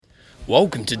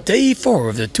Welcome to day 4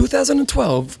 of the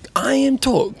 2012 I Am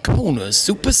Taught Kona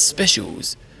Super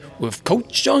Specials with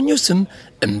Coach John Newsom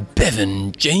and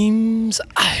Bevan James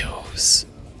Isles.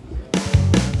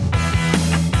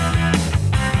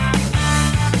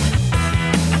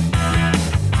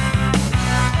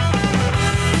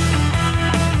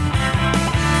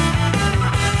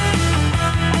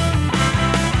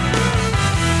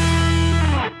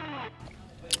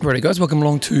 Righty guys, welcome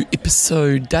along to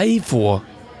episode day 4.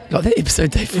 Like that,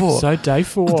 episode day 4. Episode day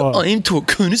 4. Of the I Am Taught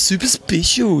Kona Super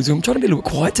Specials. I'm trying to be a little bit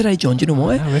quiet today, John. Do you know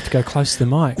why? No, we have to go close to the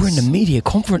mics. We're in the media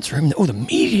conference room. All the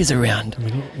media's around. We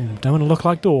don't want to look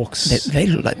like dorks. They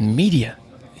look like media.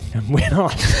 We're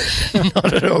not.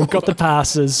 Not at all. We've got the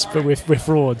passes, but we're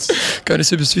frauds. Kona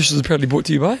Super Specials is proudly brought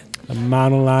to you by The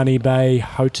Manalani Bay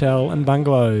Hotel and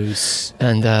Bungalows.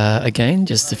 And again,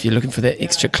 just if you're looking for that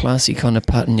extra classy kind of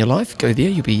part in your life, go there.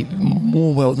 You'll be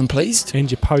more well than pleased.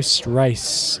 And your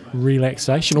post-race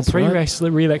relaxation, That's or pre-race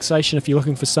relaxation if you're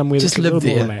looking for somewhere Just that's a live little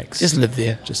there. more relaxed. Just live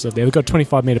there. Just live there. We've got a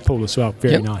 25-metre pool as well.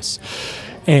 Very Yep. nice.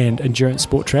 And endurance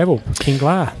sport travel. King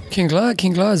Glar. King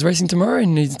Glar is racing tomorrow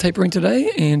and he's tapering today.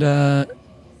 And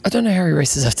I don't know how he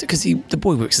races after because the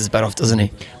boy works his butt off, doesn't he?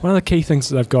 One of the key things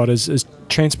that they've got is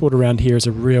transport around here is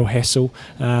a real hassle,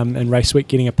 and race week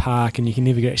getting a park, and you can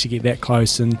never actually get that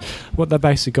close. And what they've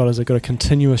basically got is they've got a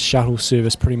continuous shuttle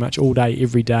service pretty much all day,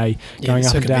 every day, going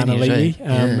up and down Ali'i,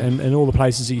 and all the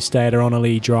places that you stay at are on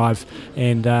Ali'i Drive,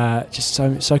 and just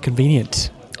so convenient.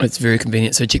 It's very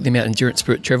convenient. So check them out, Endurance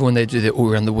Spirit Travel, and they do that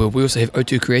all around the world. We also have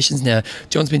O2 Creations now.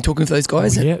 John's been talking to those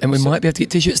guys, and we might be able to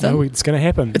get t-shirts done. No, it's going to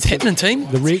happen. It's happening, team.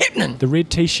 It's happening. The red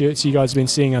t-shirts you guys have been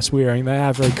seeing us wearing, they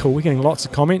are very cool. We're getting lots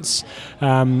of comments. We're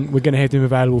going to have them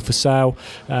available for sale.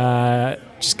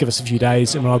 Just give us a few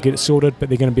days and I'll get it sorted, but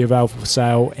they're going to be available for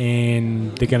sale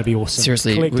and they're going to be awesome.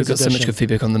 Seriously, we've got so much good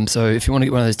feedback on them, so if you want to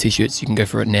get one of those t-shirts, you can go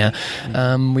for it now.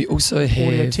 We also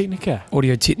have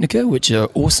Audio Technica, which are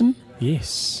awesome.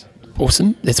 Yes.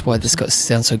 Awesome. That's why this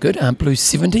sounds so good. Blue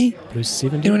 70. Blue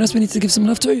 70. Anyone else we need to give some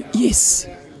love to? Yes.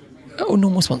 Oh,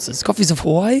 normal sponsors. Coffees of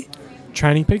Hawaii.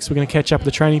 Training Peaks. We're going to catch up with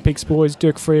the Training Peaks boys,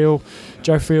 Dirk Friel,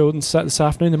 Joe Friel, this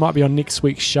afternoon. They might be on next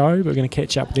week's show, but we're going to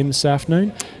catch up with them this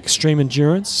afternoon. Extreme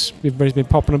Endurance. Everybody's been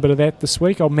popping a bit of that this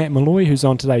week. Old Matt Malloy, who's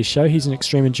on today's show. He's an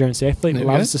Extreme Endurance athlete.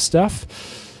 Loves the stuff.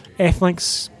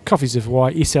 Athlinks, Coffees of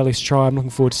Hawaii, SLS Tri. I'm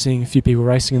looking forward to seeing a few people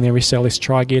racing in their SLS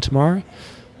Tri gear tomorrow.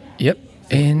 Yep.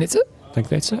 And that's it. I think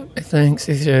that's it. Thanks.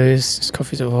 It's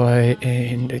Coffees of Hawaii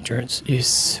and Endurance.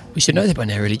 Yes. We should know that by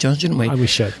now, really, John, shouldn't we? We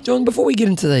should. John, before we get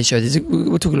into today's show,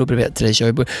 we'll talk a little bit about today's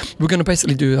show, but we're going to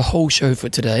basically do the whole show for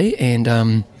today and...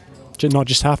 not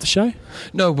just half the show?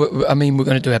 No, we're going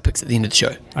to do our picks at the end of the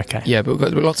show. Okay. Yeah, but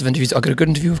we've got lots of interviews. I got a good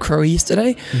interview with Crowe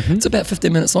yesterday. Mm-hmm. It's about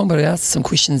 15 minutes long, but I asked some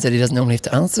questions that he doesn't normally have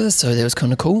to answer, so that was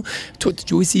kind of cool. Talked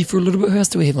to Joycey for a little bit. Who else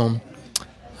do we have on?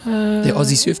 The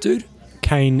Aussie surf dude.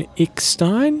 Kane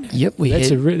Eckstein. Yep,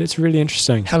 that's really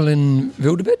interesting. Helen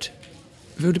Wildebit.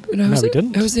 No, we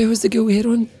didn't. Who was the girl we had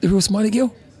on? The real smiley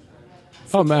girl?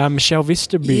 Oh, Michelle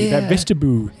Vesterbu. Yeah.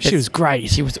 Vesterbu. She was great.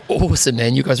 She was awesome,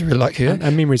 man. You guys really like her.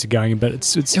 Our memories are going, but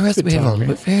it's who else did we have on?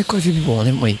 We've had quite a few people on,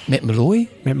 haven't we? Matt Malloy.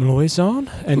 Matt Malloy's on.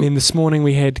 And then this morning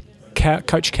we had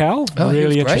Coach Cal.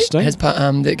 Really interesting. Has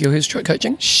that girl who's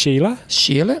coaching? Sheila.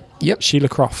 Yep. Sheila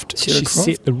Croft. She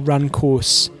set the run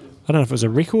course. I don't know if it was a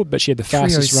record, but she had the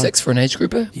fastest run. 306 for an age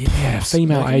grouper. Yeah,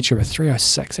 female age grouper,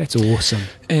 306. That's awesome.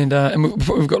 And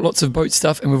we've got lots of boat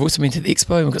stuff, and we've also been to the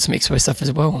expo, and we've got some expo stuff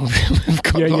as well. We've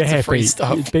got lots of free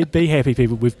stuff. Be happy,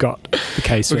 people. We've got the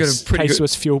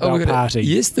K-Swiss Fuel Belt Party.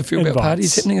 Yes, the Fuel Belt Party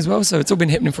is happening as well, so it's all been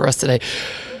happening for us today.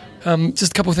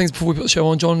 Just a couple of things before we put the show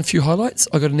on, John. A few highlights.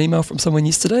 I got an email from someone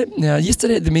yesterday. Now,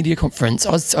 yesterday at the media conference,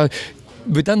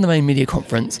 we'd done the main media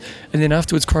conference, and then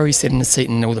afterwards Crowe sat in the seat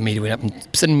and all the media went up and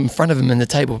sitting in front of him in the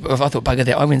table. I thought, bugger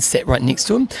that, I went and sat right next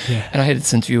to him, and I had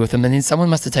this interview with him, and then someone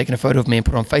must have taken a photo of me and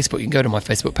put it on Facebook. You can go to my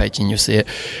Facebook page and you'll see it.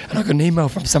 And I got an email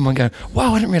from someone going,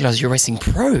 wow, I didn't realise you're racing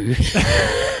pro.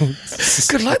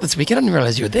 Good luck this weekend. I didn't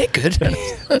realise you were that good.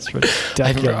 That's ridiculous.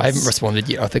 I haven't responded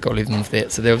yet. I think I'll leave them with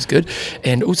that. So that was good.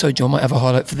 And also, John, my other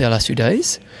highlight for the last few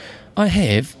days, I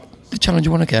have the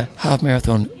Challenger Wanaka half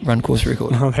marathon run course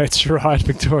record. Oh, that's right.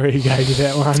 Victoria gave you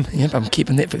that one. Yep, I'm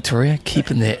keeping that, Victoria.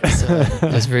 Keeping that. So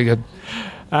that was very good.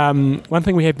 One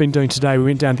thing we have been doing today, we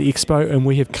went down to the Expo and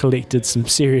we have collected some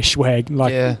serious swag.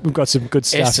 We've got some good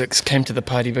stuff. Essex came to the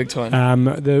party big time.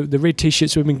 The red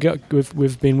t-shirts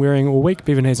we've been wearing all week.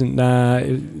 Bevan hasn't.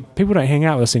 People don't hang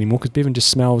out with us anymore because Bevan just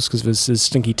smells because of his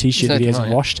stinky t-shirt that he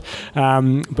hasn't washed.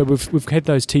 But we've had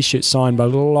those t-shirts signed by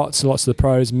lots and lots of the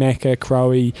pros: Macca,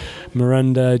 Crowe,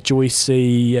 Mirinda,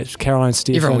 Joycey, Caroline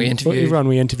Stephan. Everyone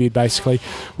we interviewed basically.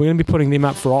 We're going to be putting them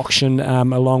up for auction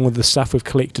along with the stuff we've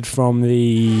collected from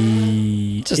the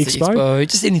Expo.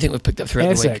 Just anything we've picked up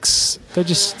throughout the week. They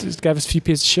just gave us a few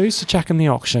pairs of shoes to chuck in the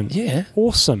auction. Yeah.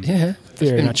 Awesome. Yeah.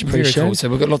 Very much appreciated. Very cool. So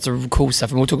we've got lots of cool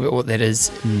stuff, and we'll talk about what that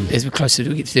is as we're closer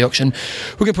to get to the auction.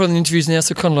 We're going to put on the interviews now,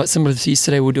 so kind of like similar to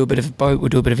yesterday, we'll do a bit of boat, we'll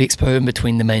do a bit of expo in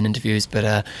between the main interviews, but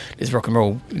let's rock and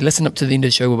roll. Listen up to the end of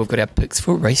the show where we've got our picks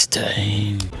for race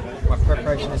day. My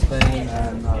preparation has been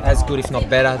as good, if not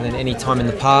better, than any time in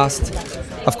the past.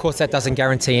 Of course, that doesn't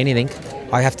guarantee anything.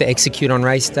 I have to execute on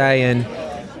race day, and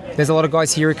there's a lot of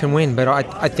guys here who can win, but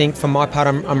I think for my part,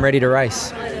 I'm ready to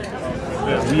race.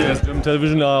 We as German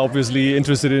television are obviously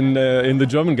interested in the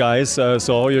German guys, so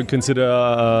how you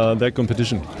consider that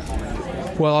competition?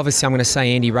 Well, obviously I'm going to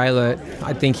say Andy Raylert.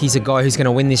 I think he's a guy who's going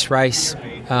to win this race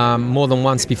more than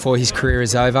once before his career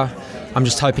is over. I'm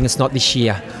just hoping it's not this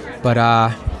year. But,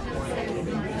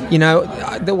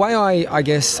 the way I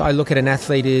guess I look at an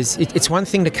athlete is it's one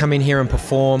thing to come in here and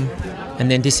perform and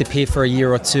then disappear for a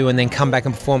year or two and then come back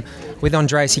and perform. With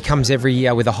Andreas, he comes every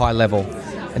year with a high level.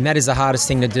 And that is the hardest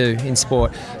thing to do in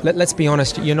sport. Let's be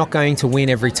honest, you're not going to win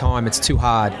every time. It's too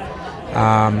hard.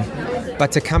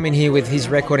 But to come in here with his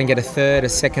record and get a third, a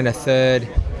second, a third,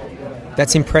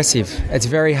 that's impressive. It's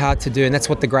very hard to do, and that's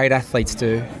what the great athletes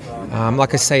do.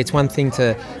 Like I say, it's one thing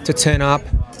to turn up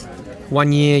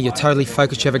 1 year, you're totally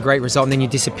focused, you have a great result, and then you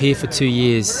disappear for 2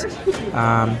 years.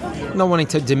 Not wanting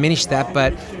to diminish that,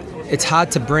 but it's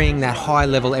hard to bring that high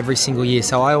level every single year.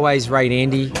 So I always rate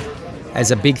Andy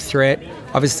as a big threat.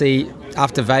 Obviously,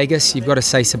 after Vegas, you've got to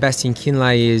say Sebastian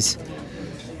Kienle is,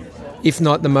 if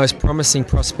not the most promising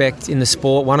prospect in the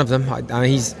sport, one of them. I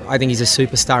think he's a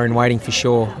superstar in waiting for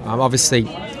sure. Obviously,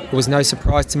 it was no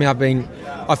surprise to me.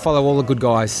 I follow all the good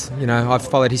guys. I've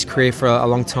followed his career for a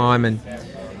long time, and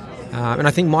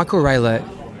I think Michael Raylert.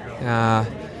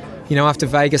 After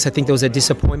Vegas, I think there was a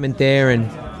disappointment there, and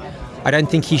I don't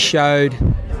think he showed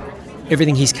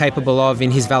everything he's capable of in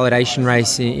his validation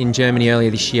race in Germany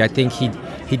earlier this year. I think he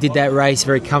did that race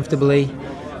very comfortably.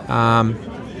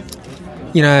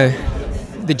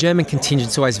 The German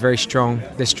contingent's always very strong.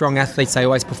 They're strong athletes. They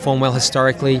always perform well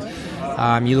historically.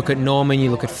 You look at Norman,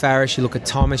 you look at Farish, you look at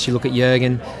Thomas, you look at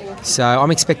Jürgen. So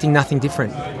I'm expecting nothing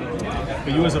different.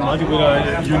 But you as a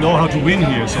multi-winner, you know how to win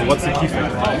here, so what's the key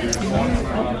factor?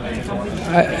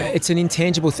 It's an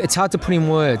intangible. It's hard to put in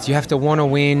words. You have to want to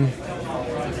win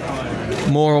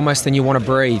more almost than you want to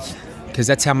breathe, because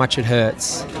that's how much it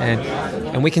hurts.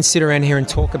 And we can sit around here and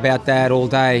talk about that all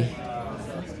day,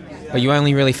 but you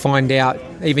only really find out,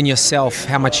 even yourself,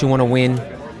 how much you want to win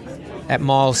at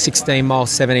mile 16, mile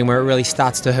 17, where it really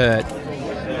starts to hurt.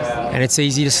 And it's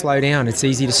easy to slow down. It's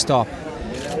easy to stop.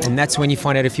 And that's when you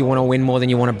find out if you want to win more than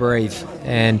you want to breathe.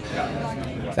 And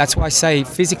that's why I say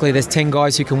physically there's 10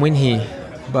 guys who can win here,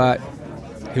 but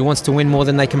who wants to win more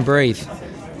than they can breathe?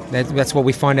 That's what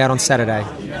we find out on Saturday.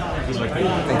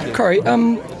 Thank you. Corey,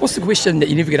 what's the question that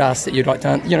you never get asked that you'd like to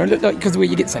answer? Because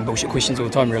you get the same bullshit questions all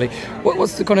the time, really.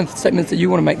 What's the kind of statements that you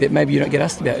want to make that maybe you don't get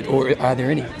asked about, or are there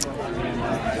any?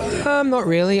 Not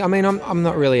really. I mean, I'm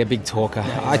not really a big talker.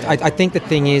 I think the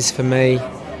thing is for me,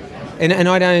 and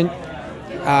I don't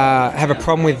have a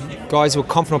problem with guys who are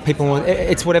confident people.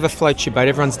 It's whatever floats your boat.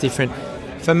 Everyone's different.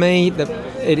 For me,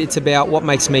 it's about what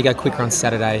makes me go quicker on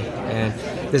Saturday. And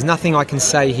there's nothing I can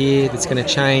say here that's going to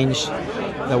change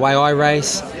the way I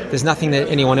race. There's nothing that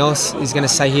anyone else is going to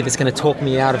say here that's going to talk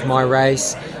me out of my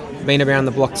race. I've been around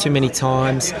the block too many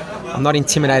times. I'm not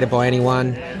intimidated by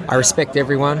anyone. I respect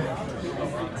everyone.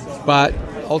 But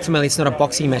ultimately, it's not a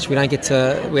boxing match. We don't get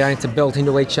to belt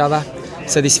into each other.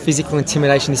 So this physical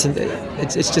intimidation,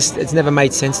 it's never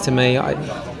made sense to me.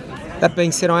 That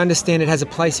being said, I understand it has a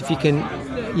place. If you can,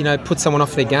 put someone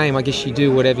off their game, I guess you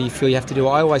do whatever you feel you have to do.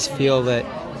 I always feel that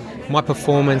my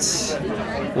performance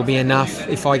will be enough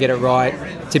if I get it right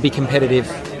to be competitive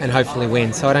and hopefully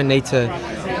win. So I don't need to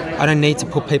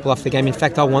put people off the game. In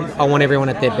fact, I want everyone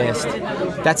at their best.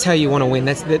 That's how you want to win.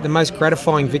 That's the most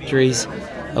gratifying victories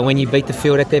are when you beat the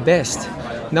field at their best.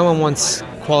 No one wants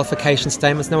qualification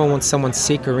statements. No one wants someone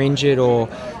sick or injured, or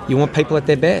you want people at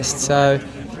their best. So,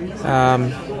 I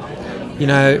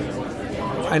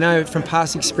know from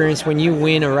past experience, when you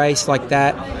win a race like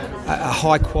that, a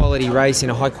high-quality race in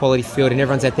a high-quality field and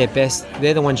everyone's at their best,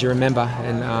 they're the ones you remember.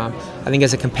 And I think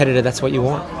as a competitor, that's what you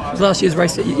want. Last year's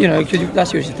race, because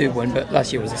last year was your third one, but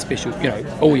last year was a special,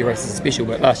 all your races are special,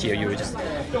 but last year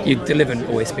you delivered in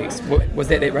all aspects. Was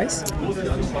that race?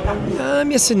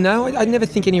 Yes and no. I never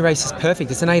think any race is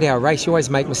perfect. It's an 8-hour race. You always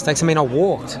make mistakes. I mean, I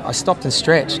walked. I stopped and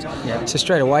stretched. Yeah. So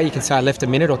straight away you can say I left a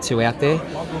minute or two out there.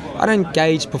 I don't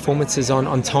gauge performances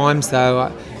on times,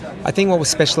 though. I think what was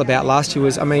special about last year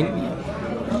was,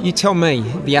 you tell me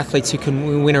the athletes who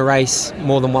can win a race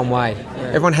more than one way. Yeah.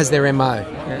 Everyone has their MO,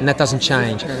 and that doesn't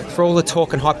change. Yeah. For all the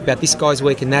talk and hype about this guy's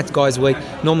weak and that guy's weak,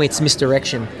 normally it's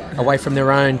misdirection away from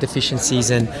their own deficiencies.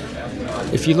 And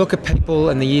if you look at people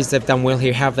and the years they've done well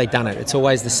here, how have they done it? It's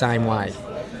always the same way.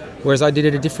 Whereas I did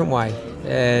it a different way.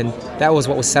 And that was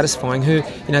what was satisfying.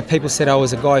 People said I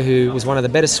was a guy who was one of the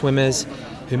better swimmers,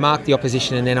 who marked the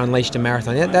opposition and then unleashed a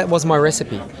marathon. That was my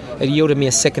recipe. It yielded me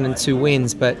a 2nd and 2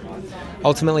 wins, but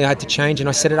ultimately I had to change, and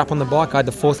I set it up on the bike. I had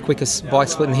the 4th quickest bike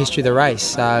split in the history of the race.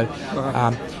 So,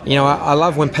 I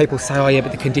love when people say, oh yeah,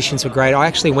 but the conditions were great. I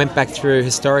actually went back through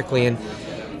historically and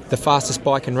the fastest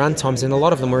bike and run times, and a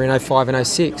lot of them were in 05 and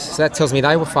 06. So that tells me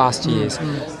they were fast years.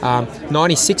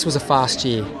 96 was a fast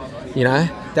year.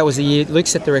 That was the year Luke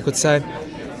set the record. So,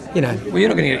 Well, you're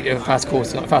not going to get a fast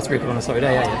course, a fast record on a slow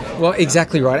day, are you? Well,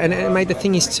 exactly right. And mate, the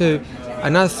thing is too,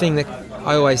 another thing that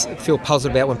I always feel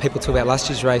puzzled about when people talk about last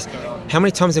year's race, how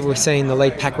many times have we seen the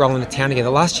lead pack roll into town together?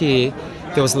 Last year,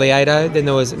 there was Lieto, then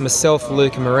there was myself,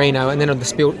 Luke and Marino, and then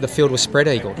the field was spread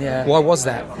eagle. Yeah. Why was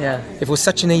that? Yeah. If it was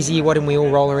such an easy year, why didn't we all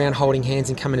roll around holding hands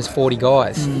and come in as 40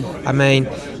 guys?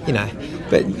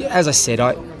 But as I said,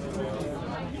 I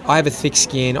have a thick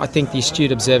skin. I think the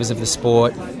astute observers of the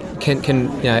sport can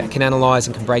analyse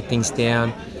and can break things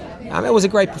down. It was a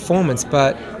great performance,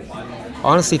 but I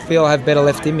honestly feel I have better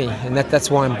left in me, and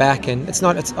that's why I'm back. And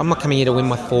I'm not coming here to win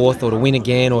my 4th or to win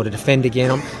again or to defend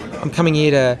again. I'm coming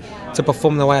here to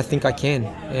perform the way I think I can,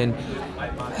 and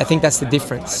I think that's the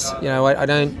difference.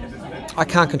 I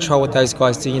can't control what those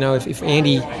guys do. If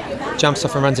Andy jumps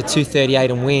off and runs a 2:38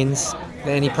 and wins,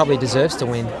 then he probably deserves to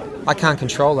win. I can't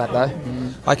control that though.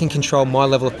 I can control my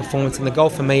level of performance, and the goal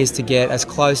for me is to get as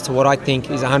close to what I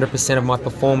think is 100% of my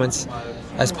performance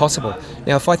as possible.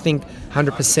 Now, if I think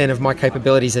 100% of my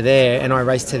capabilities are there and I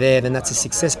race to there, then that's a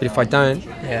success. But if I don't,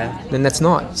 then that's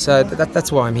not. So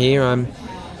that's why I'm here. I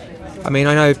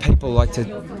know people like to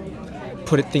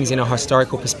put things in a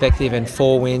historical perspective and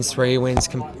 4 wins, 3 wins,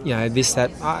 this,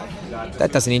 that.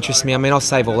 That doesn't interest me. I'll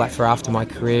save all that for after my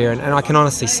career. And I can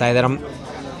honestly say that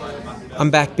I'm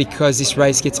back because this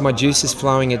race gets my juices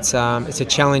flowing. It's a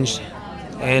challenge,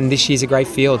 and this year's a great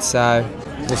field. So,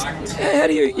 how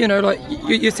do you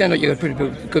you sound like you've got a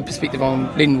pretty good perspective on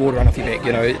letting water run off your back.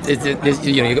 You've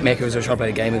got Macca who's trying to play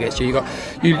a game against you.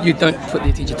 You don't put the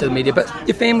attention to the media, but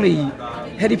your family.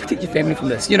 How do you protect your family from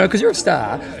this? Because you're a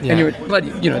star and you're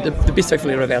the best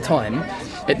athlete of our time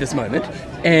at this moment,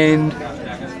 and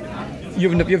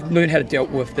you've learned how to deal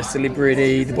with the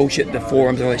celebrity, the bullshit, the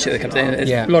forums, and all that shit that comes in.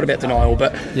 It's a lot about denial,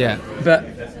 but you've got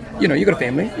a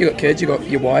family, you've got kids, you've got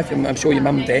your wife, and I'm sure your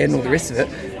mum and dad and all the rest of it.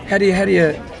 How do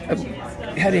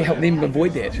you help them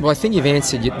avoid that? Well, I think you've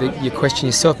answered your question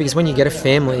yourself, because when you get a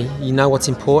family, you know what's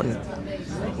important,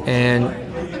 and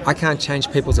I can't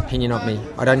change people's opinion of me.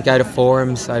 I don't go to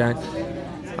forums. When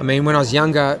I was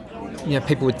younger,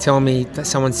 people would tell me that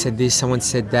someone said this, someone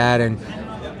said that, and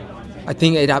I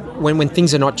think when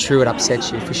things are not true, it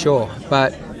upsets you for sure.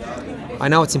 But I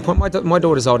know it's important. My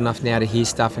daughter's old enough now to hear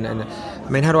stuff, and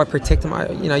how do I protect them?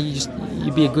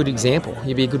 You be a good example.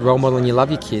 You be a good role model, and you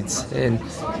love your kids. And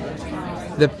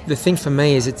the thing for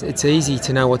me is it's easy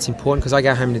to know what's important, because I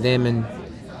go home to them, and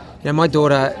my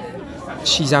daughter,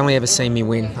 she's only ever seen me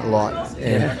win a lot.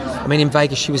 And in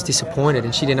Vegas she was disappointed,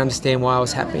 and she didn't understand why I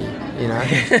was happy. And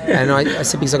I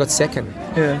said, because I got second.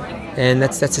 And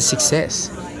that's a success.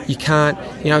 You can't,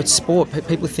 it's sport.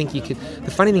 People think you could.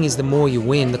 The funny thing is, the more you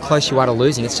win, the closer you are to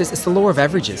losing. It's the law of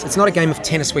averages. It's not a game of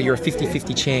tennis where you're a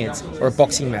 50-50 chance, or a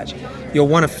boxing match. You're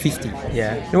 1 of 50.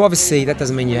 Now, obviously, that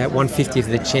doesn't mean you're 1/50 of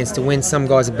the chance to win. Some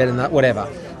guys are better than that, whatever.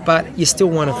 But you're still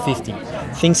 1 of 50.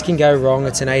 Things can go wrong.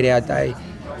 It's an 8-hour day.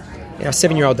 A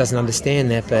 7-year-old doesn't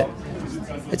understand that, but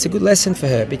it's a good lesson for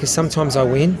her, because sometimes I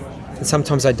win and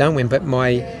sometimes I don't win, but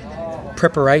my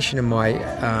preparation and my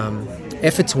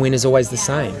effort to win is always the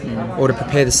same, or to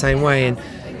prepare the same way. And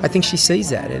I think she sees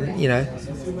that, and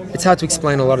it's hard to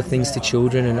explain a lot of things to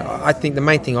children, and I think the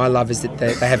main thing I love is that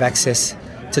they have access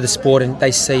to the sport, and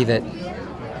they see that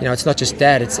it's not just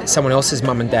dad, it's someone else's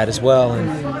mum and dad as well,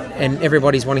 and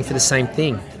everybody's wanting for the same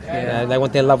thing. They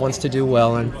want their loved ones to do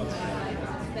well, and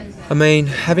I mean,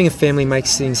 having a family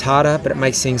makes things harder, but it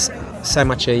makes things so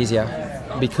much easier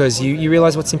because you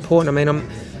realise what's important. I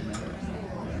mean,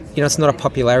 it's not a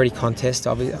popularity contest.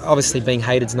 Obviously, being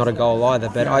hated is not a goal either,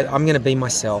 but I'm going to be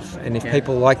myself. And if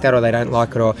people like that or they don't like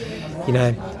it, or,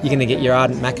 you're going to get your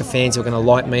ardent Macca fans who are going to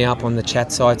light me up on the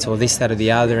chat sites or this, that or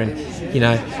the other. And,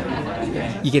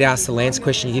 you get asked the Lance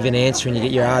question, you give an answer, and you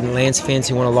get your ardent Lance fans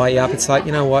who want to light you up. It's like,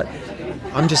 you know what?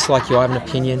 I'm just like you. I have an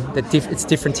opinion. It's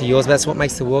different to yours, but that's what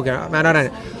makes the world go. I mean,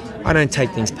 I don't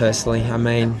take things personally. I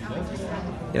mean,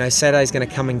 Saturday's going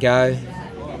to come and go.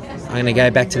 I'm going to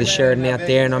go back to the Sheridan out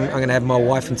there, and I'm going to have my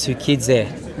wife and 2 kids there,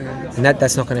 and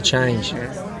that's not going to change.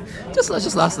 Just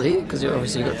lastly, because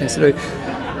obviously you've got things to do.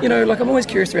 I'm always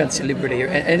curious around celebrity,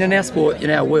 and in our sport, in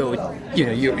our world,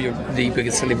 you're the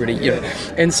biggest celebrity,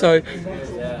 and so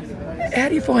how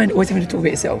do you find always having to talk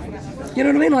about yourself? You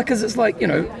know what I mean? Because it's like,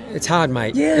 It's hard,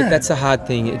 mate. Yeah. That's a hard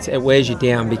thing. It wears you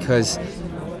down because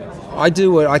I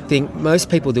do what I think most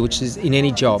people do, which is in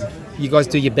any job. You guys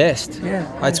do your best. Yeah.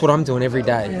 That's what I'm doing every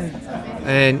day. Yeah.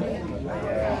 And,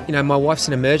 my wife's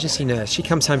an emergency nurse. She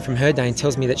comes home from her day and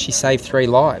tells me that she saved 3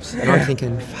 lives. And I'm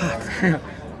thinking, fuck,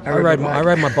 I rode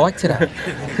my bike today,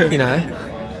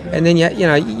 And then, you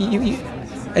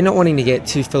and not wanting to get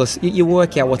too philosophical, you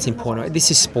work out what's important.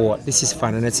 This is sport. This is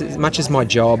fun. And it's as much as my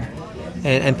job.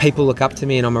 And people look up to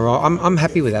me, and I'm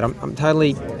happy with that. I'm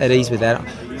totally at ease with that.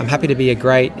 I'm happy to be a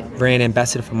great brand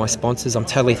ambassador for my sponsors. I'm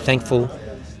totally thankful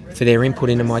for their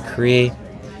input into my career.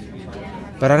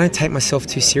 But I don't take myself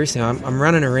too seriously. I'm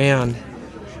running around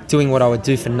doing what I would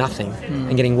do for nothing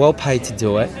and getting well paid to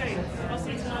do it.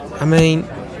 I mean,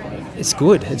 it's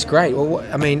good. It's great. Well,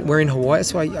 I mean, we're in Hawaii.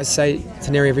 That's why I say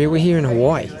to Neri every year, we're here in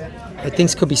Hawaii.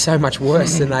 Things could be so much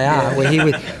worse than they are. We're here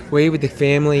with the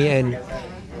family, and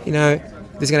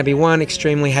there's going to be one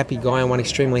extremely happy guy and one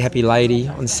extremely happy lady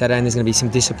on Saturday, and there's going to be some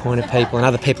disappointed people and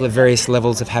other people at various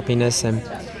levels of happiness, and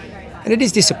it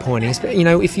is disappointing.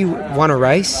 If you won a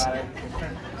race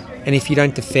and if you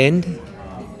don't defend,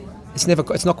 it's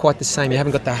not quite the same. You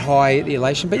haven't got that high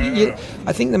elation, but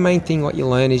I think the main thing what you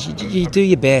learn is you do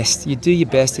your best. You do your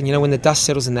best, and when the dust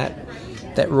settles and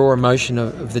that raw emotion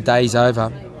of the day's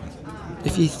over.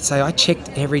 If you say, I checked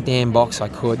every damn box I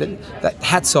could, that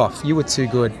hats off, you were too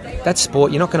good. That's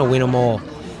sport. You're not going to win them all.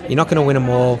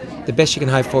 The best you can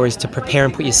hope for is to prepare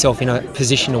and put yourself in a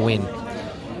position to win.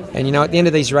 And, at the end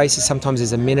of these races, sometimes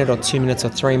there's a minute or 2 minutes or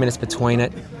 3 minutes between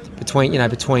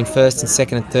first and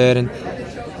second and third.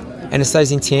 And it's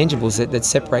those intangibles that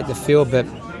separate the field. But,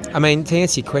 I mean, to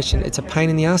answer your question, it's a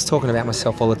pain in the ass talking about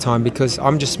myself all the time because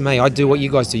I'm just me. I do what you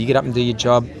guys do. You get up and do your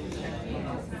job.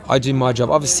 I do my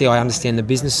job. Obviously, I understand the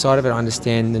business side of it. I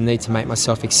understand the need to make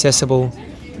myself accessible.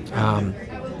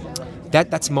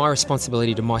 That's my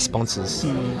responsibility to my sponsors.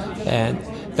 And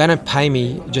they don't pay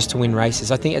me just to win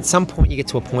races. I think at some point you get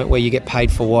to a point where you get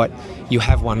paid for what you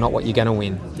have won, not what you're going to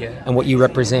win, and what you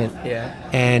represent. Yeah.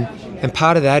 And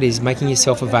part of that is making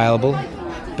yourself available,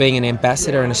 being an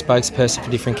ambassador and a spokesperson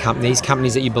for different companies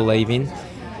that you believe in,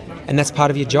 and that's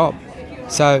part of your job.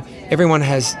 So everyone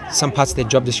has some parts of their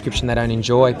job description they don't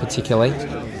enjoy particularly.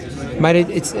 Mate,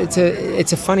 it's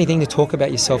a funny thing to talk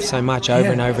about yourself so much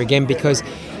over and over again because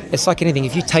it's like anything.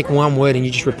 If you take one word and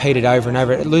you just repeat it over and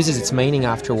over, it loses its meaning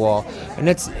after a while. And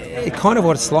that's kind of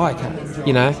what it's like,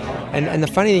 And the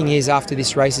funny thing is, after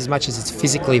this race, as much as it's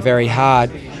physically very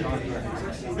hard,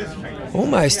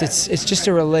 almost it's just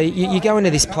a relief. You go into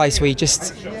this place where you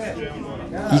just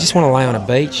want to lay on a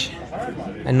beach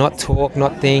and not talk,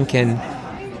 not think, and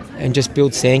just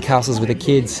build sandcastles with the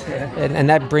kids, and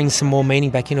that brings some more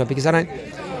meaning back into it because I don't,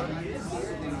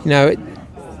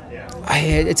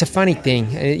 it's a funny thing.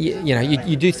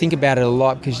 You do think about it a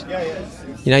lot because,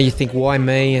 you think, why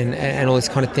me and all this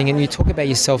kind of thing, and you talk about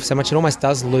yourself so much, it almost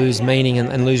does lose meaning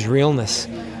and lose realness.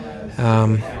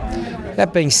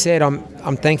 That being said,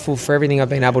 I'm thankful for everything I've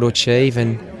been able to achieve,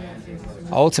 and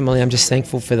ultimately I'm just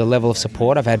thankful for the level of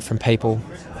support I've had from people.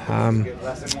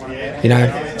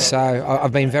 So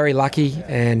I've been very lucky,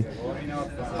 and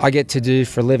I get to do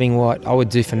for a living what I would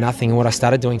do for nothing and what I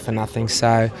started doing for nothing.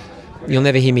 So you'll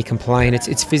never hear me complain.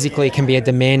 It's physically, it can be a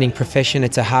demanding profession.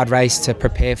 It's a hard race to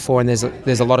prepare for, and there's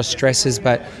a lot of stresses.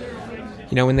 But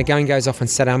when the going goes off on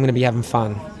Saturday, I'm going to be having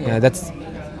fun.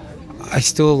 I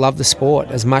still love the sport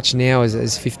as much now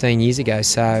as 15 years ago.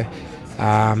 So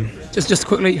just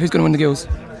quickly, who's going to win the Gills?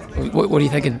 What are you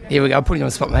thinking? Here we go. I'm putting you on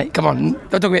the spot, mate. Come on.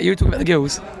 Don't talk about you. Talk about the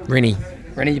Gills. Rennie.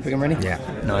 You picking Rennie? Yeah.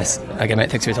 Nice. Okay, mate.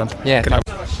 Thanks for your time. Yeah. Good night.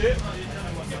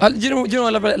 Do you know what I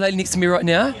love about that lady next to me right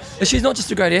now? She's not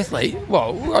just a great athlete.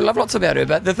 Well, I love lots about her,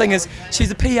 but the thing is, she's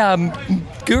a PR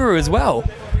guru as well.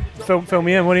 Fill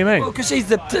me in. What do you mean? Well, because she's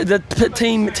the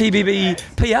team TBB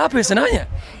PR person, aren't you?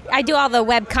 I do all the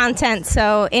web content,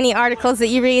 so any articles that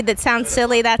you read that sound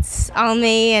silly, that's all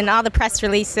me, and all the press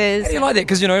releases. How do you like that?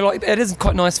 Because, it is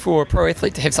quite nice for a pro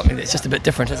athlete to have something that's just a bit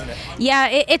different, isn't it? Yeah,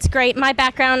 it's great. My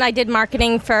background, I did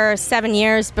marketing for 7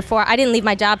 years before. I didn't leave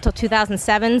my job till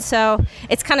 2007, so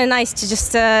it's kind of nice to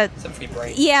just Something for your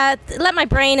brain. let my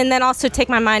brain, and then also take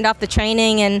my mind off the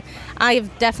training. And I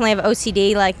definitely have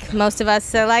OCD, like most of us.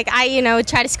 So, I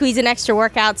try to squeeze an extra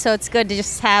workout, so it's good to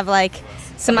just have,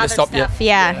 some other stop you. stuff.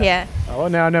 Yeah. Oh,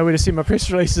 now I know where to see my press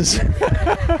releases. You've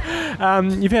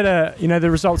had the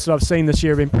results that I've seen this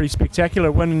year have been pretty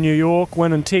spectacular. Win in New York,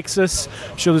 win in Texas.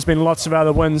 I'm sure there's been lots of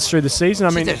other wins through the season.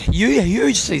 I mean, It's a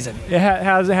huge season. yeah,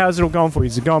 how's it all gone for you?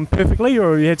 Has it gone perfectly,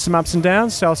 or you had some ups and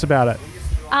downs? Tell us about it.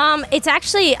 It's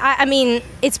actually,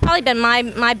 it's probably been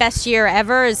my best year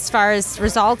ever as far as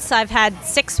results. I've had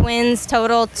 6 wins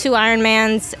total, 2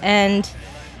 Ironmans, and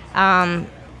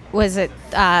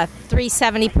 3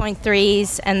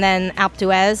 70.3s, and then Alpe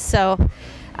d'Huez. So,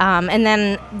 and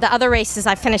then the other races,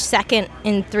 I finished second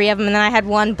in 3 of them, and then I had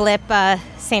 1 blip,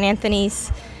 St. Anthony's,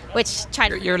 which tried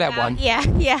to. You're that one.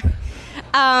 Yeah.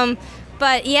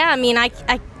 But yeah,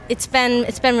 it's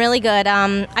been really good.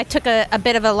 I took a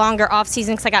bit of a longer off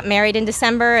season because I got married in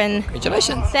December, and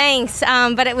Congratulations. thanks.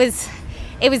 But it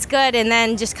was good, and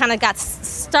then just kind of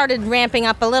started ramping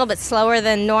up a little bit slower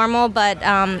than normal. But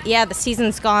the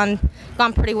season's gone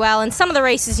pretty well. And some of the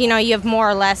races, you have more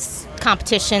or less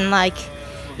competition,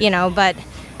 but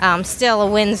still a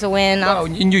win's a win. Well,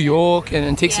 in New York and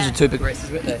in Texas are 2 big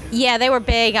races, weren't they? Yeah, they were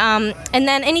big. And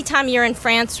then anytime you're in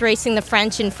France racing the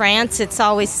French in France, it's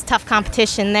always tough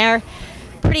competition. They're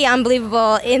pretty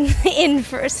unbelievable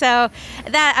so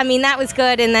that was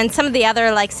good. And then some of the other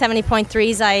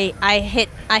 70.3s, I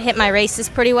hit my races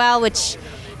pretty well, which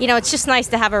it's just nice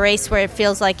to have a race where it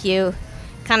feels like you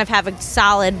kind of have a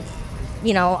solid,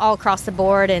 all across the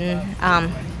board. And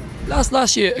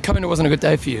Last year, Kona wasn't a good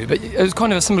day for you, but it was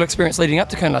kind of a similar experience leading up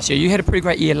to Kona last year. You had a pretty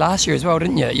great year last year as well,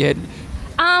 didn't you?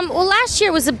 Well, last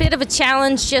year was a bit of a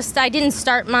challenge. Just I didn't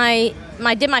start I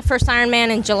did my first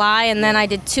Ironman in July, and then I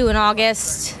did 2 in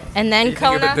August, and then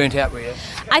Kona. You were a bit burnt out, were you?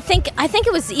 I think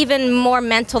it was even more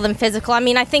mental than physical.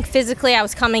 I think physically I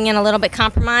was coming in a little bit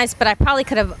compromised, but I probably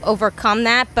could have overcome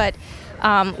that. But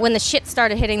when the shit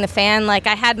started hitting the fan,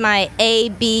 I had my A,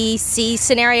 B, C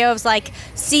scenario. It was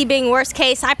C being worst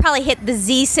case. I probably hit the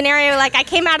Z scenario. I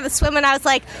came out of the swim and I was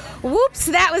like, whoops,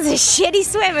 that was a shitty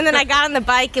swim. And then I got on the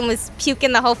bike and was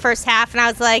puking the whole first half. And I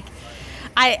was like,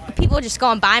 people were just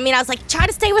going by me. And I was like, try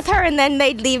to stay with her. And then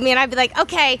they'd leave me. And I'd be like,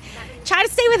 okay, try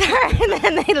to stay with her. And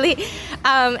then they'd leave.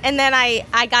 And then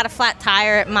I got a flat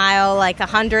tire at mile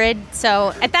 100.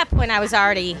 So at that point I was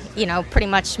already, pretty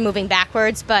much moving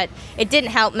backwards. But it didn't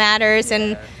help matters.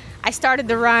 And I started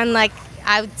the run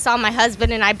I saw my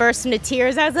husband and I burst into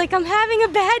tears. I was like, I'm having a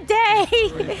bad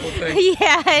day.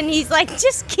 Yeah, and he's like,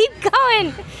 just keep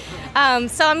going.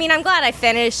 So, I'm glad I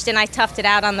finished and I toughed it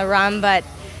out on the run. But,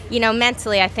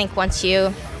 mentally, I think once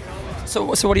you... So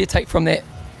what do you take from that?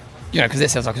 Because that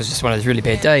sounds like it was just one of those really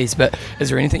bad days. But is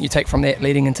there anything you take from that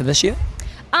leading into this year?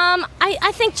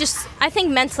 I think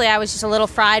mentally I was just a little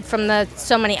fried from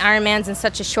so many Ironmans in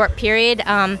such a short period.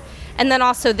 And then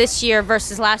also this year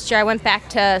versus last year, I went back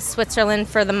to Switzerland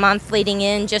for the month leading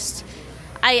in. Just,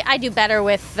 I do better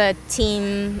with the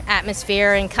team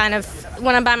atmosphere, and kind of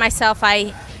when I'm by myself,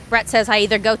 Brett says I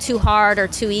either go too hard or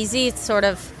too easy. It's sort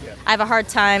of, I have a hard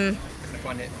time,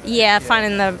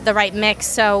 finding the right mix.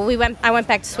 So I went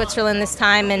back to Switzerland this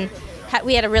time, and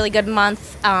we had a really good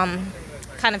month,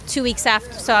 kind of 2 weeks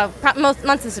after, so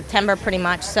month of September pretty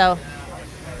much. So.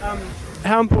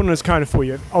 How important is Kona for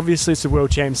you? Obviously, it's the World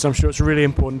Champs, so I'm sure it's really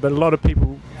important. But a lot of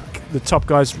people, the top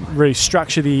guys, really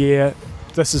structure the year.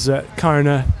 This is it,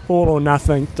 Kona, all or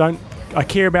nothing. I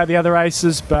care about the other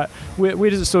races, but where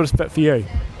does it sort of fit for you?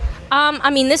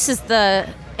 This is the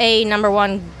number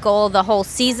one goal of the whole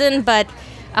season. But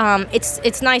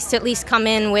it's nice to at least come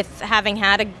in with having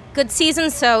had a good season.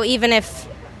 So even if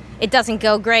it doesn't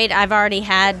go great, I've already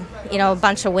had a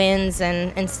bunch of wins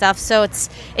and stuff, so it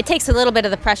takes a little bit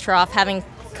of the pressure off having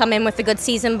come in with a good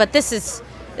season. But this is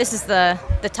the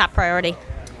top priority.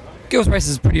 Girls' race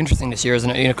is pretty interesting this year, isn't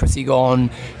it? Chrissy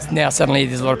gone, now suddenly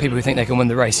there's a lot of people who think they can win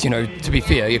the race. To be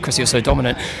fair, Chrissy was so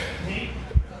dominant.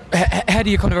 How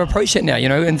do you kind of approach it now?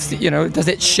 And does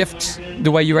it shift the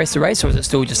way you race the race, or is it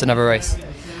still just another race?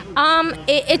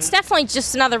 It's definitely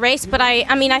just another race, but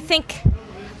I think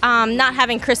not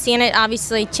having Chrissy in it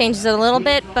obviously changes it a little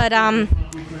bit, but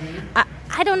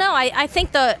I don't know. I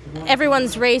think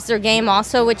everyone's raised their game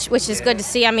also, which is good to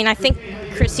see. I think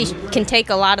Chrissy can take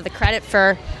a lot of the credit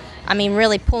for I mean,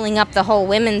 really pulling up the whole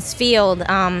women's field.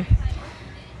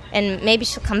 And maybe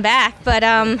she'll come back, but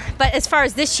as far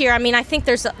as this year, I mean, I think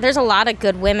there's a lot of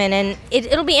good women, and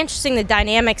it'll be interesting, the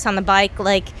dynamics on the bike,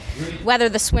 like whether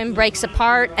the swim breaks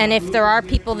apart, and if there are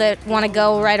people that want to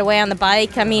go right away on the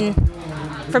bike. I mean,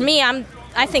 for me,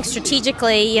 I think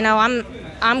strategically, you know,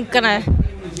 I'm gonna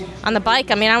on the bike.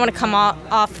 I mean, I want to come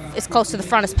off as close to the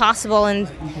front as possible and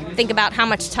think about how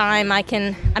much time I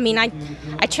can. I mean, I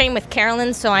train with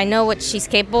Carolyn, so I know what she's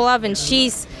capable of, and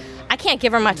I can't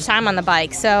give her much time on the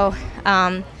bike. So,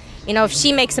 you know, if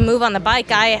she makes a move on the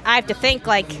bike, I have to think,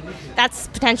 like, that's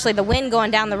potentially the win going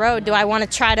down the road. Do I want to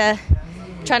try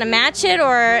to match it,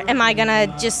 or am I going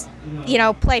to just, you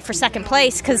know, play for second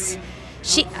place? Because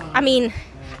I mean,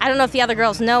 I don't know if the other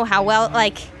girls know how well,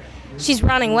 like, she's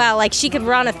running well. Like, she could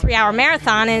run a 3-hour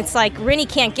marathon, and it's like Rinny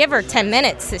can't give her 10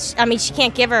 minutes. I mean, she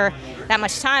can't give her that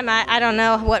much time. I don't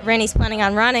know what Rinny's planning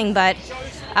on running, but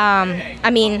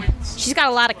I mean, she's got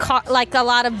a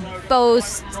lot of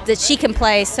bows that she can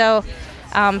play. So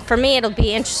for me, it'll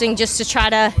be interesting just to try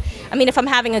to, I mean, if I'm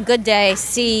having a good day,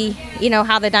 see, you know,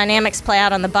 how the dynamics play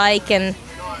out on the bike, and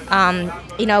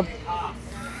you know,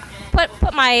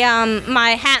 put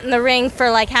my hat in the ring for,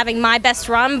 like, having my best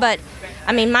run. But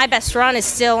I mean, my best run is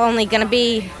still only going to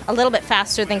be a little bit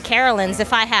faster than Carolyn's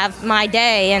if I have my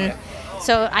day, and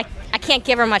so I can't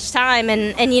give her much time,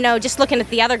 and you know, just looking at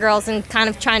the other girls and kind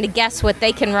of trying to guess what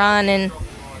they can run. And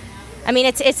I mean,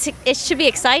 it should be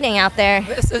exciting out there.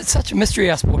 It's such a mystery,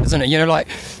 our sport, isn't it? You know, like,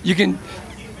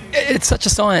 it's such a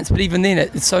science, but even then,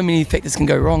 it's so many factors can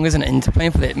go wrong, isn't it? And to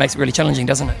plan for that, it makes it really challenging,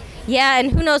 doesn't it? Yeah,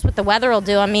 and who knows what the weather will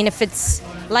do. I mean, if it's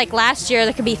like last year,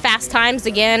 there could be fast times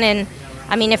again, and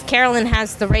I mean, if Carolyn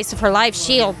has the race of her life,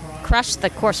 she'll crush the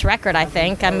course record, I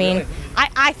think. I mean,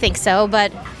 I think so,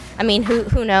 but I mean,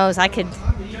 who knows?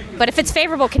 But if it's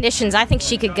favorable conditions, I think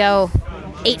she could go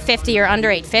 850 or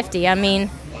under 850. I mean,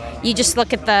 you just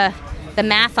look at the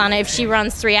math on it. If she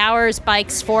runs 3 hours,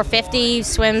 bikes 450,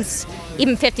 swims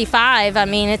even 55, I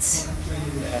mean, it's,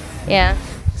 yeah.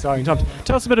 Exciting times.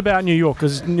 Tell us a bit about New York,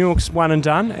 because New York's one and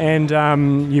done,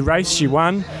 and you raced, you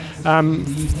won.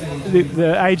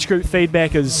 The age group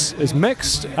feedback is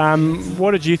mixed.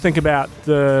 What did you think about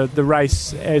the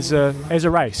race as a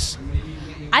race?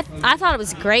 I thought it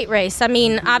was a great race. I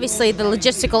mean, obviously the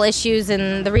logistical issues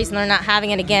and the reason they're not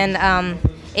having it again,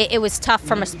 it was tough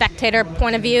from a spectator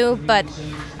point of view. But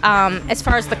as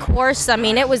far as the course, I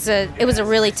mean, it was a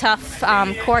really tough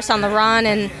course on the run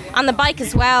and on the bike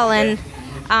as well. And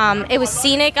it was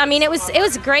scenic. I mean, it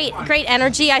was great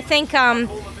energy. I think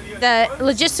the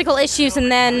logistical issues, and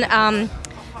then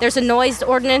there's a noise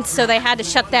ordinance, so they had to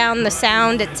shut down the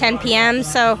sound at 10 p.m.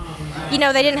 So, you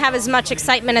know, they didn't have as much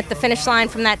excitement at the finish line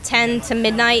from that 10 to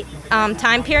midnight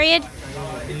time period.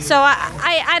 So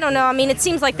I don't know. I mean, it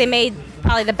seems like they made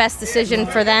probably the best decision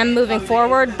for them moving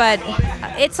forward, but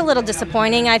it's a little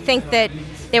disappointing. I think that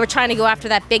they were trying to go after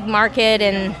that big market,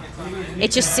 and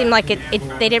it just seemed like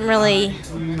they didn't really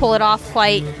pull it off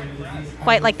quite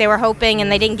like they were hoping,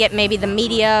 and they didn't get maybe the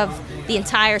media of the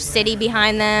entire city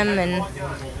behind them. And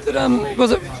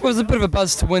was it a bit of a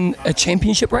buzz to win a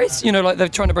championship race? You know, like they're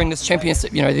trying to bring this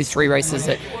championship, you know, these 3 races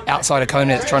that outside of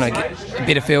Kona, that's trying to get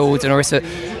better fields and all the rest of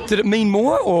it. Did it mean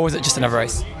more, or was it just another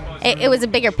race? It was a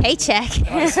bigger paycheck.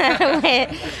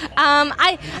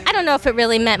 I don't know if it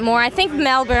really meant more. I think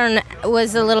Melbourne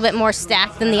was a little bit more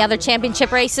stacked than the other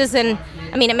championship races, and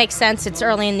I mean, it makes sense. It's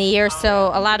early in the year,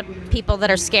 so a lot of people that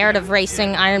are scared of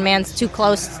racing Ironmans too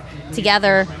close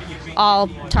together all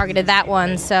targeted that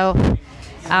one. So,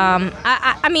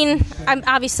 I mean,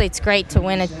 obviously it's great to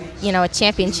win a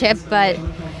championship, but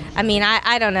I mean,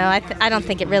 I don't know. I don't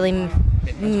think it really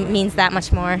means that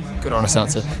much more. Good honest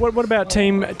answer. What about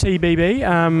Team TBB?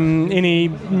 Any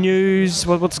news?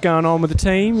 What's going on with the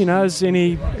team? You know, is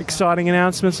any exciting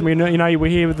announcements? I mean, you know,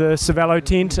 we're here with the Cervelo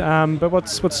tent, but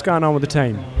what's going on with the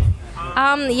team?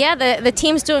 Yeah, the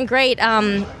team's doing great.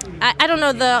 I don't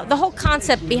know, the whole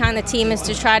concept behind the team is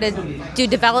to try to do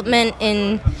development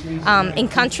in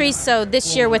countries. So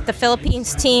this year with the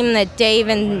Philippines team that Dave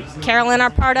and Carolyn are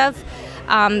part of,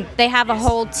 they have a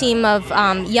whole team of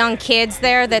young kids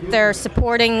there that they're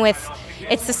supporting with.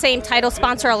 It's the same title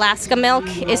sponsor, Alaska Milk,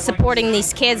 is supporting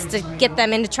these kids to get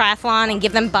them into triathlon and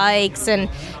give them bikes and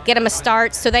get them a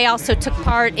start. So they also took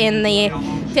part in the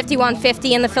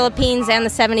 5150 in the Philippines and the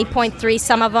 70.3,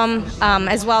 some of them,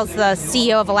 as well as the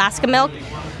CEO of Alaska Milk.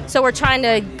 So we're trying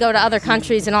to go to other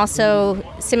countries and also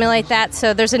simulate that.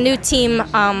 So there's a new team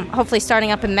hopefully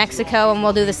starting up in Mexico, and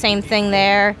we'll do the same thing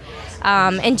there.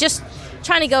 And just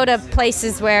trying to go to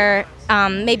places where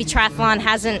maybe triathlon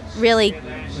hasn't really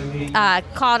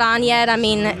caught on yet. I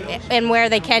mean, and where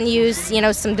they can use,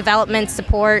 some development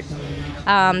support.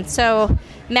 So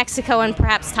Mexico and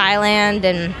perhaps Thailand.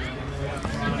 And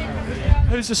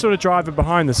who's the sort of driver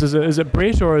behind this? Is it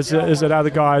Brett, or is it other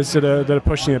guys that are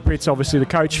pushing it? Brett's obviously the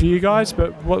coach for you guys,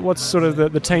 but what's sort of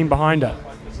the team behind it?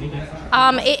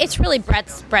 It's really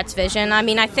Brett's vision. I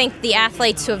mean, I think the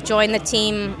athletes who have joined the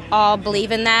team all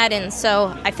believe in that, and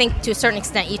so I think to a certain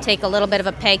extent you take a little bit of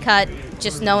a pay cut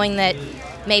just knowing that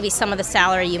maybe some of the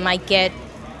salary you might get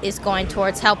is going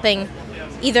towards helping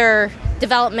either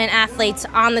development athletes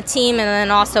on the team and then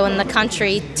also in the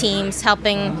country teams,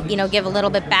 helping give a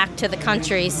little bit back to the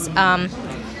countries.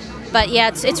 But yeah,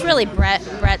 it's really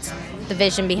Brett's the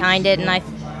vision behind it, and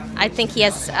I think he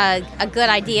has a good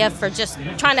idea for just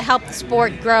trying to help the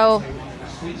sport grow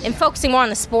and focusing more on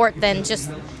the sport than just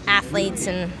athletes.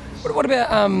 And what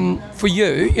about for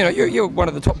you? You're one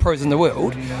of the top pros in the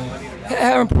world.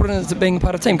 How important is it being a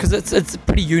part of a team? Because it's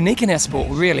pretty unique in our sport,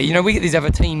 really. We get these other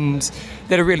teams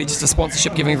that are really just a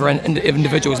sponsorship giving for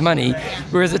individuals money,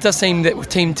 whereas it does seem that with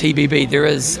Team TBB there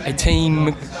is a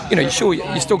team. Sure,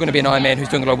 you're still going to be an Ironman who's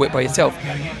doing a lot of work by yourself,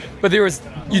 but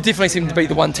you definitely seem to be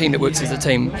the one team that works as a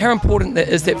team. How important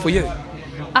is that for you?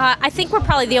 I think we're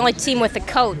probably the only team with a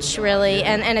coach, really,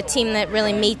 and a team that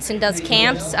really meets and does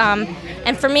camps.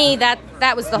 And for me,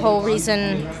 that was the whole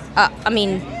reason.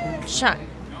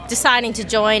 Deciding to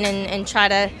join and try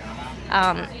to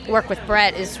work with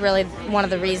Brett is really one of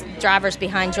the drivers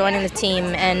behind joining the team.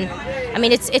 And I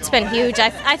mean, it's been huge.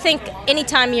 I think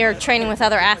anytime you're training with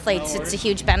other athletes, it's a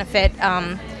huge benefit.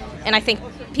 And I think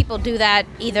people do that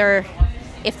either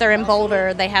if they're in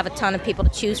Boulder, they have a ton of people to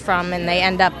choose from and they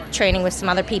end up training with some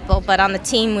other people. But on the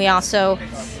team, we have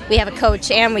a coach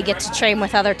and we get to train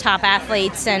with other top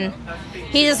athletes, and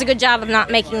he does a good job of not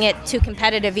making it too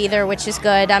competitive either, which is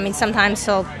good. I mean, sometimes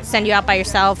he'll send you out by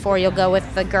yourself or you'll go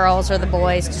with the girls or the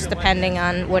boys, just depending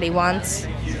on what he wants.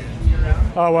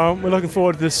 Oh, well, we're looking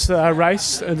forward to this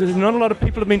race. There's not a lot of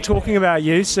people have been talking about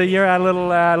you, so you're our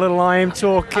little IM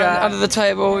talk. Under the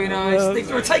table,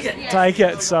 take it. Take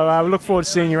it. So we look forward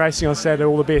to seeing you racing on Saturday.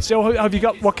 All the best. So, have you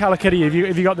got, what colour kit are you?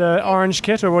 Have you got the orange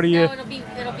kit, or what are you? No,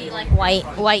 it'll be like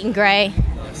white and grey.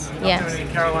 Yeah.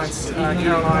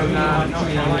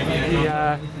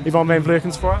 Yvonne Van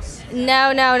Vleukens for us?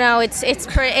 No.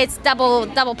 It's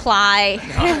double ply.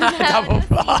 Double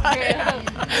ply.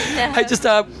 Hey, just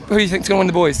who do you think's going to win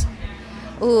the boys?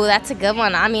 Ooh, that's a good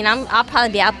one. I mean, I'll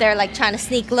probably be out there like trying to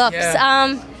sneak looks.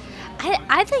 Yeah.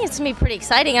 I think it's gonna be pretty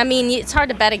exciting. I mean, it's hard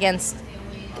to bet against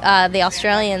the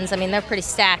Australians. I mean, they're pretty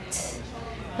stacked.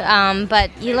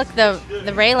 But you look the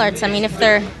Raylards. I mean, if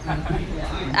they're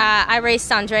I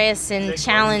raced Andreas in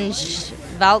Challenge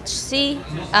Valchsee,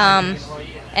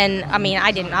 and I mean,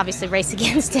 I didn't obviously race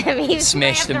against him. He was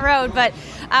smashed the road, but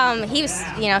he was,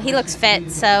 he looks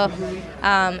fit. So,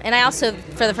 and I also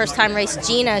for the first time raced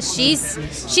Gina.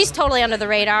 She's totally under the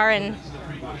radar, and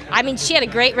I mean, she had a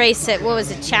great race at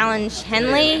Challenge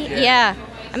Henley? Yeah,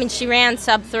 I mean, she ran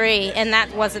sub 3, and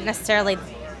that wasn't necessarily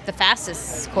the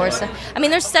fastest course. I mean,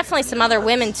 there's definitely some other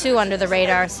women too under the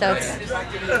radar, so it's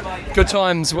good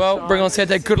times. Well, bring on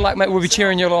Saturday. Good luck, mate. We'll be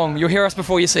cheering you along. You'll hear us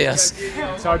before you see us.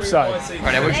 Let's hope so.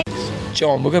 Right,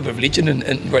 John, we've got a bit of a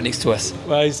legend right next to us.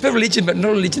 Well, he's a bit of a legend, but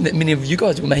not a legend that many of you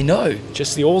guys may know.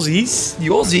 Just the Aussies. The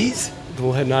Aussies.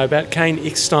 We'll know about Kane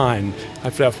Eckstein.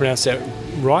 Hopefully I've pronounced that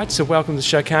right. So welcome to the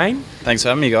show, Kane. Thanks for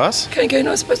having me, guys. Kane,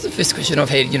 I suppose the first question I've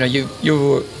had,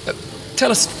 you're tell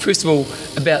us, first of all,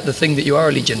 about the thing that you are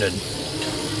a legend in.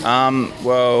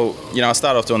 Well, I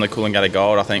started off doing the Coolangatta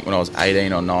Gold, I think, when I was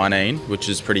 18 or 19, which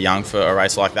is pretty young for a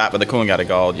race like that. But the Coolangatta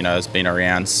Gold, has been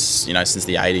around, since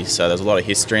the 80s. So there's a lot of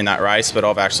history in that race, but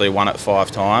I've actually won it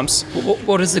 5 times.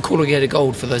 What is the Coolangatta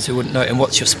Gold, for those who wouldn't know, and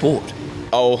what's your sport?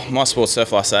 Oh, my sport's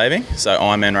surf life saving, so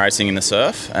Ironman racing in the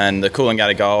surf. And the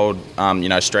Coolangatta Gold,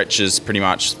 stretches pretty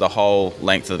much the whole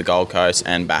length of the Gold Coast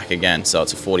and back again. So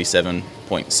it's a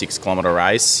 47.6 kilometre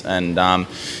race. And,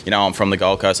 I'm from the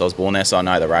Gold Coast. I was born there, so I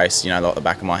know the race, like the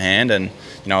back of my hand. And,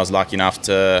 I was lucky enough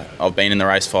I've been in the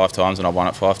race 5 times and I've won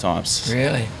it 5 times.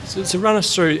 Really? So run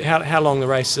us through how long the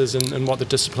race is and what the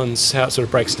disciplines, how it sort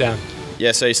of breaks down.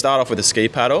 Yeah, so you start off with a ski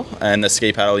paddle, and the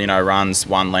ski paddle, runs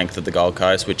one length of the Gold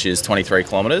Coast, which is 23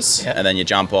 kilometres, and then you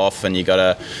jump off and you got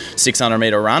a 600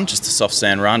 metre run, just a soft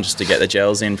sand run, just to get the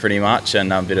gels in pretty much,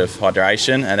 and a bit of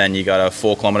hydration, and then you got a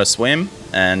 4 kilometre swim,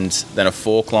 and then a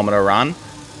 4 kilometre run,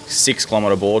 6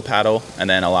 kilometre board paddle, and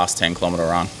then a last 10 kilometre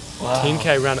run. Wow.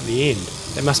 10k run at the end.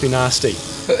 That must be nasty.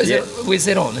 Where's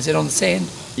that on? Is it on the sand?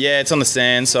 Yeah, it's on the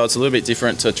sand, so it's a little bit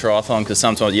different to triathlon because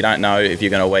sometimes you don't know if you're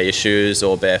going to wear your shoes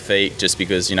or bare feet just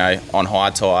because, on high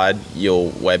tide you'll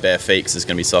wear bare feet because it's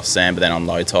going to be soft sand, but then on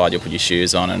low tide you'll put your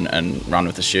shoes on and run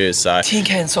with the shoes. So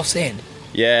 10K in soft sand.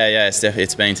 Yeah,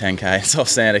 it's been 10K in soft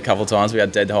sand a couple of times. We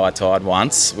had dead high tide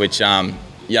once, which,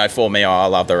 for me, I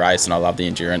love the race and I love the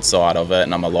endurance side of it,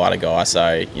 and I'm a lighter guy,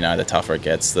 so, the tougher it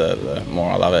gets, the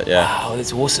more I love it, yeah. Wow,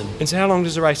 that's awesome. And so how long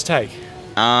does the race take?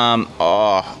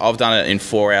 I've done it in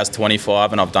 4 hours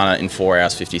 25 and I've done it in 4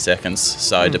 hours 50 seconds.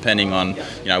 So depending on,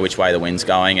 which way the wind's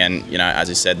going and, as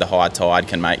you said, the high tide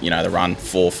can make, the run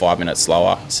 4 or 5 minutes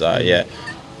slower. So, yeah.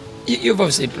 You've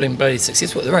obviously been bloody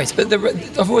successful at the race, but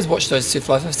I've always watched those Surf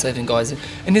Life saving guys,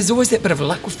 and there's always that bit of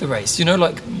luck with the race.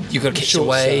 Like you've got to catch a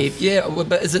wave. Stuff. Yeah,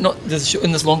 but is it not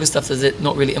in this longer stuff? Does it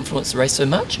not really influence the race so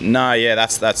much? No, yeah,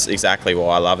 that's exactly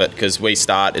why I love it because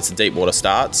it's a deep water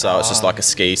start, so it's just like a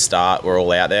ski start. We're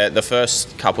all out there. The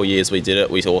first couple of years we did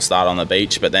it, we all started on the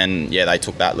beach, but then they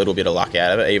took that little bit of luck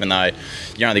out of it. Even though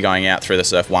you're only going out through the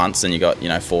surf once, and you got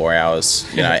 4 hours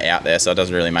out there, so it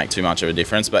doesn't really make too much of a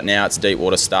difference. But now it's a deep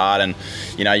water start, and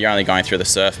you're only going through the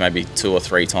surf maybe 2 or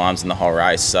 3 times in the whole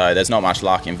race, so there's not much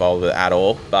luck involved with it at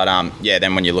all. But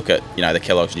then when you look at the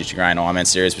Kellogg's Nutrigrain Ironman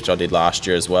series, which I did last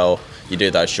year as well, you do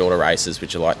those shorter races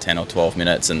which are like 10 or 12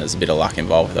 minutes, and there's a bit of luck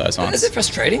involved with those ones. Is it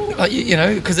frustrating? Like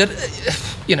because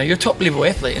you're a top level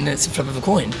athlete and it's a flip of a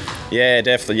coin. Yeah,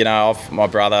 definitely. My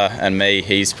brother and me,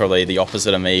 he's probably the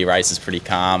opposite of me. He races pretty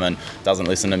calm and doesn't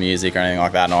listen to music or anything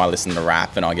like that, and I listen to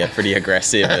rap and I get pretty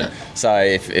aggressive. And so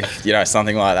if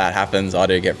something like that happens, I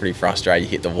do get pretty frustrated. You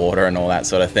hit the water and all that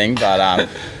sort of thing. But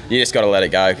you just got to let it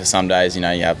go because some days you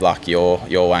have luck your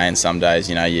way, and some days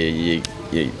you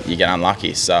get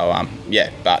unlucky. So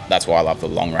but that's why I love the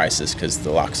long races because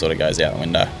the luck sort of goes out the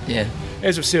window. Yeah.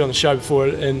 As we've said on the show before,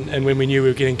 and when we knew we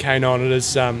were getting Kane on,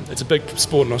 it's a big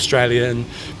sport in Australia and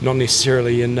not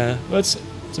necessarily in. It's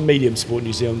a medium sport in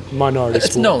New Zealand, minority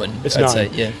it's sport. Known. It's I'd known. say,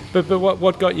 yeah. But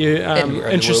what got you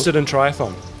interested in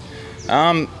triathlon?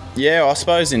 Yeah, I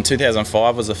suppose in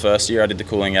 2005 was the first year I did the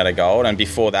Coolangatta Gold, and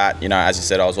before that, as you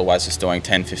said, I was always just doing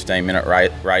 10,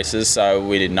 15-minute races, so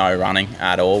we did no running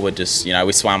at all. We just,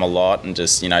 we swam a lot and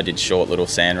just, did short little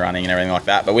sand running and everything like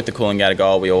that. But with the Coolangatta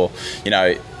Gold, we all,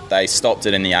 they stopped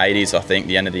it in the 80s, I think,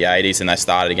 the end of the 80s, and they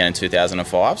started again in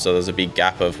 2005, so there was a big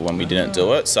gap of when we didn't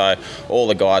do it. So all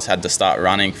the guys had to start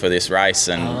running for this race,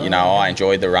 and, I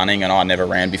enjoyed the running, and I never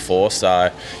ran before, so,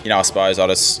 I suppose I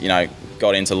just,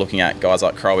 got into looking at guys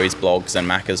like Crowy's blogs and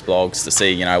Macca's blogs to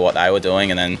see, what they were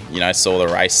doing, and then, saw the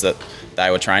race that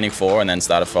they were training for, and then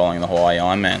started following the Hawaii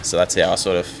Ironman. So that's how I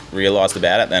sort of realised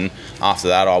about it. Then after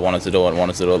that, I wanted to do it a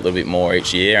little bit more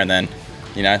each year, and then,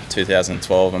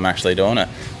 2012, I'm actually doing it.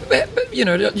 But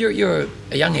you're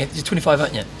a young athlete. You're 25,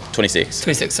 aren't you? 26.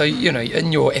 26. So,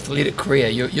 in your athletic career,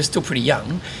 you're still pretty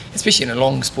young, especially in a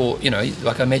long sport.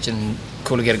 Like I imagine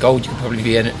Coolangatta Gold, you could probably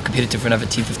be competitive for another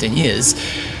 10, 15 years.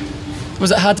 Was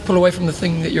it hard to pull away from the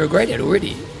thing that you're great at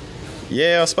already?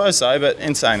 Yeah, I suppose so. But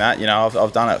in saying that,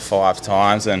 I've done it 5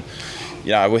 times, and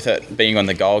with it being on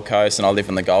the Gold Coast, and I live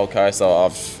on the Gold Coast, I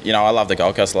love the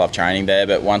Gold Coast. I love training there.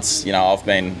 But once I've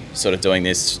been sort of doing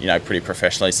this pretty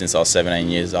professionally since I was 17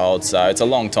 years old. So it's a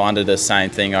long time to do the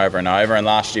same thing over and over. And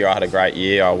last year I had a great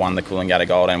year. I won the Coolangatta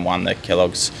Gold and won the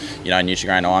Kellogg's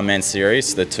Nutrigrain Ironman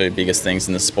series, the 2 biggest things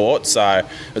in the sport. So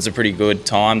it was a pretty good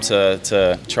time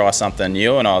to try something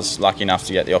new. And I was lucky enough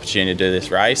to get the opportunity to do this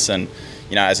race. And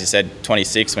as you said,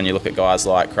 26, when you look at guys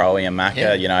like Crowy and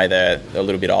Macca, they're a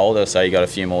little bit older, so you got a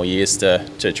few more years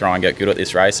to try and get good at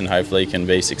this race, and hopefully you can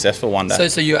be successful one day.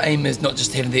 So your aim is not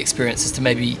just having the experiences to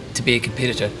be a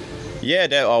competitor? Yeah,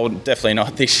 I would definitely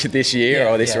not this year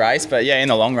or this race, but in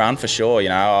the long run for sure.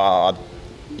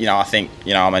 I think,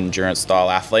 I'm an endurance style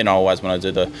athlete, and I always want to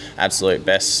do the absolute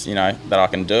best, that I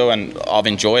can do. And I've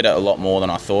enjoyed it a lot more than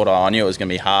I thought. I knew it was going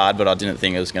to be hard, but I didn't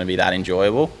think it was going to be that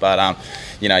enjoyable. But,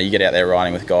 you get out there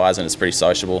riding with guys, and it's a pretty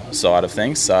sociable side of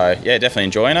things. So, yeah, definitely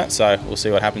enjoying it. So we'll see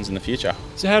what happens in the future.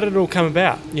 So how did it all come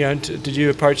about? Did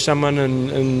you approach someone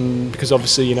and because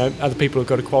obviously, other people have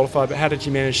got to qualify, but how did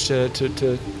you manage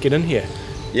to get in here?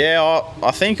 Yeah,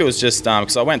 I think it was just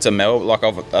because I went to Melbourne. Like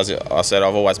as I said,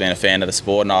 I've always been a fan of the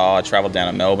sport, and I travelled down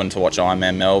to Melbourne to watch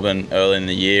Ironman Melbourne early in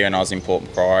the year, and I was in Port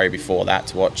Macquarie before that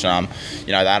to watch, that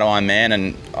Ironman,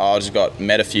 and I just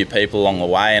met a few people along the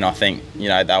way, and I think, they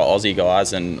were Aussie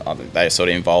guys, and I think they were sort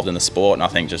of involved in the sport, and I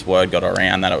think just word got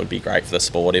around that it would be great for the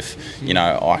sport if,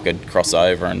 I could cross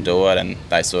over and do it, and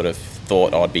they sort of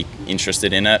thought I'd be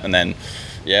interested in it, and then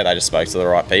they just spoke to the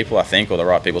right people, I think, or the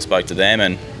right people spoke to them,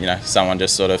 and someone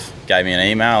just sort of gave me an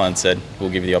email and said, we'll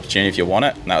give you the opportunity if you want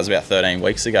it, and that was about 13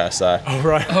 weeks ago. So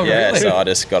Really? so I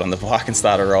just got on the bike and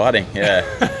started riding.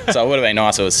 So it would have been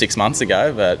nice if it was 6 months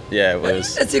ago, but it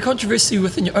was. It's a controversy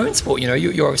within your own sport.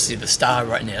 You're obviously the star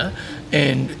right now,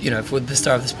 and for the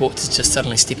star of the sport to just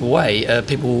suddenly step away,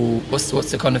 what's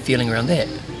the kind of feeling around that?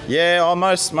 Yeah,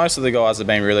 most of the guys have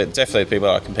been really, definitely people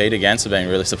that I compete against have been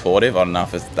really supportive. I don't know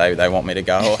if they want me to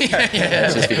go or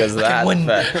just because of that.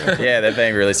 But they've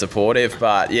been really supportive.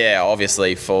 But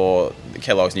obviously for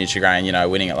Kellogg's Nutrigrain,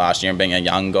 winning it last year and being a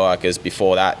young guy, because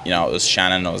before that, it was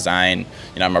Shannon or Zane,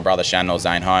 my brother Shannon or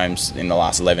Zane Holmes in the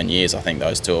last 11 years. I think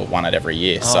those two have won it every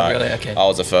year. Oh, really? Okay. I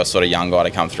was the first sort of young guy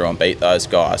to come through and beat those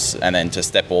guys. And then to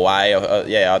step away,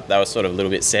 they were sort of a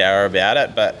little bit sour about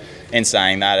it. But in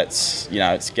saying that, it's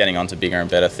it's getting on to bigger and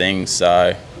better things.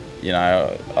 So,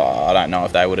 I don't know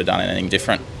if they would have done anything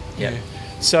different. Yeah.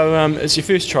 So it's your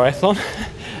first triathlon.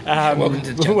 Welcome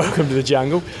to the jungle. Welcome to the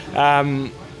jungle.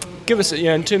 Give us,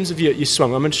 in terms of your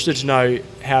swim, I'm interested to know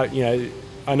how,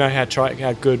 I know how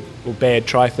good or bad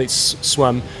triathletes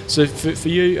swim. So for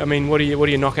you, I mean, what do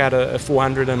you knock out a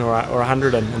 400 in or a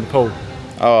 100 in the pool?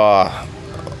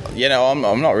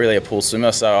 I'm not really a pool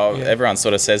swimmer, so everyone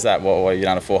sort of says that, what have you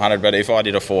done a 400? But if I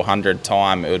did a 400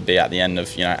 time, it would be at the end of,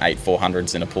 8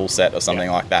 400s in a pool set or something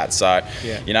like that. So,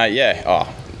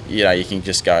 you can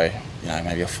just go,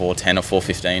 maybe a 410 or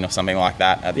 415 or something like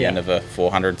that at the end of a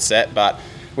 400 set. But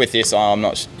with this, I'm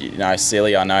not,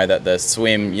 silly. I know that the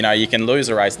swim, you can lose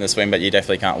a race in the swim, but you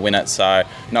definitely can't win it. So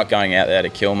not going out there to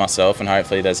kill myself, and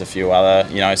hopefully there's a few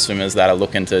other, swimmers that are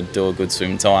looking to do a good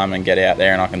swim time and get out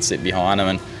there, and I can sit behind them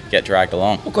and get dragged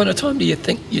along. What kind of time do you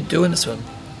think you'd do in a swim?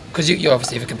 Because you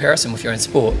obviously have a comparison with your own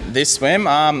sport. This swim,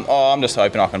 I'm just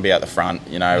hoping I can be at the front.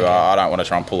 I don't want to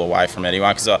try and pull away from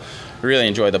anyone, because I really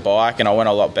enjoy the bike, and I went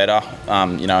a lot better,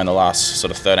 in the last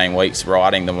sort of 13 weeks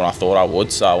riding than what I thought I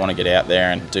would. So I want to get out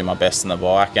there and do my best on the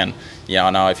bike. And I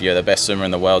know if you're the best swimmer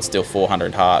in the world, still 4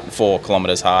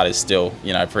 kilometres hard is still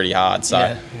pretty hard.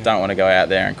 So don't want to go out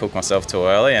there and cook myself too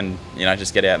early, and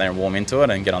just get out there and warm into it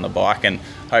and get on the bike, and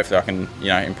hopefully I can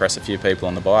impress a few people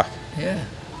on the bike. Yeah.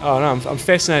 Oh no, I'm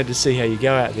fascinated to see how you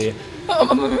go out there.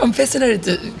 I'm fascinated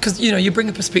because you bring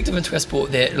a perspective into our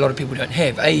sport that a lot of people don't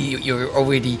have. You're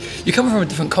coming from a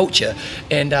different culture,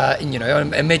 and I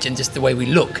imagine just the way we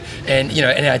look, and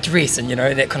and our dress, and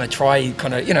that kind of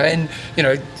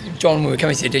John, when we were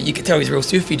coming to you could tell he's a real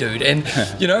surfy dude, and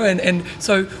and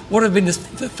so what have been the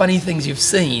funny things you've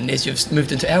seen as you've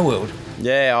moved into our world?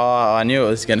 Yeah, I knew it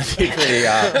was going to be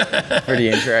pretty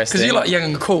interesting. Because you're like young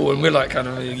and cool, and we're like kind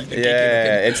of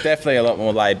it's definitely a lot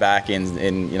more laid back in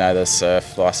the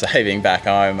surf lifesaving back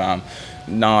home.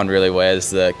 No one really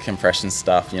wears the compression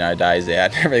stuff, days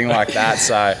out and everything like that.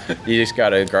 So you just go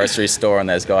to a grocery store and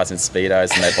there's guys in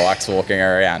Speedos and their bikes walking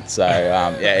around. So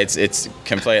it's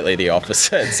completely the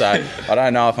opposite. So I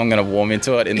don't know if I'm going to warm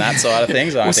into it in that side of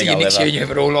things. I don't think I'll next year you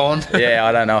have it all on.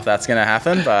 I don't know if that's going to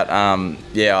happen, but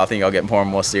I think I'll get more and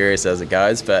more serious as it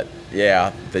goes. But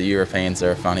the Europeans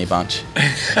are a funny bunch.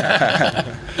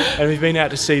 Have you been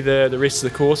out to see the rest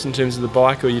of the course in terms of the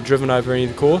bike, or you driven over any of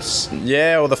the course?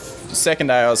 Yeah, well, the second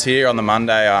day I was here on the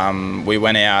Monday, we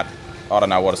went out, I don't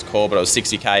know what it's called, but it was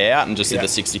 60k out and just did the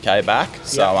 60k back.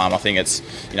 So I think it's,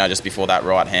 just before that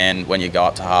right hand when you go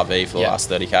up to Harvey for the last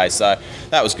 30k. So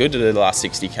that was good to do the last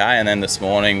 60k. And then this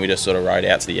morning we just sort of rode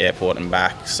out to the airport and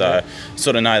back. So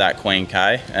sort of know that Queen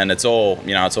K, and it's all,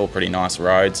 it's all pretty nice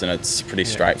roads and it's pretty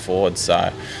straightforward.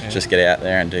 So just get out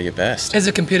there and do your best. As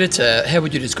a competitor, how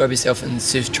would you describe yourself in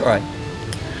surf tri?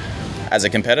 As a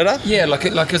competitor? Yeah,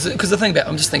 because the thing about,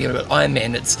 I'm just thinking about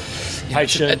Ironman, it's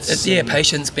patience.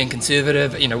 Patience, being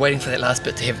conservative, waiting for that last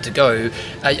bit to have to go.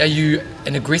 Are you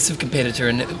an aggressive competitor?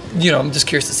 And I'm just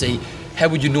curious to see, how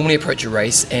would you normally approach a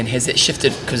race, and has that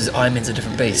shifted because Ironman's a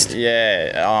different beast?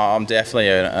 Yeah, I'm definitely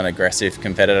an aggressive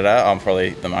competitor. I'm probably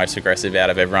the most aggressive out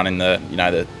of everyone in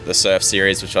the surf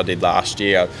series, which I did last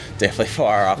year. I definitely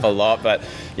fire up a lot, but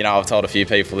I've told a few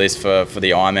people this for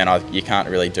the Ironman, you can't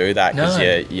really do that because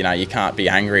you can't be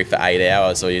angry for 8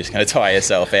 hours or you're just going to tire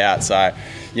yourself out. So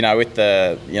with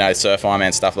the surf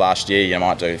Ironman stuff last year, you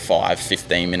might do 5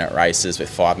 15-minute races with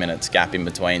 5 minutes gap in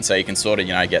between, so you can sort of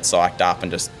get psyched up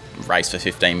and just race for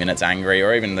 15 minutes angry.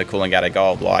 Or even the Coolangatta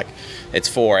Gold, like it's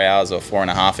 4 hours or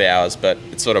 4.5 hours, but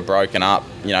it's sort of broken up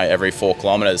every 4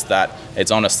 kilometres, that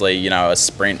it's honestly a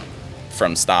sprint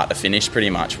from start to finish pretty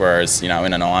much, whereas in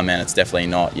an Ironman it's definitely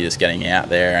not. You're just getting out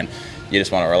there and you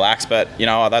just want to relax. But,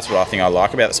 that's what I think I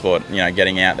like about the sport.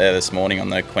 Getting out there this morning on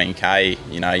the Queen K,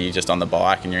 you're just on the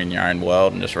bike and you're in your own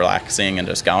world and just relaxing and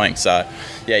just going. So,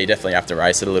 yeah, you definitely have to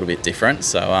race it a little bit different.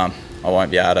 So, I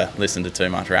won't be able to listen to too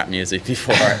much rap music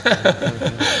before it.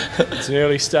 It's an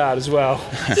early start as well.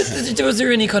 Was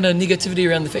there any kind of negativity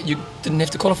around the fact you didn't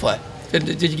have to qualify?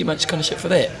 Did you get much kind of shit for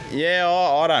that? Yeah,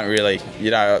 I don't really.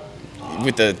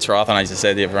 With the triathlon, as you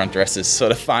said, everyone dresses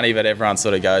sort of funny, but everyone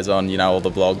sort of goes on, all the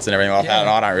blogs and everything like that. And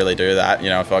I don't really do that.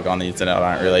 If I go on the internet,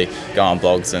 I don't really go on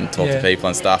blogs and talk to people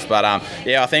and stuff. But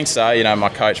I think so. My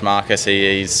coach Marcus,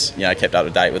 he's kept up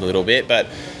to date with a little bit. But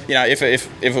if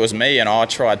it was me and I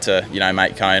tried to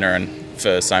make Kona and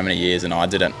for so many years and I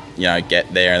didn't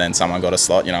get there and then someone got a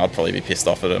slot, I'd probably be pissed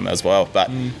off at them as well. But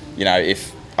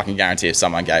if I can guarantee if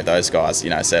someone gave those guys,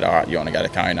 said, all right, you want to go to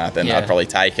Kona, then I'd probably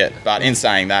take it. But in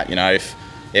saying that,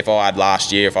 if I had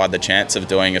last year, if I had the chance of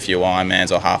doing a few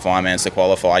Ironmans or half Ironmans to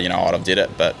qualify, I'd have did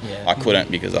it. But I couldn't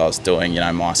because I was doing,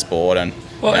 my sport. And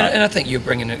and I think you're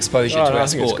bringing exposure to our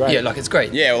sport. It's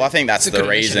great. Yeah, well, I think that's the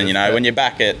reason, when you're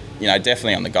back at,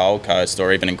 definitely on the Gold Coast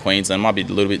or even in Queensland, it might be a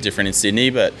little bit different in Sydney,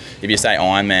 but if you say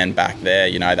Ironman back there,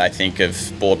 they think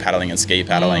of board paddling and ski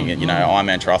paddling.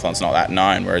 Ironman triathlon's not that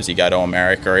known, whereas you go to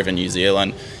America or even New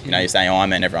Zealand, you say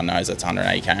Ironman, everyone knows it's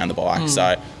 180k on the bike.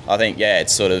 So I think,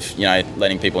 it's sort of,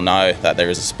 letting people know that there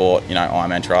is a sport,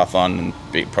 Ironman triathlon, and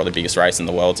probably the biggest race in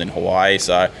the world's in Hawaii.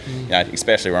 So,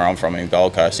 especially where I'm from in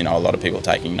Gold Coast, a lot of people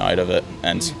are taking note of it,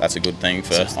 and that's a good thing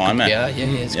for Ironman.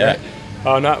 It's great.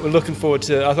 Oh no, we're looking forward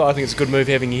to. I think it's a good move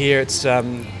having you here. It's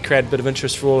created a bit of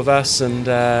interest for all of us, and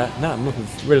I'm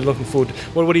really looking forward to.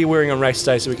 What are you wearing on race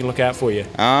day so we can look out for you?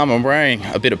 I'm wearing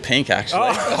a bit of pink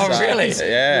actually. Really?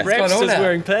 Yeah. Rapster's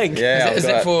wearing pink. Yeah. Is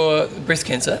that for breast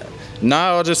cancer?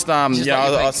 No, I just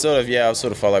I sort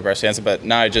of follow breast cancer, but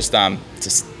no, just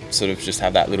sort of just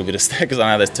have that little bit of because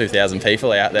I know there's 2,000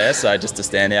 people out there, so just to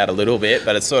stand out a little bit,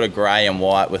 but it's sort of grey and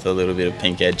white with a little bit of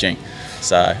pink edging,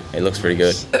 so it looks pretty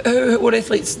good. What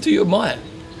athletes do you admire?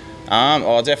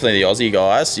 Definitely the Aussie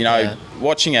guys.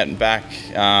 Watching it back,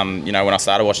 when I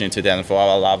started watching in 2005,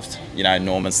 I loved,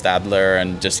 Norman Stadler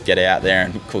and just get out there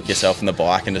and cook yourself in the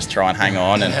bike and just try and hang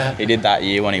on. And he did that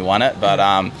year when he won it. But,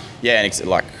 and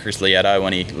like Chris Lieto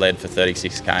when he led for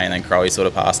 36k and then Crowe sort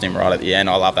of passed him right at the end.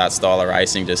 I love that style of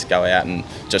racing, just go out and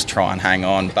just try and hang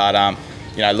on. But,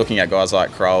 looking at guys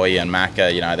like Crowe and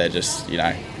Macca, they're just,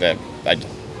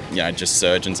 they just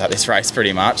surgeons at this race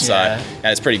pretty much. So and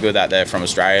it's pretty good that they're from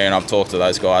Australia, and I've talked to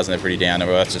those guys and they're pretty down to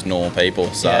earth, just normal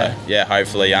people. So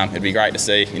hopefully it'd be great to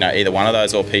see either one of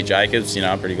those or Pete Jacobs.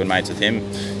 I'm pretty good mates with him.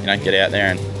 Get out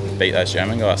there and beat those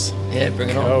German guys. Yeah, bring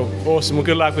it on. Oh, awesome. Well,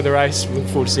 good luck with the race. Look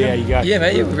forward to see how you go. Yeah,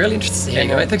 mate. You're really interested to see how you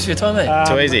go, mate. Thanks for your time, mate.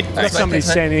 Too easy. I've got somebody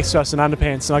standing next to us in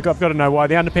underpants, and I've got to know why.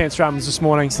 The underpants runs this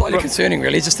morning. Slightly concerning,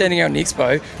 really. He's just standing out in the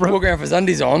expo, walking around with his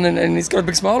undies on, and he's got a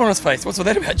big smile on his face. What's all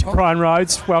that about, John? Brian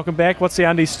Rhodes, welcome back. What's the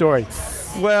undies story?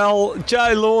 Well,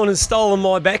 Joe Lawn has stolen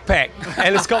my backpack,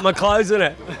 and it's got my clothes in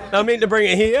it. I meant to bring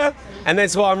it here, and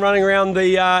that's why I'm running around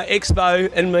the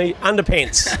expo in my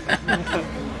underpants.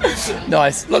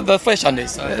 Nice. Look, the flesh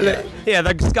undies. Yeah,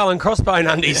 the skull and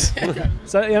crossbone undies.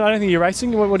 So, I don't think you're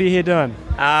racing. What are you here doing?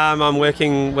 I'm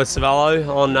working with Cervelo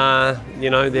on,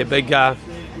 their big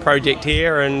project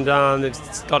here, and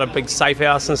it's got a big safe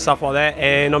house and stuff like that.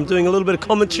 And I'm doing a little bit of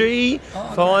commentary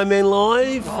for Ironman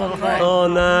Live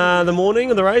on the morning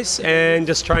of the race, and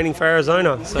just training for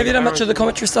Arizona. So have you done much of the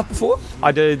commentary stuff before?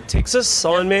 I did Texas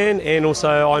Ironman and also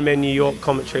Ironman New York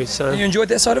commentary. So you enjoyed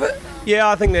that side of it? Yeah,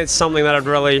 I think that's something that I'd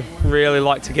really, really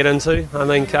like to get into. I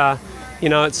think,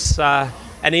 it's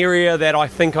an area that I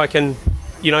think I can,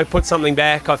 put something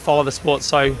back. I follow the sport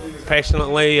so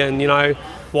passionately and,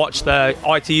 watch the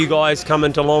ITU guys come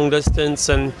into long distance,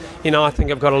 and, I think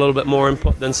I've got a little bit more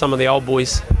input than some of the old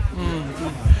boys.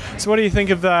 So what do you think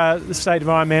of the state of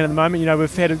Ironman at the moment?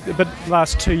 We've had the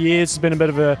last 2 years, there's been a bit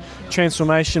of a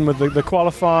transformation with the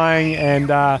qualifying, and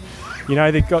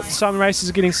they've got some races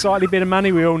are getting slightly better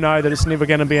money. We all know that it's never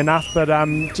going to be enough, but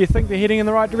do you think they're heading in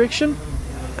the right direction?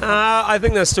 I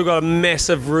think they've still got a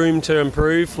massive room to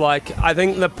improve. I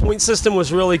think the point system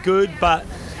was really good, but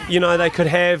they could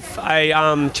have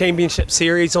a championship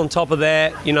series on top of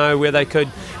that, where they could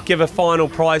give a final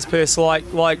prize purse like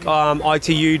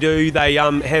ITU do. They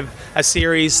have a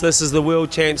series, this is the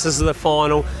world champs, this is the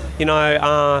final,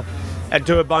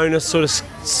 do a bonus sort of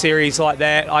series like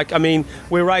that.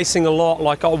 We're racing a lot.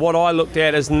 What I looked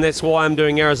at is, and that's why I'm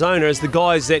doing Arizona, is the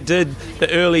guys that did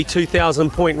the early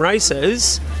 2,000 point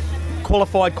races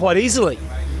qualified quite easily.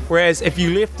 Whereas if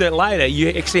you left it later, you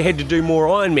actually had to do more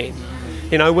Ironman.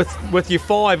 You know, with your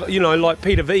 5, you know, like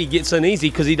Peter V gets in easy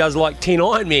because he does like 10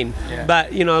 Ironman. Yeah.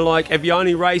 But, you know, like if you're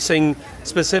only racing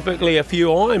specifically a few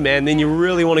Ironman, then you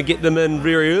really want to get them in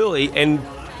very early and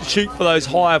shoot for those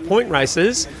higher point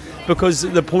races because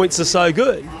the points are so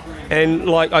good. And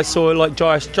like I saw, like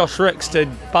Josh Ricks did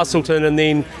Bustleton, and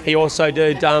then he also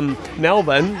did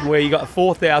Melbourne, where you got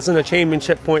 4,000, a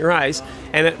championship point race,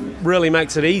 and it really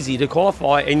makes it easy to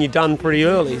qualify, and you're done pretty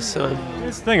early. So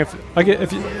That's the thing.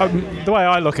 The way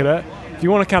I look at it, if you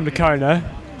want to come to Kona,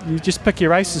 you just pick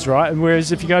your races right. And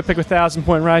whereas if you go pick a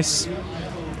 1,000-point race,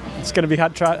 it's going to be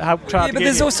hard to Yeah, but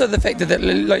there's also the fact that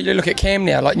like, you look at Cam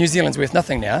now, like New Zealand's worth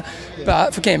nothing now,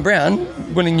 but for Cam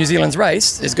Brown, winning New Zealand's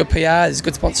race, there's good PR, there's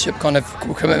good sponsorship kind of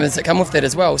commitments that come with that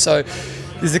as well. So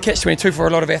there's a catch-22 for a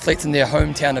lot of athletes in their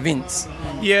hometown events.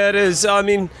 yeah, it is. I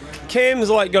mean, Cam's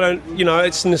like got a, you know,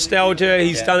 it's nostalgia.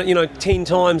 He's done it, you know, 10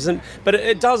 times, but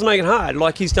it does make it hard.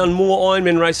 Like he's done more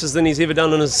Ironman races than he's ever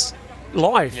done in his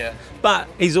life. Yeah. But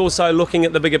he's also looking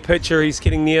at the bigger picture. He's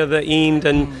getting near the end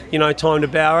and, you know, time to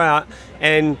bow out.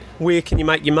 And where can you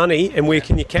make your money and where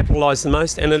can you capitalise the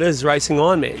most? And it is racing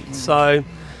Ironman. So,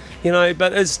 you know,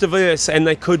 but it's diverse and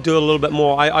they could do a little bit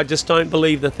more. I just don't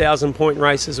believe the 1,000-point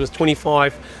races with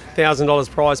 $25,000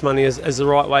 prize money is the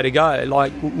right way to go.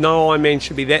 Like, no Ironman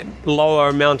should be that lower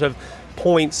amount of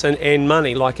points and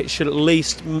money. Like, it should at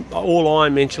least, all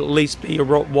Ironman should at least be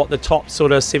what the top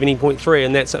sort of 70.3,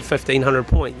 and that's at 1,500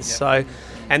 points. Yep. So,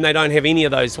 and they don't have any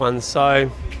of those ones. So,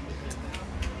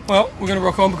 Well, we're going to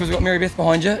rock on because we've got Mary Beth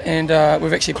behind you, and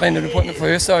we've actually planned an appointment for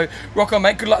her. So rock on,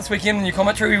 mate. Good luck this weekend in your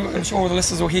commentary. I'm sure all the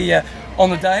listeners will hear you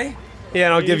on the day. yeah,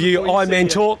 and I'll give you Ironman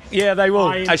talk. Yeah, they will.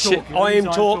 I am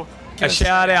talk. A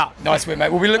shout out. Nice work,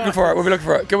 mate. We'll be looking for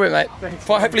it. Good work, mate.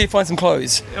 Hopefully you find some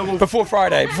clothes before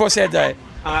Friday, before Saturday.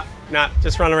 Nah,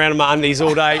 just run around in my undies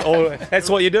all day. That's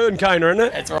what you do in Kona, isn't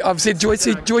it? That's right. I've said,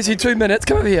 Joycey, 2 minutes.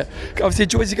 Come over here. I've said,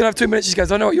 Joycey, you can have 2 minutes. She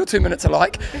goes, I know what your 2 minutes are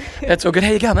like. That's all good.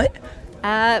 How you go, mate?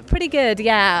 Pretty good,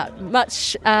 yeah.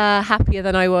 Much happier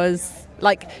than I was.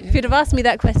 Like, if you'd have asked me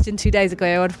that question 2 days ago,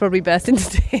 I would have probably burst into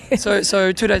tears.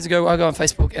 So 2 days ago, I go on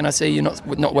Facebook and I see you're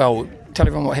not well. Tell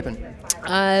everyone what happened.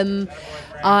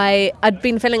 I'd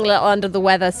been feeling a little under the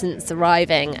weather since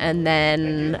arriving, and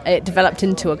then it developed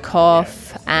into a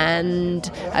cough, and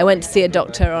I went to see a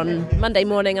doctor on Monday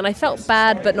morning, and I felt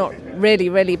bad, but not really,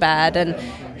 really bad, and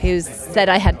he said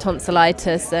I had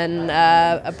tonsillitis and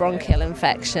a bronchial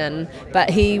infection, but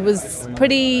he was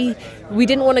we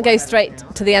didn't want to go straight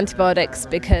to the antibiotics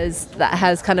because that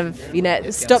has kind of, you know,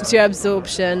 it stops your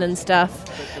absorption and stuff.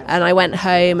 And I went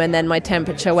home, and then my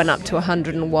temperature went up to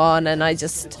 101, and I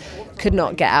just could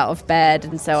not get out of bed.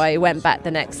 And so I went back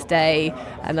the next day,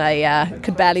 and I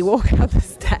could barely walk up the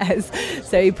stairs.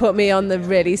 So he put me on the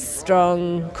really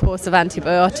strong course of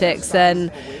antibiotics,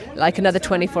 and like another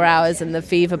 24 hours and the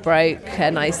fever broke,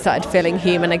 and I started feeling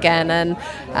human again. And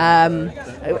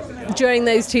during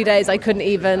those 2 days, I couldn't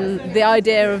even, the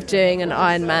idea of doing an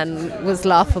Ironman was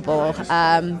laughable.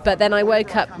 But then I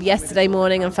woke up yesterday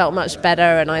morning and felt much better,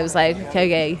 and I was like,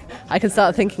 okay, I can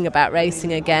start thinking about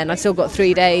racing again. I've still got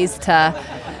 3 days to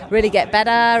really get better,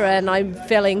 and I'm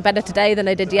feeling better today than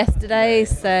I did yesterday,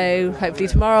 so hopefully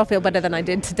tomorrow I'll feel better than I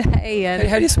did today. And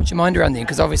How do you switch your mind around then?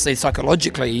 Because obviously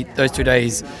psychologically those 2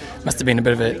 days must have been a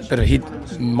bit of a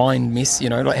head mind mess, you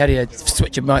know. Like, how do you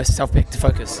switch yourself back to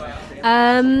focus?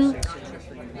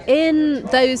 in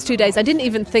those 2 days I didn't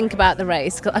even think about the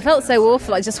race because I felt so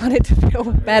awful. I just wanted to feel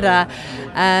better,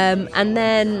 and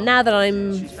then now that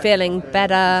I'm feeling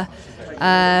better,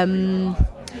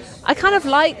 I kind of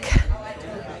like,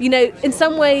 you know, in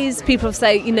some ways people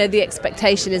say, you know, the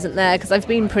expectation isn't there because I've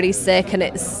been pretty sick and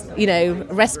it's, you know,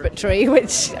 respiratory,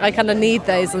 which I kind of need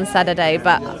those on Saturday.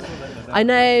 But I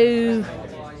know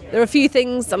there are a few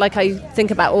things that, like, I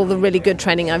think about all the really good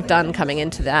training I've done coming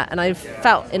into that, and I've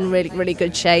felt in really, really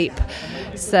good shape.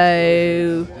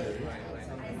 So,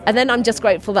 and then I'm just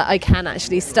grateful that I can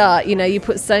actually start. You know, you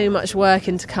put so much work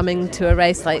into coming to a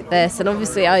race like this, and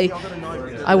obviously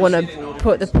I want to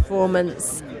put the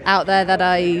performance out there that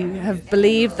I have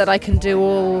believed that I can do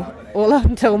all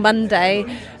until Monday,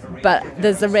 but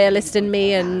there's a realist in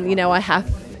me, and, you know,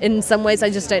 in some ways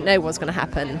I just don't know what's going to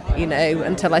happen, you know,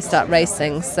 until I start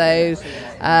racing. So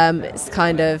it's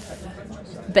kind of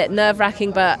a bit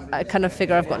nerve-wracking, but I kind of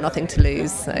figure I've got nothing to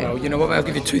lose. So. Well, you know what, I'll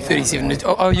give you 2:37.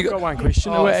 Oh, you got one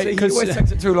question. He always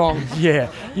takes it too long.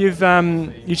 Yeah, you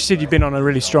said you've been on a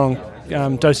really strong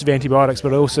dose of antibiotics,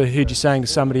 but I also heard you saying to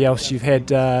somebody else you've had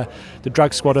the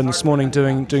drug squad in this morning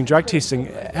doing drug testing.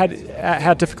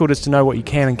 How difficult is it to know what you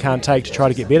can and can't take to try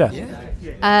to get better?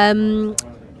 Yeah.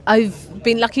 I've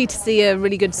been lucky to see a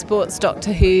really good sports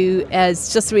doctor who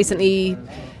has just recently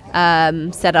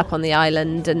set up on the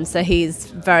island, and so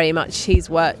he's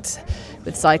worked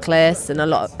with cyclists and a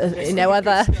lot of,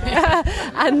 other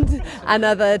and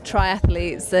other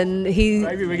triathletes, and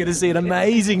maybe we're going to see an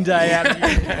amazing day out of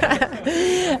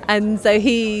you. And so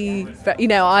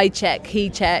I check, he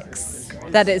checks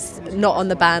that it's not on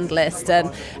the banned list,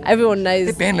 and everyone knows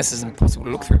The banned list is impossible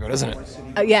to look through, isn't it?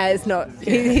 yeah, it's not.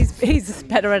 He's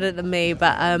better at it than me,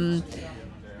 but I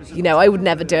would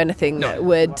never do anything that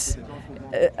would.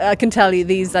 I can tell you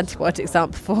these antibiotics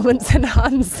aren't performance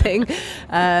enhancing.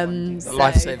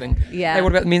 Life saving. Yeah. Hey,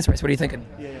 what about the men's race? What are you thinking?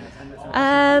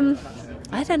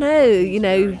 I don't know.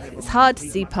 It's hard to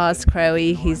see past Crowe.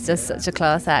 He's just such a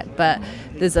class act, but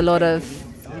there's a lot of.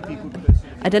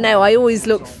 I don't know. I always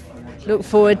look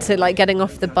forward to like getting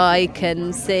off the bike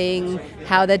and seeing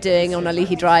how they're doing on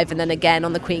Ali'i Drive and then again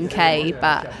on the Queen K,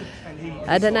 but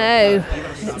I don't know.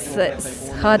 It's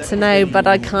hard to know, but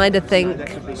I kind of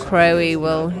think Crowe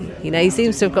will. He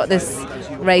seems to have got this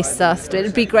race sussed.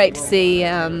 It'd be great to see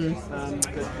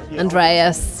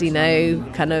Andreas,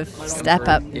 kind of step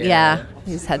up. Yeah,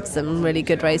 he's had some really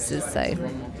good races, so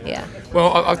yeah.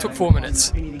 Well, I took 4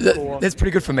 minutes. That's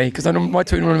pretty good for me, because I know my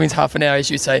 2 minutes means half an hour,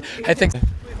 as you say. Hey, thanks.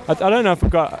 I don't know if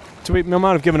we've got. I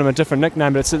might have given him a different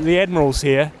nickname, but it's the Admiral's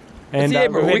here. And It's the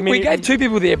Admiral. We gave 2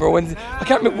 people the Admiral, and I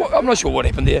can't remember. I'm not sure what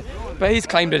happened there, but he's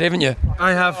claimed it, haven't you?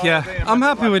 I have, yeah. I'm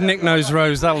happy with Nick Nose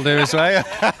Rose. That'll do as well.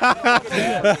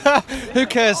 Who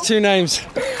cares? 2 names.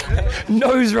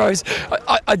 Nose Rose.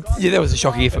 Yeah, that was a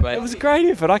shocking effort, mate. It was a great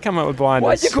effort. I come up with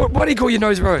blindness. Why do you call your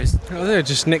Nose Rose? Oh,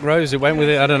 just Nick Rose. It went with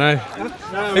it. I don't know.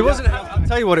 It wasn't. I'll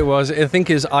tell you what it was. I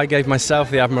think I gave myself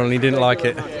the Admiral and he didn't like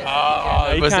it.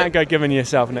 You can't go giving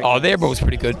yourself a nickname. Oh, the Admiral's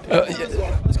pretty good. I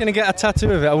was going to get a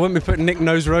tattoo of it. I wouldn't be putting Nick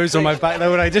Nose Rose on my back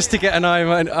though, would I? Just to get an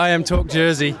I Am Talk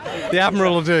jersey. The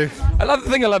Admiral will do. The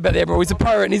thing I love about the Admiral, he's a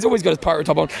pirate, and he's always got his pirate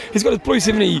top on. He's got his Blue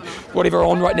 70 whatever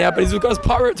on right now, but he's got his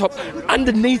pirate top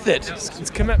underneath it. It's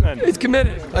commitment. It's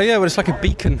committed. Oh yeah, well it's like a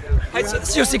beacon. Hey, so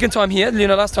it's your second time here.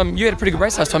 Last time you had a pretty good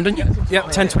race last time, didn't you? Yep,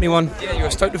 10:21. Yeah, you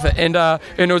were stoked with it, and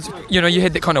it was, you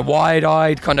had that kind of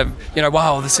wide-eyed kind of,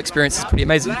 wow, this experience is pretty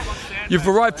amazing. You've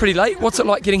arrived pretty late. What's it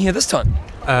like getting here this time?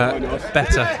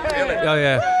 Better. Oh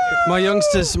yeah. My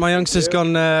youngster's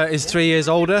gone is 3 years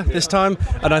older this time,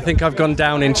 and I think I've gone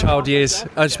down in child years.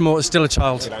 I'm still a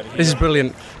child. This is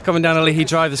brilliant. Coming down Ali'i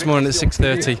Drive this morning at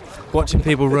 6:30, watching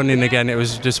people running again. It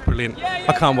was just brilliant.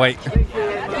 I can't wait.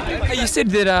 Hey, you said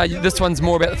that this one's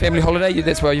more about the family holiday.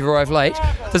 That's why you've arrived late.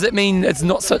 Does that mean it's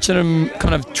not such a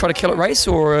kind of try to kill it race,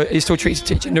 or are you still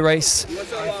teaching to race?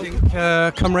 I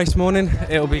think come race morning,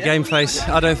 it'll be game face.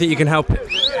 I don't think you can help it.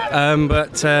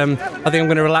 But I think I'm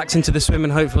going to relax into the swim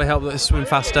and hopefully help it swim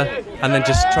faster, and then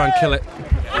just try and kill it.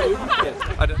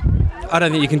 I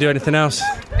don't think you can do anything else.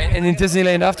 And then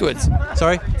Disneyland afterwards?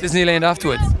 Sorry? Disneyland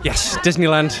afterwards? Yes,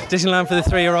 Disneyland. Disneyland for the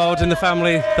 3-year-old and the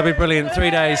family. That'll be brilliant. 3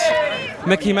 days.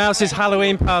 Mickey Mouse's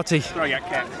Halloween party. Throwing out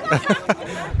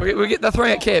caps. we get the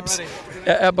throwing out caps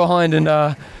out behind, and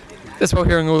that's why we're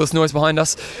hearing all this noise behind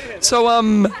us. So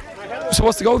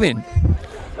what's the goal then?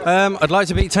 I'd like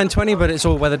to beat 10:20, but it's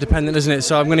all weather dependent, isn't it?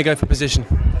 So I'm going to go for position.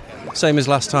 Same as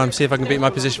last time. See if I can beat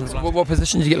my position. What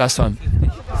position did you get last time?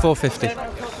 450.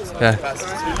 Yeah.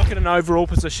 We look at an overall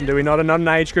position, do we not? Not an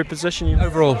age group position?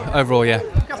 Overall, yeah.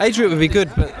 Age group would be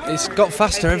good, but it's got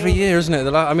faster every year, isn't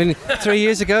it? 3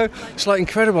 years ago, it's like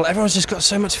incredible. Everyone's just got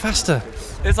so much faster.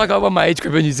 It's like I won my age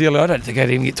group in New Zealand. I don't think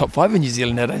I'd even get top 5 in New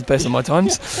Zealand nowadays based on my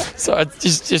times. So I'd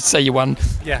just say you won.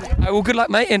 Yeah. Well, good luck,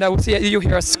 mate, and we'll see you. You'll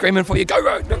hear us screaming for you.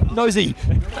 Go, Nosy!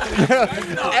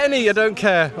 Any, I don't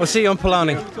care. I'll see you on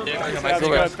Polani.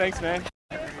 Yeah, thanks, man.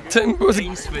 Tim,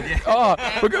 oh,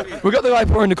 we got the guy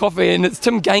pouring the coffee, and it's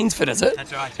Tim Gainsford, is it?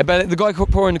 That's right. But the guy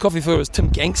pouring the coffee for us, Tim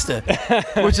Gangster,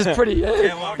 which is pretty.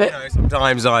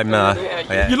 Sometimes I'm.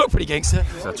 You look pretty gangster.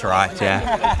 That's right.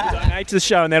 Yeah. Donate to the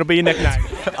show, and that'll be your nickname.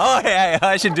 Oh yeah,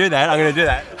 I should do that. I'm going to do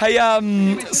that. Hey,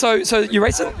 so you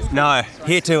racing? No,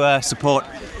 here to support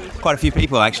quite a few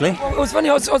people actually. It was funny.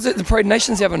 I was at the Parade of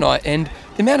Nations the other night, and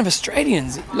the amount of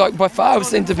Australians, like by far,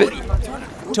 seemed to be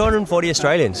 240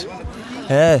 Australians.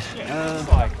 Yeah.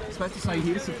 Supposed to say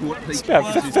here to support it's about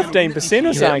 15%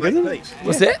 or something, isn't it?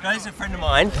 What's that? He's a friend of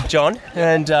mine, John,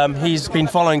 and he's been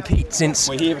following Pete since.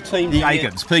 We're here for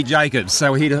Pete Jacobs.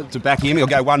 So we're here to back him. He'll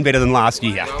go one better than last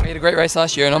year. We had a great race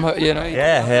last year, and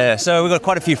Yeah. So we've got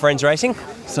quite a few friends racing.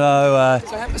 So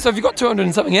have you got 200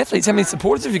 and something athletes? How many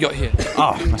supporters have you got here?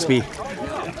 Oh, must be.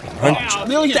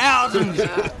 Thousands.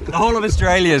 The whole of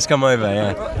Australia's come over,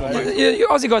 You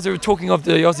Aussie guys are talking of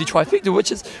the Aussie trifecta,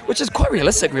 which is quite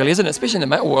realistic, really, isn't it? Especially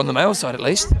on the male side, at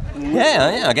least.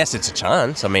 Yeah, I guess it's a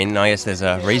chance. I guess there's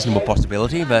a reasonable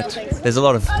possibility, but there's a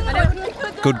lot of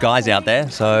good guys out there.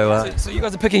 So So you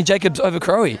guys are picking Jacobs over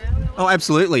Crowe? Oh,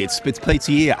 absolutely. It's Pete's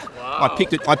year. I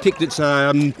picked it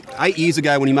 8 years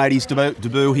ago when he made his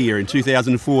debut here in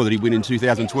 2004 that he win in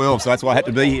 2012. So that's why I had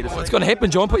to be here. What's going to happen,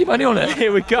 John? Put your money on it.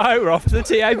 Here we go. We're off to the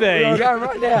TAB. We're going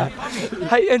right now.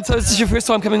 Hey, and so is this your first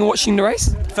time coming and watching the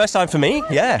race? first time for me.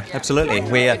 Yeah, absolutely.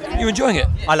 You enjoying it?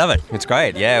 I love it. It's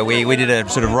great. Yeah, we did a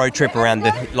sort of road trip around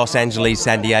the Los Angeles,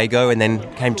 San Diego, and then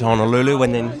came to Honolulu,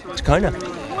 and then to Kona.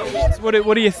 What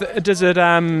do you does it?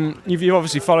 You've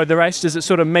obviously followed the race. Does it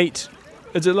sort of meet?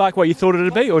 Is it like what you thought it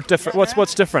would be, or different?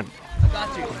 What's different?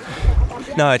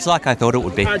 No, it's like I thought it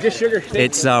would be. Just sugar.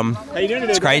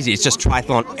 It's crazy. It's just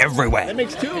triathlon everywhere. That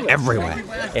makes two of them. Everywhere.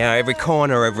 You know, every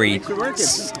corner, every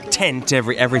tent,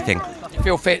 everything. You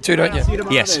feel fat too, don't you?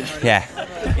 Yes. Yeah.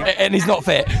 And he's not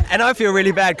fat. And I feel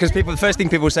really bad because the first thing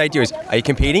people say to you is, "Are you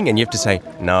competing?" And you have to say,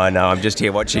 "No, I'm just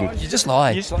here watching." You just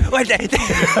lie. You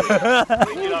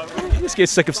just get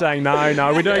sick of saying no.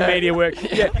 We're doing media work.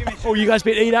 Yeah. Oh, you guys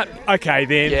better eat up. Okay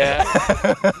then. Yeah.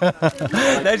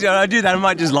 I do that. I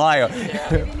might just lie.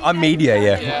 I'm media.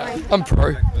 Yeah. I'm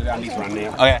pro. Andy's run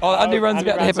now. Okay. Oh, Andy run's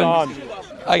about to happen.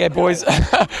 Okay, boys.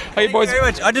 Thank you very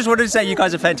much. I just wanted to say you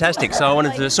guys are fantastic, so I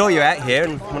wanted to saw you out here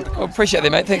and appreciate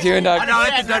that, mate. Thank you. And I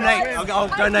have to donate. I'll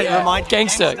donate for mine.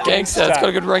 Gangster. It's got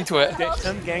a good ring to it.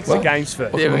 Gangster Games for.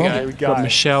 There we go. We've got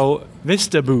Michelle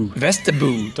Vestabu.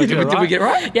 Did we get it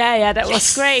right? Yeah, that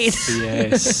was great.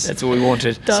 Yes. That's all we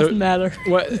wanted. Doesn't matter.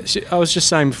 I was just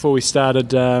saying before we started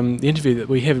the interview that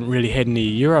we haven't really had any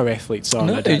Euro athletes on.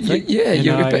 No, I don't think.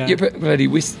 you're a bit bloody,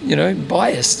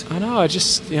 biased. I know.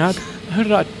 Who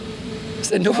did I? It's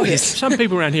the noise. Some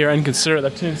people around here are inconsiderate.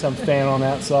 They've turned some fan on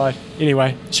outside.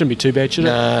 Anyway, it shouldn't be too bad, should it?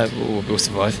 No, we'll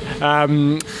survive.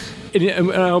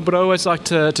 But I always like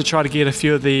to try to get a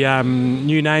few of the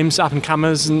new names, up and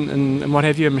comers, and what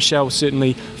have you. Michelle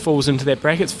certainly falls into that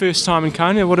bracket. It's first time in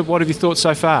Kona. What have you thought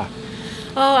so far?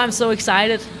 Oh, I'm so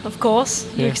excited, of course.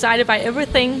 Yeah. You're excited by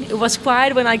everything. It was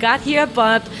quiet when I got here,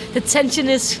 but the tension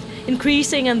is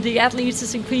increasing and the athletes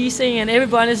is increasing and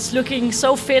everyone is looking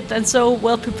so fit and so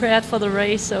well prepared for the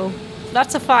race. So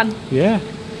lots of fun. Yeah.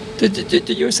 Did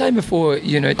you were saying before,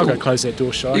 I've got to close that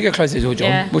door, Shai. You go close that door, John.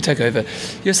 Yeah. We'll take over.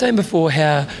 You were saying before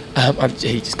how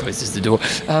he just closes the door.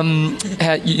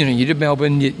 How you did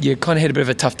Melbourne. You kind of had a bit of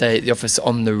a tough day at the office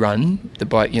on the run. The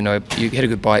bike, you had a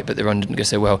good bike, but the run didn't go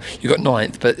so well. You got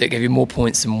 9th, but it gave you more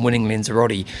points than winning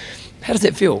Lanzarote. How does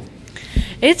that feel?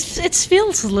 It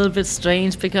feels a little bit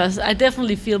strange because I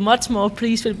definitely feel much more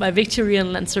pleased with my victory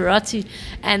on Lanzarote,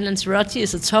 and Lanzarote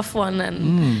is a tough one,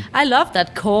 and I love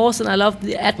that course and I love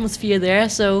the atmosphere there.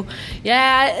 So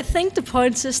yeah, I think the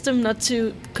point system, not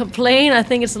to complain, I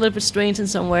think it's a little bit strange in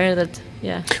somewhere that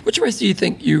Which race do you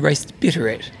think you raced better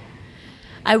at?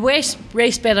 I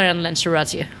raced better on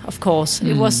Lanzarote, of course.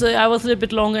 It was I was a little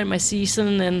bit longer in my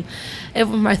season, and it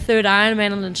was my 3rd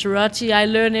Ironman on Lanzarote.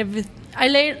 I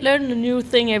learn a new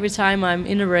thing every time I'm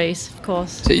in a race, of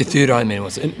course. So your 3rd Ironman,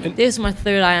 was it? This is my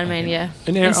 3rd Ironman, yeah.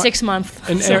 In 6 months.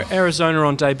 In Arizona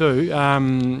on debut,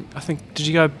 I think,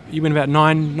 you went about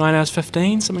 9 hours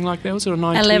 15, something like that, was it? Or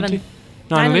 9:20?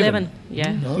 9:11,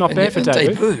 yeah. Not bad for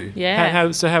debut. Yeah.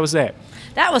 How was that?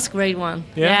 That was a great one.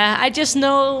 Yeah? I just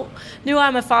knew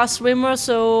I'm a fast swimmer,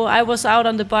 so I was out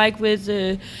on the bike with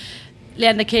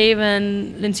Leander Cave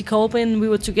and Lindsay Colbin. We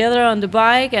were together on the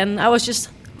bike, and I was just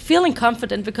feeling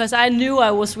confident because I knew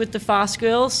I was with the fast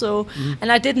girls,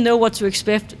 and I didn't know what to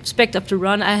expect of the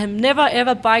run. I have never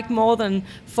ever biked more than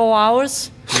 4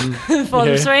 hours for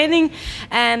the training,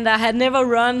 and I had never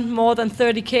run more than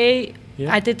 30k.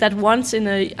 I did that once in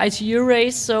a ITU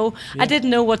race, so I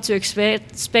didn't know what to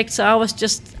expect. So I was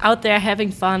just out there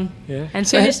having fun, and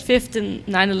finished 5th in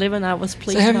 9:11. I was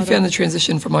pleased. So have you found the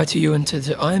transition from ITU into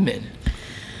the Ironman?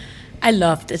 I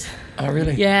loved it. Oh,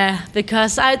 really? Yeah,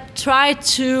 because I tried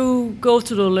to go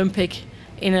to the Olympic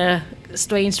in a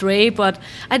strange way, but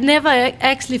I'd never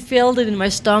actually felt it in my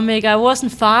stomach. I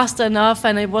wasn't fast enough,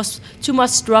 and it was too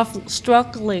much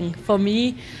struggling for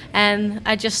me. And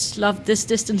I just love this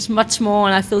distance much more,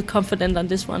 and I feel confident on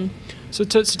this one. So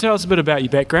tell us a bit about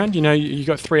your background. You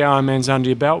got 3 Ironmans under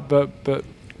your belt, but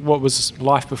what was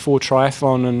life before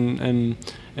triathlon,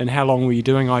 and how long were you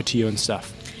doing ITU and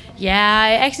stuff? Yeah,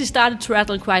 I actually started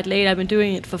triathlon quite late. I've been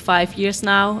doing it for 5 years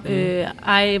now.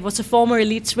 I was a former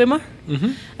elite swimmer,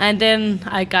 and then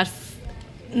I got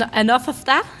enough of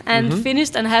that and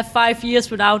finished and had 5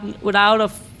 years without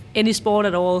of any sport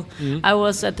at all. I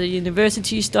was at the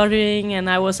university studying, and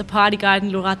I was a party guide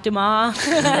in Lorette de Mar.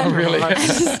 Oh, really?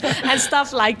 and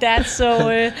stuff like that.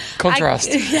 So contrast.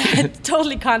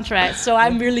 Totally contrast. So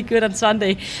I'm really good on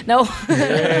Sunday. No.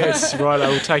 Yes, right. I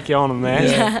will take you on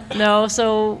that. No.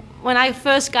 So when I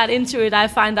first got into it, I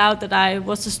found out that I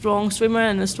was a strong swimmer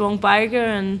and a strong biker,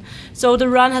 and so the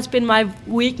run has been my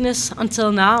weakness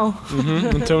until now.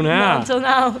 Until now. Until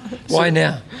now. Why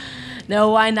now?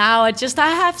 No, why now? I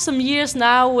have some years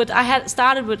now. I had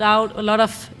started without a lot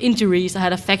of injuries. I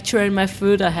had a fracture in my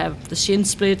foot. I have the shin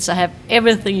splits. I have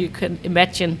everything you can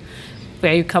imagine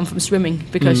where you come from swimming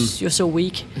because you're so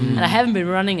weak. And I haven't been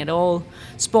running at all.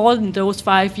 Sport in those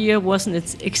 5 years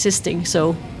wasn't existing.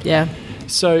 So yeah.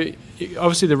 So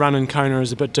obviously the run in Kona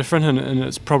is a bit different, and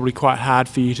it's probably quite hard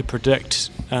for you to predict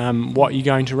what you're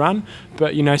going to run.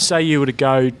 But say you were to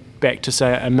go back to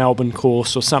say a Melbourne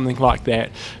course or something like that,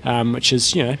 which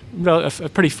is a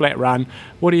pretty flat run.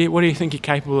 What do you think you're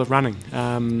capable of running?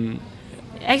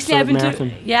 Actually,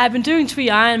 I've been doing 3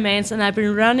 Ironmans, and I've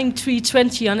been running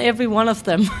 3:20 on every one of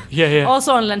them. Yeah.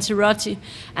 Also on Lanzarote,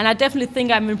 and I definitely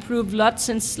think I'm improved a lot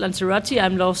since Lanzarote.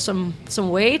 I've lost some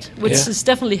weight, which has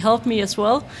definitely helped me as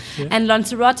well. Yeah. And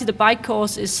Lanzarote, the bike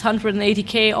course is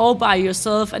 180k all by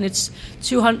yourself, and it's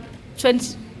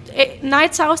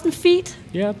 9,000 feet.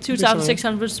 Yeah,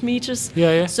 2,600 meters.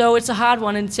 Yeah. So it's a hard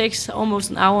one, and it takes almost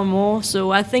an hour more.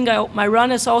 So I think my run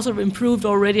has also improved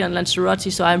already on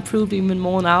Lanzarote, so I improved even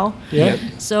more now. Yeah.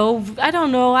 So I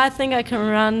don't know. I think I can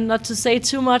run, not to say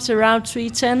too much, around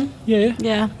 3:10. Yeah.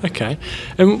 Yeah. Okay.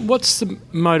 And what's the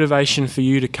motivation for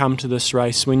you to come to this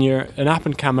race when you're an up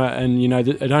and comer, and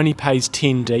it only pays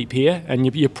 10 deep here,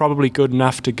 and you're probably good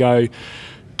enough to go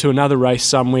to another race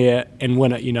somewhere and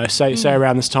win it? Say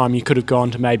around this time you could have gone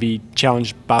to maybe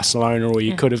challenge Barcelona, or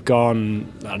you could have gone,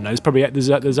 I don't know,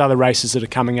 there's other races that are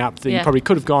coming up that you probably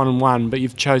could have gone and won, but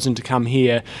you've chosen to come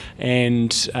here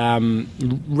and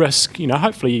risk,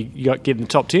 hopefully you get in the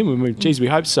top 10. We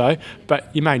hope so, but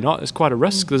you may not. It's quite a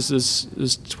risk. There's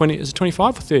 20, is it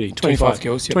 25 or 30? 25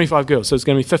 girls. Yep. 25 girls, so it's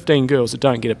going to be 15 girls that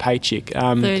don't get a paycheck.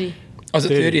 30. Oh, is it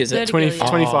 30? Is it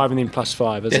 25 and then plus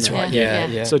 5? Isn't That's it? right.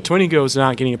 Yeah. So 20 girls that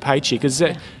aren't getting a paycheck.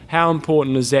 How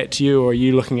important is that to you, or are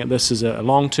you looking at this as a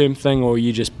long-term thing, or are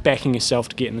you just backing yourself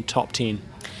to get in the top 10?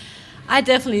 I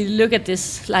definitely look at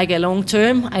this like a long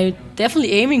term. I'm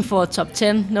definitely aiming for a top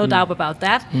 10, no doubt about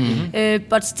that.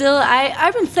 But still,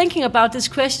 I've been thinking about this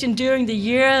question during the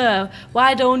year.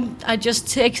 Why don't I just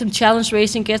take some challenge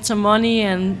racing, get some money,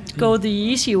 and go the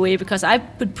easy way? Because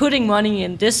I've been putting money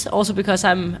in this also because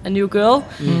I'm a new girl.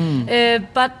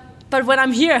 But when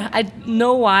I'm here, I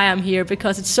know why I'm here,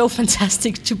 because it's so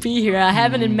fantastic to be here. I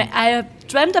have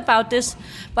dreamt about this,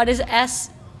 but it's as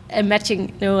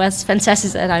as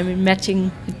fantastic as I'm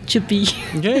imagining it to be.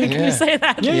 Can you say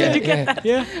that? Yeah. Did you get that?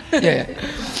 Yeah.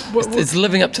 It's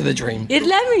living up to the dream. It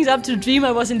living up to the dream.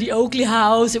 I was in the Oakley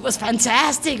house. It was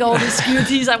fantastic. All these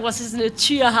scooties. I was in the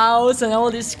cheer house and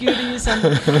all these scooties.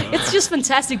 And it's just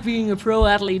fantastic being a pro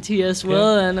athlete here as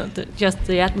well, and just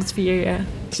the atmosphere. Yeah.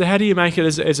 So how do you make it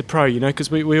as a pro? Because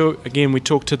we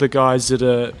talk to the guys that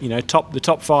are the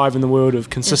top 5 in the world have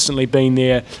consistently been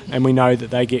there, and we know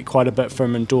that they get quite a bit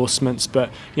from endorsements. But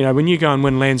when you go and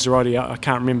win Lanzarote, I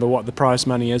can't remember what the prize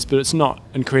money is, but it's not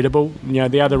incredible.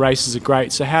 The other races are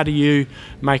great. So how do you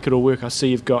make it all work? I see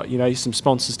you've got some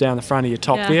sponsors down the front of your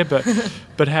top there,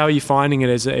 but how are you finding it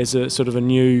as a sort of a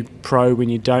new pro when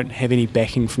you don't have any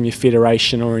backing from your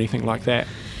federation or anything like that?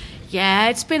 Yeah,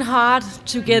 it's been hard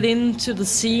to get into the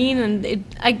scene, and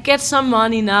I get some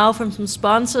money now from some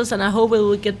sponsors, and I hope it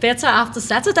will get better after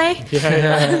Saturday.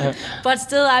 Yeah. But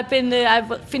still, I've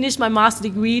finished my master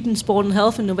degree in sport and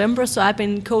health in November, so I've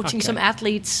been coaching some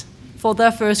athletes for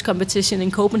their first competition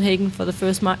in Copenhagen for the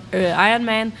first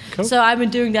Ironman. Cool. So I've been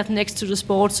doing that next to the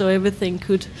sport, so everything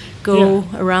could go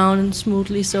around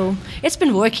smoothly. So it's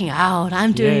been working out.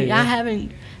 I'm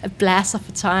having a blast of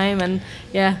a time, and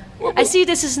I see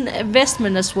this as an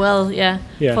investment as well,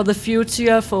 for the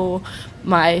future, for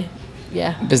my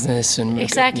business and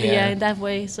exactly in that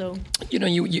way. So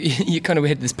you kind of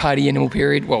had this party animal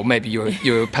period. Well, maybe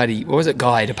you're a party, what was it,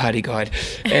 a party guide,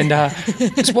 and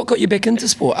so what got you back into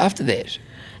sport after that?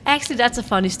 Actually, that's a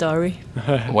funny story.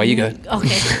 Away you go.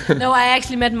 Okay. No, I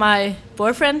actually met my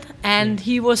boyfriend, and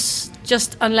he was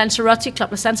just on Lanzarote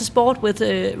Club Lasanta Sport with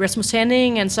Rasmus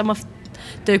Henning and some of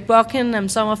Dirk Bocken and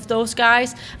some of those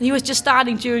guys, and he was just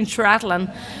starting doing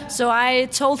triathlon. So I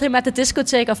told him at the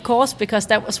discotheque, of course, because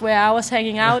that was where I was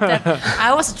hanging out, that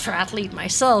I was a triathlete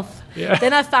myself. Yeah.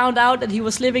 Then I found out that he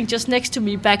was living just next to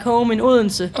me back home in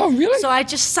Odense. Oh, really? So I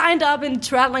just signed up in the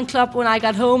triathlon club when I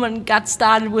got home and got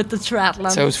started with the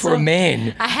triathlon. So it was for a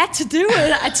man. I had to do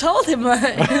it. I told him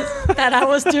that I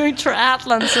was doing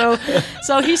triathlon.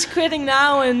 So he's quitting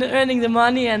now and earning the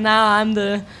money, and now I'm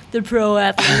the pro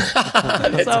athlete.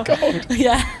 That's gold.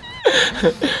 Yeah.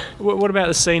 What about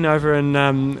the scene over in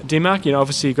Denmark?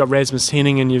 Obviously you've got Rasmus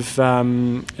Henning, and you've had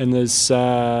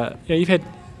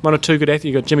one or two good athletes.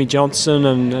 You've got Jimmy Johnson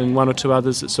and one or two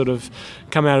others that sort of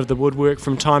come out of the woodwork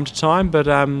from time to time. But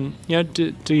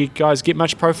do you guys get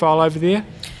much profile over there?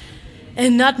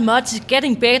 And not much. It's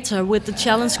getting better with the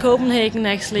Challenge Copenhagen,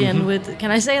 actually, and with... Can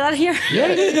I say that here? Yeah,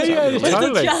 with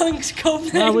totally. the Challenge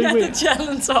Copenhagen and the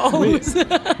Challenge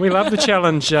Aarhus. We love the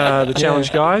challenge,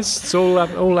 challenge guys. It's all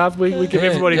love. We give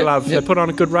everybody love. They put on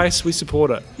a good race, we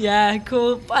support it. Yeah,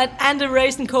 cool. And the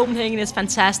race in Copenhagen is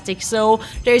fantastic. So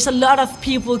there's a lot of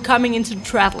people coming into the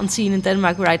triathlon scene in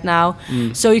Denmark right now.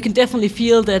 So you can definitely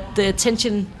feel that the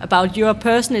attention about your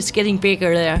person is getting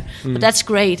bigger there. But that's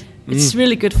great. It's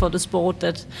really good for the sport,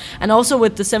 and also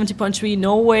with the 70.3 in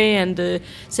Norway and the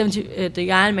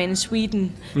Ironman in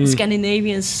Sweden,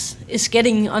 Scandinavians is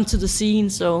getting onto the scene.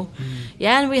 So,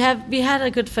 and we had a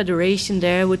good federation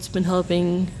there, which has been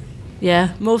helping. Yeah,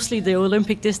 mostly the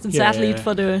Olympic distance athlete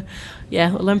for the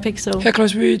Olympics. So how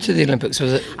close were you to the Olympics?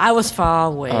 Was it? I was far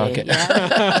away. Oh, okay.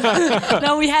 Yeah.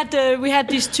 No, we had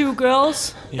these two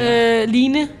girls,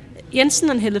 Line Jensen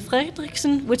and Helle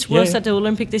Fredriksen, which was at the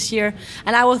Olympic this year.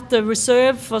 And I was the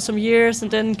reserve for some years, and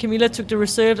then Camilla took the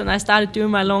reserve, and I started doing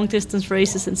my long distance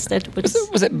races instead. Was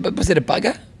it a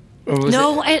bugger?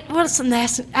 No, it wasn't.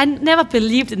 I never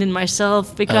believed it in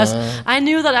myself, because I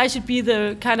knew that I should be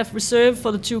the kind of reserve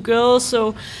for the two girls.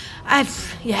 So,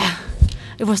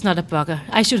 it was not a bugger.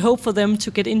 I should hope for them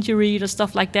to get injured or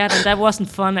stuff like that, and that wasn't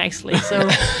fun actually.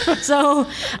 So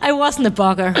I wasn't a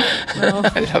bugger. No.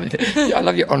 I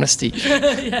love your honesty.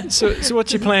 So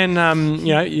what's your plan?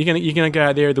 You're gonna go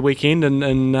out there at the weekend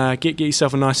and get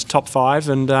yourself a nice top 5,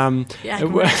 and and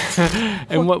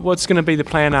what's going to be the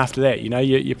plan after that?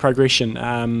 Your progression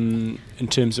in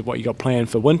terms of what you got planned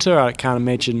for winter. I can't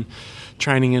imagine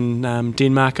training in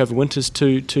Denmark over winter's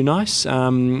too nice.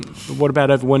 What about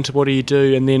over winter? What do you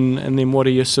do, and then what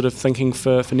are you sort of thinking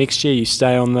for next year? You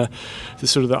stay on the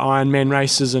sort of the Ironman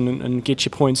races and get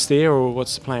your points there, or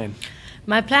what's the plan?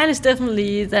 My plan is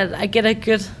definitely that I get a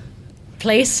good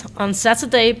place on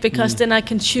Saturday, because then I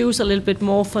can choose a little bit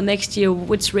more for next year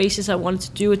which races I want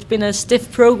to do. It's been a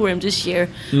stiff program this year,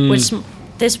 which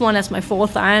this one is my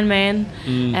 4th Ironman.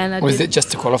 And was it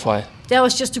just to qualify? That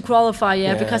was just to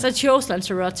qualify, because I chose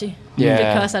Lanzarote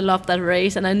because I loved that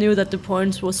race, and I knew that the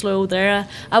points were slow there.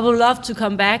 I would love to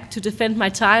come back to defend my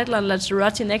title on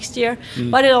Lanzarote next year,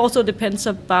 but it also depends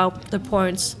about the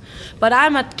points. But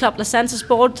I'm at Club La Santa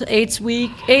Sport 8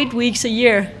 weeks a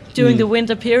year during the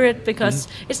winter period, because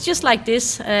it's just like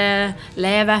this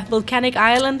lava volcanic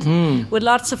island with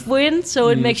lots of wind, so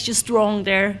it makes you strong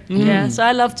there. Yeah, so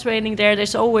I love training there.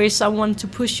 There's always someone to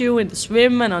push you in the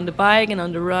swim and on the bike and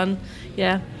on the run.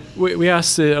 Yeah. We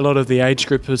asked a lot of the age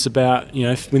groupers about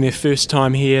when their first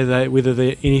time here, whether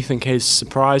anything has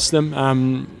surprised them.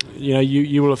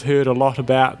 You will have heard a lot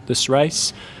about this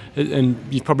race, and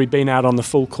you've probably been out on the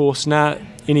full course now.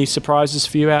 Any surprises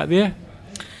for you out there?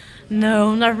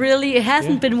 No, not really. It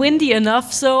hasn't been windy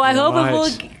enough, so I hope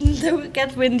it will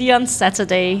get windy on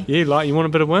Saturday. Yeah, you want a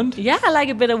bit of wind? Yeah, I like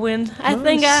a bit of wind. Nice. I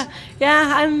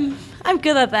think, I'm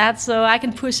good at that, so I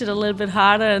can push it a little bit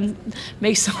harder and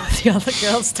make some of the other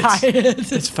girls tired.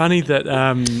 It's funny that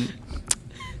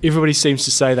everybody seems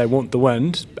to say they want the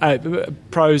wind,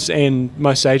 pros and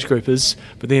most age groupers,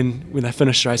 but then when they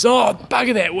finish the race,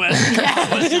 bugger that wind.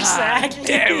 Exactly.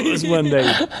 Damn, it was windy.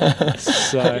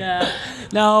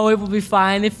 No, it will be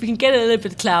fine. If we can get it a little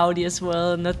bit cloudy as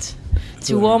well and not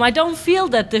too warm. I don't feel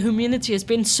that the humidity has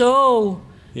been so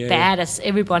bad as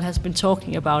everyone has been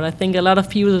talking about. I think a lot of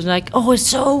people are like, it's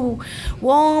so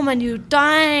warm and you're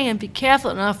dying, and be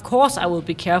careful. And of course I will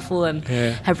be careful and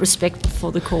have respect for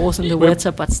the course and the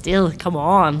weather, but still, come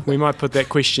on. We might put that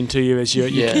question to you as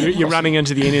you're running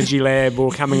into the energy lab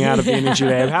or coming out of the energy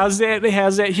lab. How's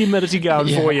that humidity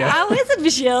going for you? How is it,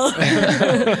 Michelle?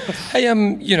 Hey,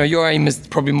 your aim is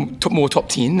probably more top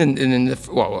 10 than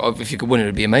if you could win it,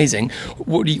 it'd be amazing.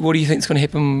 What do you think is going to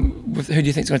happen who do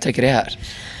you think is going to take it out?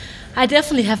 I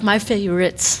definitely have my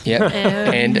favorites. Yeah,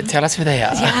 and tell us who they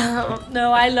are. Yeah,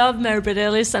 no, I love Mary-Britt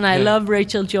Ellis and I love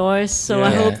Rachel Joyce, so I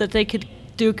hope that they could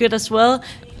do good as well.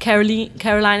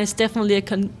 Caroline is definitely a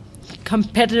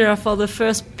competitor for the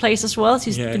first place as well.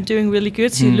 She's been doing really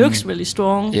good. She looks really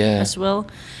strong as well.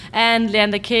 And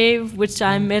Leander Cave, which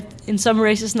I met in some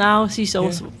races now, she's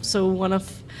also one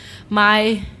of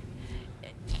my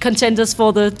contenders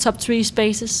for the top 3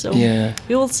 spaces. So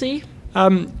we will see.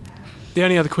 The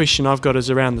only other question I've got is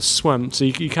around the swim. So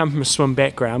you come from a swim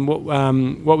background.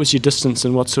 What was your distance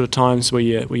and what sort of times were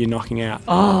you knocking out?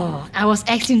 Oh, I was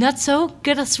actually not so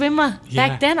good a swimmer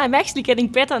back then. I'm actually getting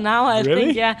better now, I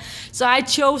think. Yeah. So I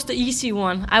chose the easy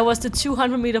one. I was the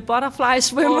 200-meter butterfly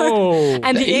swimmer. Oh,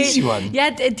 and the easy one.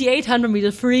 Yeah, the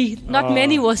 800-meter free. Not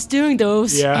many was doing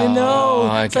those. Yeah. You know.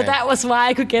 Oh, okay. So that was why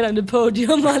I could get on the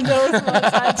podium on those ones.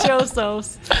 I chose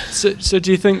those. So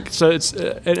do you think? So it's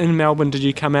in Melbourne. Did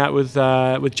you come out with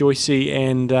Joycey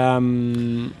and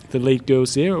the lead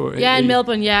girls there? Or in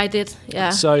Melbourne, I did. Yeah.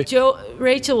 So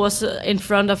Rachel was in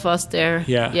front of us there.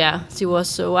 Yeah. Yeah, she was.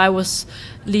 So I was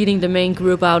leading the main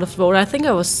group out of the water. I think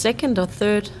I was second or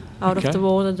third out of the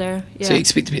water there. Yeah. So you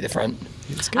expect to be at the front?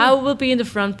 I will be in the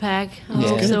front pack.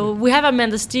 So we have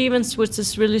Amanda Stevens, which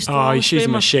is really strong. Oh, she's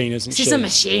swimmer. a machine, isn't she? She's a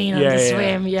machine on the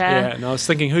swim, Yeah, and I was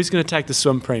thinking, who's going to take the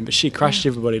swim preem? But she crushed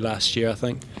everybody last year, I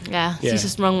think. Yeah, she's a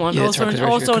strong one. Yeah,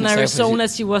 also in Arizona,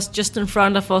 she was just in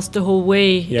front of us the whole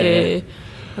way.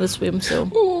 The swim. So.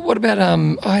 What about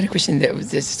I had a question that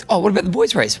was this. Oh, what about the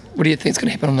boys' race? What do you think is going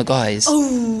to happen on the guys?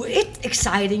 Oh, it's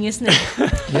exciting, isn't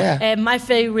it? Yeah. My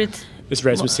favorite. It's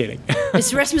Rasmus Henning.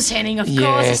 It's Rasmus Henning, of course.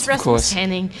 Yes, It's of Rasmus course.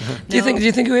 Henning. Do you think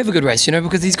he'll have a good race? You know,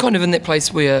 because he's kind of in that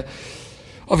place where,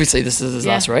 obviously, this is his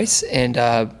last race, and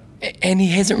he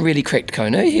hasn't really cracked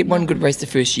Kona. He had one good race the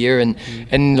first year, and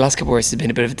the last couple of races have been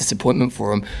a bit of a disappointment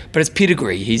for him. But his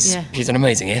pedigree, he's an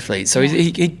amazing athlete. So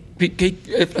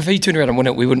if he turned around and won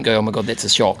it, we wouldn't go, oh my God, that's a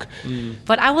shock.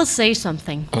 But I will say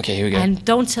something. Okay, here we go. And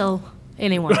don't tell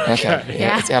anyone. Okay,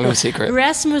 it's our little secret.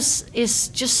 Rasmus is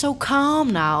just so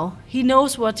calm now. He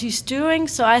knows what he's doing,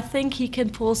 so I think he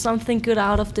can pull something good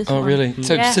out of this one. Oh, really?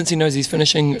 So since he knows he's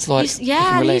finishing, it's like he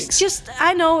can relax. He's just,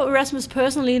 I know Rasmus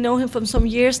personally, know him from some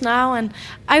years now, and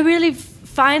I really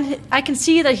I can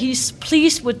see that he's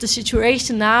pleased with the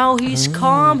situation now. He's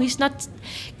calm. He's not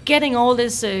getting all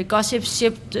this gossip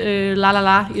shipped, you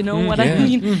know what I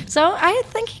mean? So I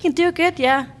think he can do good,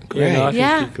 Great. I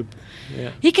think he could.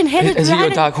 Yeah. He can hit it Is he right.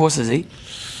 your dark horse, is he?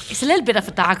 It's a little bit of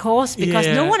a dark horse because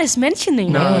no one is mentioning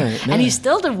him. No. And he's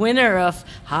still the winner of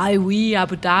Highway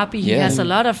Abu Dhabi. He has a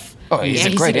lot of... Oh, he's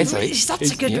a great athlete. He's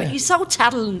such a good... He's so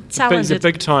talented. He's a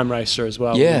big time racer as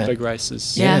well. Yeah. Big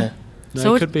races. Yeah. No,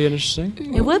 So it could be interesting.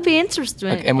 It will be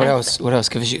interesting. Okay, and what else? What else?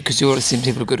 Because you always seem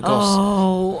people good at golf.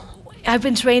 Oh, I've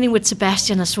been training with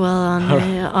Sebastian as well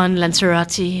on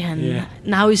Lanzarote, and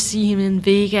now we see him in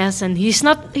Vegas, and he's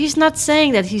not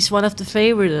saying that he's one of the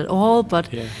favorite at all, but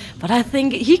I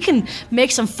think he can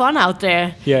make some fun out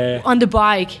there on the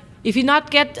bike. If he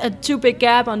not get a too big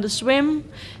gap on the swim,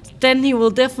 then he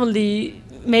will definitely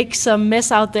make some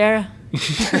mess out there. He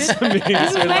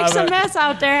will make some mess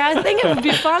out there. I think it would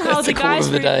be fun how the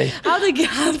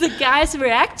guys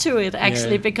react to it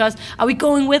actually, because are we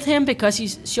going with him because he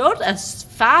showed a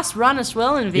fast run as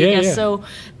well in Vegas, so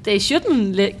they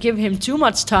shouldn't give him too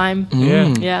much time.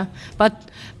 But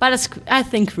I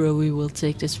think Rowie will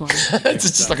take this one. It's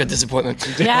just like a disappointment.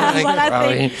 Yeah, but I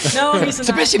think he's not.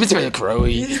 Especially if it's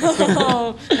Crowy.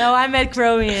 No, I met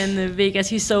Crowy in Vegas.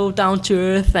 He's so down to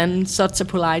earth and such a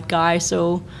polite guy.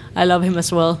 So I love him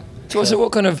as well. So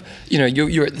what kind of,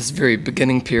 you're at this very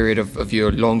beginning period of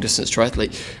your long distance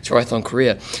triathlon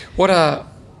career.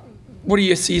 Where do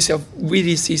you see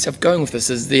yourself going with this?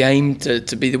 Is the aim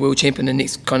to be the world champion in the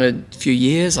next kind of few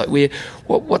years? Like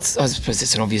what's I suppose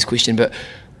that's an obvious question, but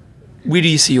where do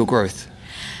you see your growth?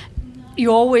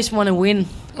 You always want to win.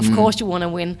 Of course you want to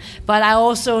win. But I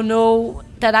also know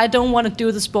that I don't want to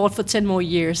do the sport for 10 more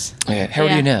years. Okay. How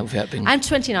old are you now without being? I'm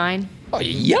 29. Oh,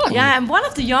 you're young. Yeah, I'm one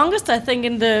of the youngest, I think,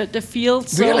 in the field.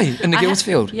 So really? In the girls'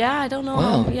 field? Yeah, I don't know.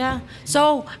 Wow. Yeah.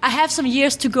 So I have some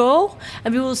years to go,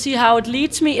 and we will see how it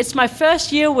leads me. It's my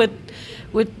first year with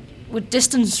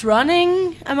distance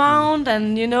running amount,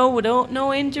 and with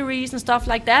no injuries and stuff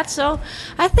like that. So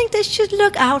I think they should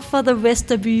look out for the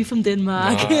Vesterby from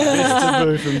Denmark.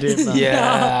 Vesterby from Denmark.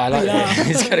 Yeah, I like that.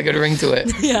 It's got a good ring to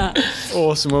it. Yeah.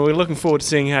 Awesome. Well, we're looking forward to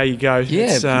seeing how you go.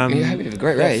 Yeah, we have a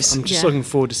great race. I'm just looking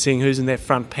forward to seeing who's in that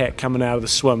front pack coming out of the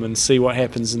swim and see what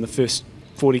happens in the first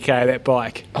 40k of that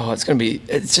bike. Oh, it's good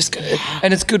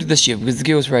this year because the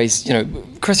girls' race,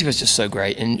 Chrissy was just so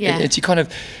great, and she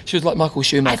was like Michael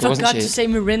Schumacher, wasn't she? I forgot to say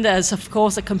Mirinda is of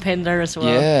course a competitor as well.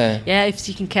 Yeah, if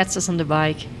she can catch us on the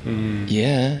bike.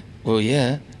 Yeah. Well,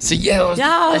 yeah. So now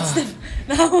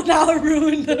I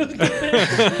ruined it.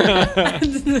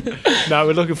 No,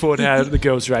 we're looking forward to how the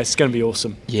girls' race. It's going to be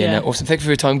awesome. Yeah. No, awesome. Thank you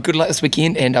for your time. Good luck this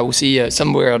weekend, and I will see you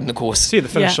somewhere out on the course. See you at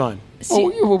the finish line.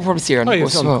 We'll probably see you on the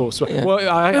course. On the course. Yeah.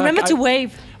 Well, Remember to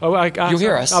wave. You'll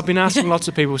hear us. I've been asking lots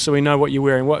of people so we know what you're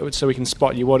wearing, so we can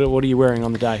spot you. What are you wearing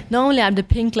on the day? Normally I'm the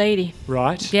pink lady.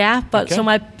 Right. Yeah, but Okay. so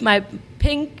my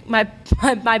pink, my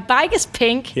bike is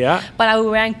pink. Yeah. But I was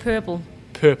wearing purple.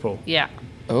 Purple. Yeah.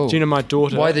 Oh. Do you know my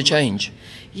daughter? Why the change?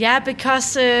 Yeah,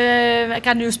 because I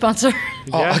got a new sponsor.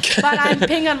 Yeah. Okay. But I'm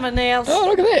pink on my nails. Oh,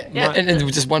 look at that. Yeah. And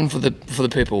just one for the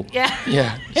purple. Yeah.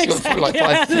 Yeah. She's got like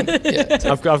five. Yeah.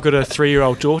 I've got a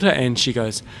 3-year-old daughter, and she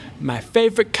goes, "My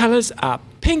favourite colours are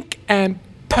pink and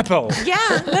purple." Yeah,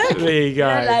 look. There you go.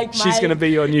 Yeah, like She's my- going to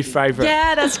be your new favourite.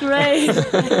 Yeah, that's great.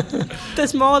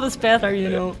 The more, the better, you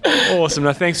know. Awesome.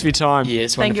 Now, thanks for your time. Yeah,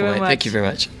 it's Thank you wonderful, very mate. Thank you very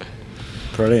much.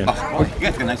 Brilliant. You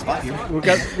guys got a nice spot here. We've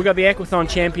got the Aquathon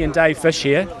champion Dave Fish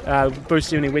here,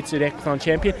 Bruce Evening Wetsuit Aquathon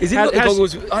champion. Is it got the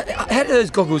goggles? How do those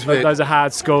goggles work? Those are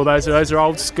hard school. Those are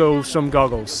old school swim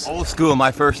goggles. Old school.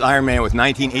 My first Ironman was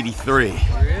 1983.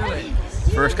 Really?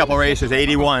 First couple races,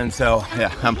 81. So yeah.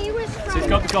 So he's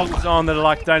got the goggles on that are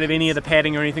like don't have any of the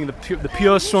padding or anything. The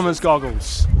pure swimmer's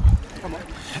goggles.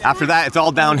 After that, it's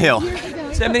all downhill.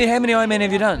 So how many Ironman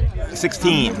have you done?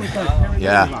 16.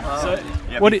 Yeah.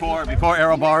 Before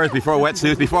aero bars, before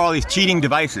wetsuits, before all these cheating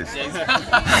devices.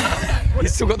 You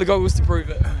still got the goggles to prove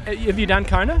it. Have you done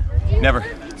Kona? Never.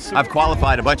 I've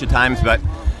qualified a bunch of times, but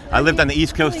I lived on the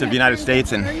east coast of the United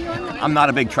States, and I'm not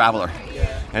a big traveler.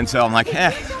 And so I'm like,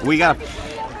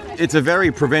 it's a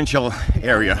very provincial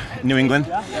area, New England.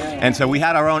 And so we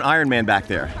had our own Ironman back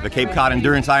there, the Cape Cod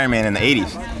Endurance Ironman in the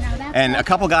 80s. And a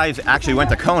couple guys actually went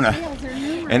to Kona,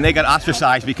 and they got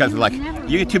ostracized because like,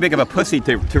 you're too big of a pussy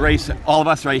to race all of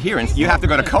us right here, and you have to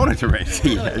go to Kona to race.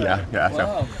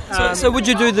 Yeah. So would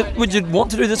you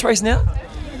want to do this race now?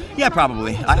 Yeah,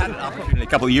 probably. I had an opportunity a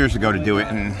couple of years ago to do it,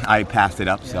 and I passed it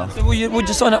up. So would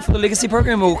you sign up for the Legacy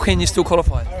program, or can you still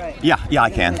qualify? Yeah, I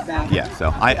can. Yeah,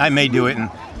 so I may do it, and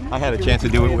I had a chance to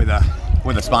do it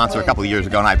with a sponsor a couple of years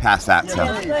ago, and I passed that. So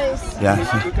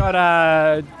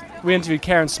yeah. We interviewed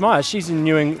Karen Smythe. She's in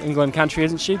New England country,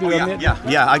 isn't she?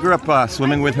 Yeah. I grew up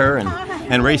swimming with her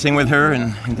and racing with her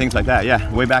and things like that.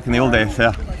 Yeah, way back in the old days.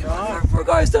 Yeah. For a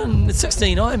guy who's done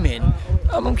 16 Ironman,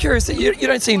 I'm curious that you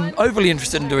don't seem overly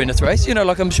interested in doing this race. You know,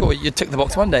 like I'm sure you'd tick the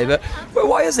box one day, but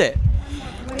why is it?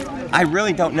 I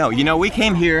really don't know. You know, we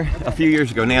came here a few years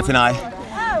ago, Nance and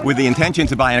I, with the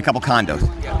intentions of buying a couple condos.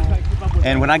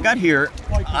 And when I got here,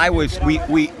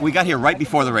 we got here right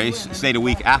before the race, stayed a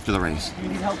week after the race.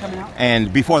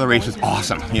 And before the race was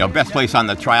awesome. You know, best place on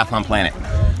the triathlon planet.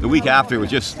 The week after, it was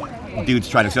just dudes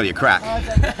trying to sell you crack.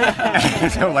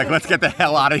 So like, let's get the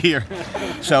hell out of here.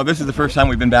 So this is the first time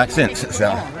we've been back since.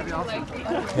 So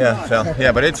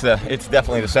but it's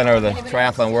definitely the center of the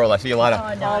triathlon world. I see a lot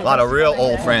of real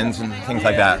old friends and things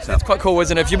like that. So it's quite cool,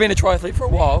 isn't it? If you've been a triathlete for a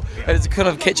while, it's kind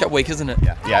of catch-up week, isn't it?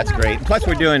 Yeah, it's great. Plus,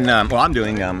 we're doing I'm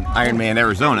doing Ironman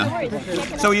Arizona,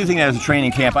 so we're using it as a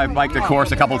training camp. I biked the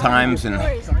course a couple times, and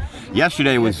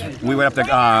yesterday we went up to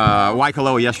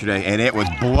Waikoloa yesterday, and it was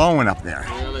blowing up there.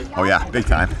 Oh yeah, big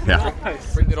time. Yeah.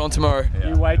 Bring it on tomorrow.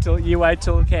 Yeah. You wait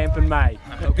till camp in May.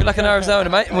 Well, good luck in Arizona,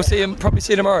 mate, and we'll probably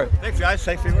see you tomorrow. Thanks, guys.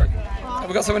 Safe for your work. Have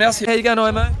we got someone else here? How you going,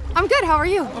 Imo? I'm good. How are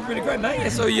you? I'm pretty great, mate.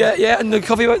 So yeah, and the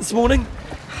coffee boat this morning.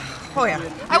 Oh yeah.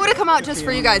 I would have come out just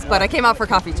for you guys, but I came out for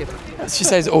coffee too. She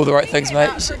says all the right things, mate.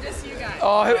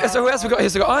 Oh, so who else we got here?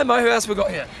 So we got Imo. Who else we got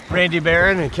here? Randy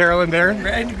Barron and Carolyn Barron.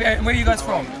 Randy Barron. Where are you guys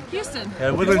from? Houston.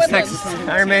 Woodlands, Texas.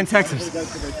 Ironman, Texas.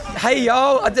 Hey,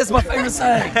 y'all. That's my favorite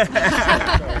saying.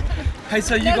 Hey,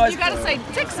 so you guys... You gotta say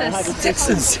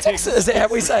Texas. Texas. Is that how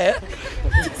we say it?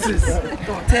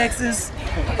 Texas.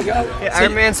 Yeah,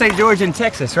 Ironman St. George in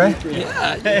Texas, right?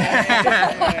 Yeah.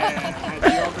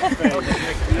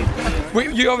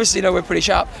 You obviously know we're pretty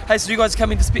sharp. Hey, so you guys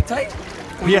coming to spectate?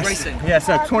 Or yes. Racing? Yeah, it's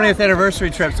our 20th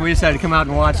anniversary trip, so we decided to come out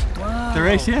and watch the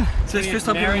race, yeah. So it's first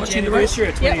time we're Marriage watching the race?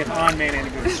 anniversary or 20th Ironman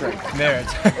anniversary?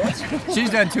 Marriage. She's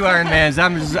done 2 Ironmans.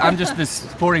 I'm just the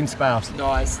supporting spouse.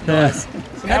 Nice.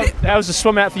 How was the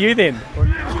swim out for you then?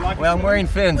 Well, I'm wearing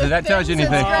fins, if that tells you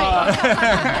anything.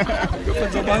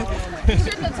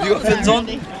 You got fins on?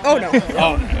 Oh no.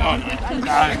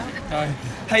 No.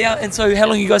 Hey, and so how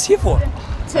long are you guys here for?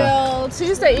 Till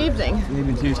Tuesday evening.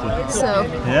 Even Tuesday. So.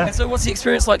 Yeah. And so what's the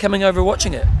experience like coming over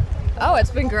watching it? Oh,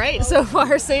 it's been great so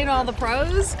far. Seeing all the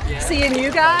pros, seeing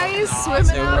you guys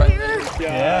swimming out here.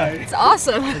 Yeah. It's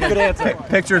awesome. Good answer.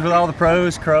 Pictures with all the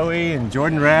pros, Crowe and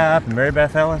Jordan Rapp and Mary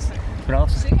Beth Ellis. But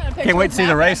also, can't wait to see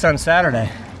the race on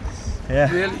Saturday. Yeah.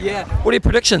 Really? Yeah. What are your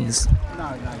predictions?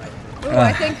 Ooh,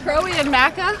 I think Crowe and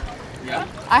Macca. Yeah.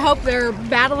 I hope they're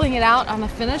battling it out on the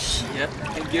finish. Yeah.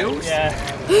 And Gills? Yeah.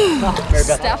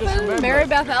 Stefan, Mary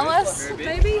Beth Ellis,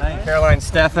 maybe? Caroline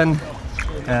Steffen.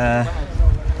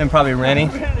 and probably Rennie.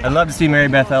 I'd love to see Mary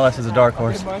Beth Ellis as a dark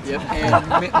horse. Yep.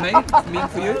 And me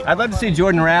for you? I'd love to see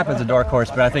Jordan Rapp as a dark horse,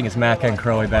 but I think it's Macca and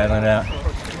Crowe battling it out.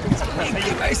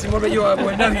 Mason, what about you? I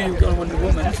know you're going to win the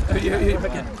woman. Who you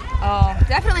picking? Oh,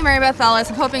 definitely Mary Beth Ellis.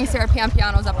 I'm hoping Sarah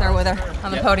Piampiano's up there with her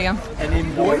on the podium. And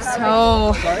then boys?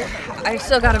 Oh, I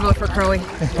still got to vote for Crowe.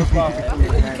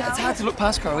 It's hard to look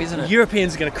past Crowe, isn't it?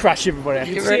 Europeans are going to crush everybody. I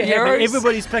can see it happening.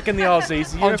 Everybody's picking the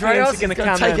Aussies. The Europeans are going to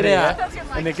come take in it out,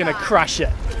 and they're going to crush it.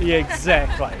 Yeah,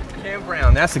 exactly. Cam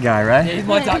Brown, that's the guy, right? Yeah, he's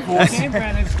my dark horse. Cam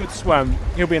Brown has a good swim.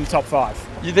 He'll be in the top 5.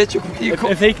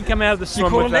 If he can come out of the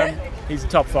swim with them, he's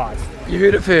top 5. You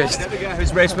heard it first. The guy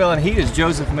who's raced well in heat is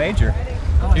Joseph Major.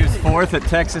 He was 4th at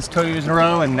Texas 2 years in a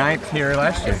row and 9th here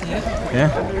last year.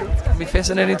 Yeah. It's going to be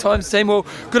fascinating times, team. Well,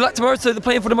 good luck tomorrow. So the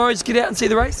plan for tomorrow is get out and see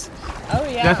the race? Oh,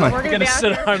 yeah. Definitely. We're going to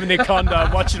sit at home in their condo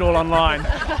and watch it all online.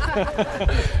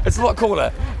 It's a lot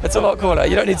cooler. It's a lot cooler.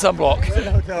 You don't need sunblock. It's in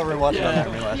the hotel room watching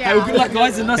Yeah. Hey, well, good luck,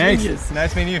 guys, and nice meeting you.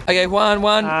 Nice meeting you. Okay, one.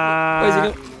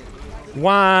 Where's he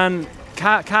Juan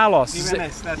Carlos.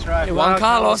 Jimenez, that's right. Juan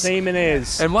Carlos.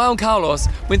 Jimenez. And Juan Carlos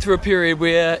went through a period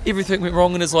where everything went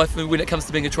wrong in his life when it comes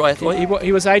to being a triathlete.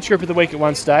 He was age group of the week at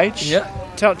one stage. Yeah.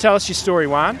 Tell us your story,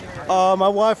 Juan. My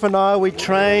wife and I, we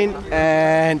trained,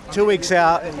 and 2 weeks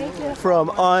out from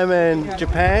Ironman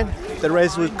Japan, the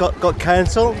race got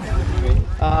cancelled.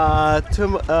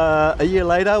 A year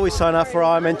later, we signed up for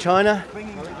Ironman China.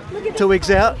 2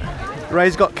 weeks out,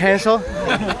 race got cancelled.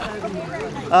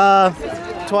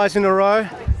 Twice in a row.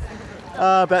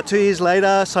 About 2 years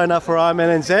later, signed up for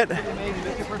Ironman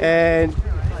NZ. And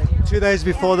 2 days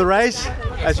before the race,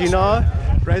 as you know,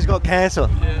 race got cancelled.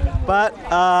 But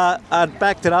I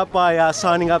backed it up by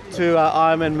signing up to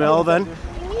Ironman Melbourne,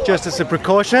 just as a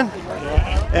precaution.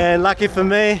 And lucky for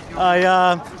me,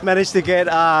 I managed to get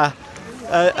a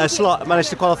slot, managed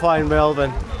to qualify in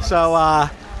Melbourne. So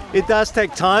it does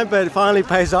take time, but it finally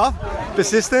pays off.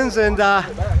 Persistence, and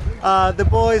the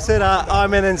boys at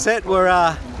Ironman NZ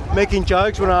were making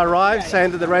jokes when I arrived,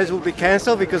 saying that the race will be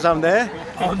cancelled because I'm there.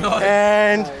 Oh no!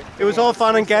 And it was all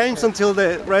fun and games until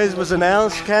the race was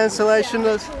announced, cancellation.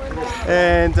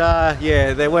 And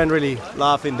they weren't really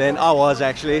laughing then. I was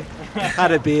actually.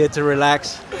 Had a beer to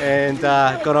relax and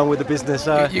got on with the business.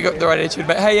 So you got the right attitude,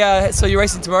 mate. Hey, so you're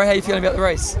racing tomorrow. How are you feeling about the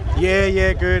race?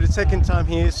 Yeah, good. Second time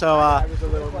here, so a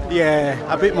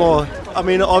bit more. I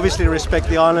mean, obviously respect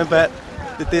the island, but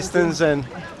the distance and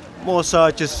more so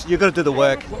just you got to do the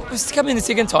work. Well, it's coming the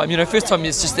second time. First time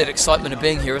it's just that excitement of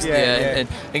being here, isn't there? Yeah. And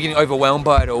getting overwhelmed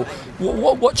by it all.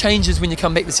 What changes when you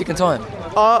come back the second time?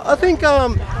 I think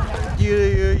I'm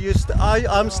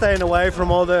staying away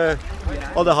from all the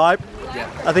hype.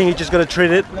 I think you just got to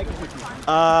treat it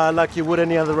like you would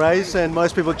any other race, and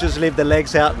most people just leave their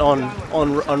legs out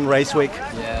on race week.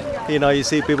 Yeah. You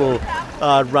see people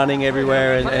running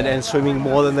everywhere and swimming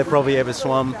more than they probably ever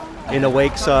swum in a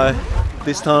week. So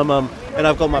this time, and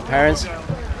I've got my parents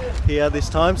here this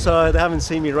time, so they haven't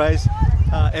seen me race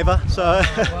ever. So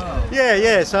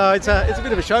yeah. So it's a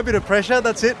bit of a show, a bit of pressure.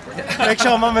 That's it. Make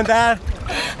sure mum and dad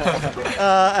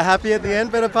are happy at the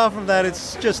end, but apart from that,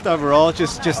 it's just overall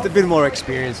just a bit more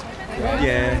experience.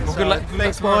 Yeah. Well, good luck.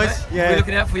 Thanks, boys. Yeah. We're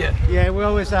looking out for you. Yeah, we're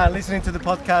always listening to the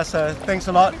podcast, so thanks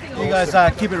a lot. You guys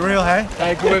keep it real, hey?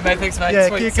 Hey, good, mate. Thanks, mate. Yeah,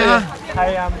 Sweet. keep See going. ya.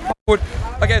 Hey,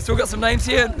 okay, so we've got some names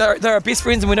here. They're our best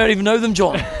friends, and we don't even know them,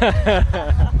 John.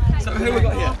 So who we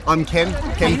got here? I'm Ken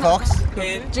Fox.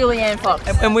 Julianne Fox.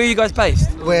 And where are you guys based?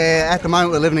 At the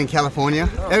moment we're living in California.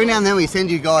 Every now and then we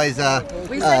send you guys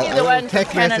We send you the one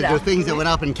text from Canada. message of things that went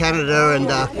up in Canada and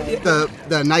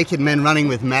the naked men running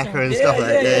with Macca and stuff like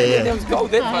that. Yeah. That was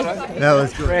gold, that photo. That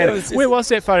was good. Where was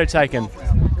that photo taken?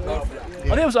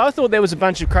 I thought there was a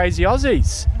bunch of crazy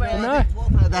Aussies. No.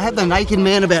 They had the naked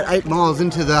man about 8 miles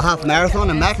into the half marathon,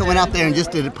 and Macca went up there and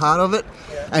just did a part of it.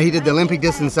 And he did the Olympic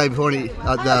distance day before on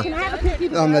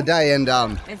the day, and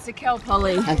It's the Cal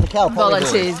Poly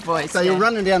volunteers, boys. So you're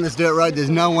running down this dirt road. There's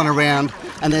no one around,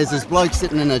 and there's this bloke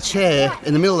sitting in a chair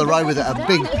in the middle of the road with a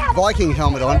big Viking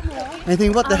helmet on. And you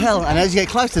think, what the hell? And as you get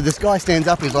closer, this guy stands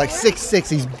up. He's like 6'6",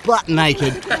 he's butt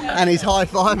naked, and he's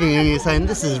high-fiving, and you're saying,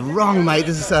 "This is wrong, mate.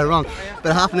 This is so wrong."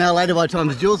 But half an hour later, by the time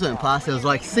the Jules went past, there was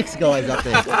like 6 guys up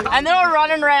there. And they were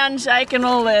running around shaking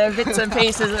all the bits and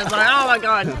pieces. It was like, oh my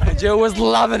God. Jill was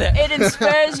loving it. It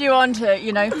inspires you on to,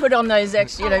 put on those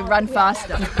extra, run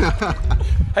faster.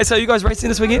 Hey, so you guys racing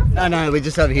this weekend? No, we're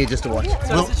just over here just to watch.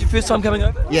 So is this your first time coming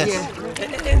over? Yes.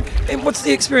 And what's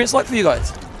the experience like for you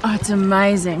guys? Oh, it's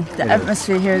amazing. The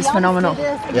atmosphere here is phenomenal.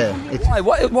 Yeah.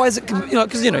 Why is it?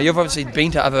 Because you've obviously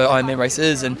been to other Ironman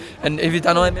races, and have you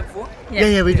done Ironman before?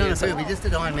 Yeah, we've done a few. We just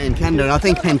did Ironman Canada, and I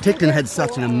think Penticton had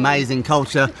such an amazing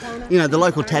culture. The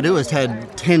local tattooist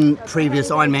had 10 previous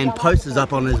Ironman posters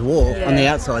up on his wall on the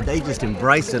outside. They just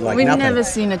embraced it like We've nothing. never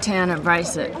seen a town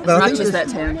embrace it as But much as that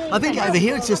town. I think over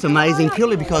here it's just amazing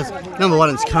purely because, number one,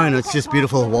 it's Kona, it's just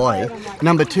beautiful Hawaii.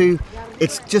 Number two,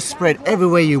 it's just spread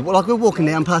everywhere like we're walking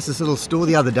down past this little store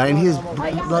the other day and here's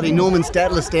bloody Norman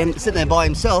Stadler sitting there by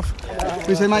himself.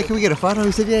 We said, mate, can we get a photo?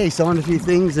 He said, yeah, he signed a few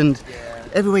things, and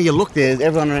everywhere you look there's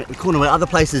everyone around the corner, where other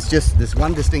places just this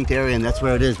one distinct area, and that's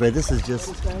where it is, where this is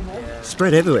just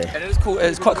spread everywhere. And it's cool.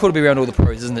 It's quite cool to be around all the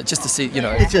pros, isn't it? Just to see,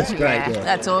 It's just great, yeah.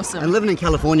 That's awesome. And living in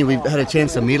California, we've had a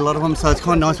chance to meet a lot of them, so it's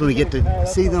kind of nice when we get to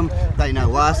see them. They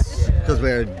know us because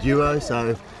we're a duo,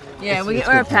 so... Yeah, we're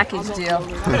a package deal.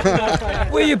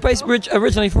 Where are you based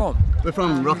originally from? We're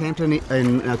from Rockhampton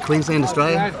in Queensland,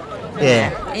 Australia.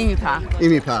 Yeah. Emu Park.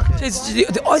 Emu Park. Jeez,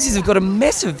 the Aussies have got a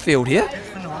massive field here.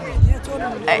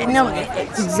 No,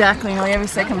 exactly. No, every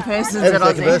second person's Every an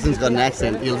second Aussie. person's got an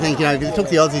accent. You'll think, if you took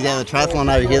the Aussies out of the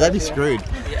triathlon over here, they'd be screwed.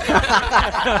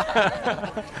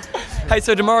 Hey,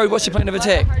 so tomorrow, what's your plan of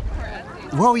attack?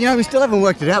 Well, we still haven't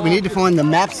worked it out. We need to find the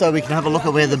map so we can have a look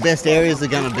at where the best areas are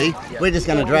going to be. We're just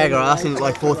going to drag our ass in at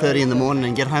like 4:30 in the morning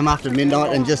and get home after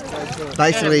midnight and just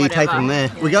basically take from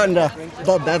there. We're going to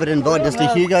Bob Babbitt invited us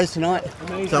to Hugo's tonight,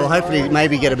 so we'll hopefully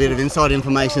maybe get a bit of inside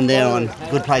information there on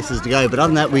good places to go. But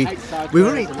other than that, we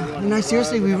really,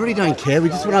 seriously, we really don't care. We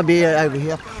just want to be over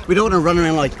here. We don't want to run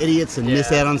around like idiots and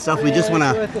miss out on stuff. We just want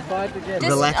to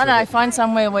relax. I don't know, find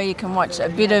somewhere where you can watch a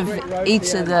bit of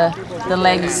each of the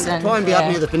legs. And, try and be up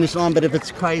near the finish line, but if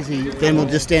it's crazy, then we'll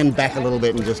just stand back a little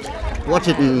bit and just watch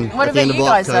it. And What at the end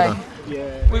about of you guys, October.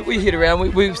 We head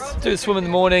around. We do a swim in the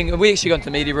morning. We actually go into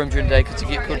the media room during the day to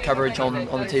get good coverage on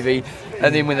the TV.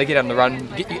 And then when they get on the run,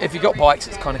 if you've got bikes,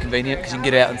 it's kind of convenient because you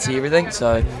can get out and see everything.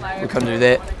 So we kind of do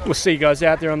that. We'll see you guys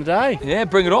out there on the day. Yeah,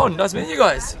 bring it on. Nice meeting you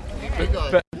guys.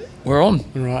 But we're on.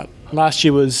 Right. Last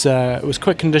year was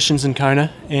quick conditions in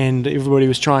Kona, and everybody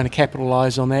was trying to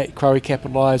capitalise on that. Crowe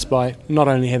capitalised by not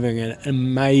only having an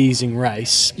amazing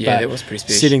race, Yeah, but that was pretty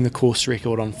special. setting the course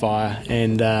record on fire,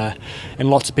 and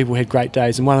lots of people had great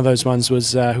days. And one of those ones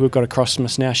was who we've got across from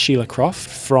us now, Sheila Croft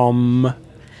from.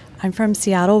 I'm from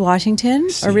Seattle, Washington.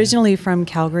 Originally from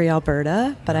Calgary,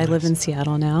 Alberta, but I live in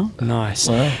Seattle now. Nice.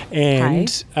 Wow.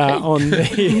 And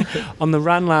on the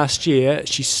run last year,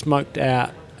 she smoked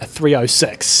out a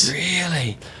 3:06.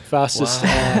 Really?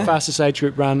 Fastest age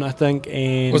group run, I think.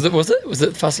 And Was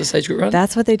it fastest age group run?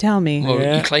 That's what they tell me.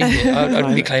 Well, you claimed it.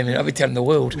 I'd be claiming it. I'd be telling the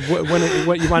world.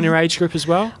 What you won your age group as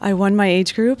well? I won my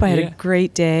age group. I had Yeah. a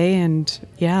great day, and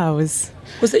I was.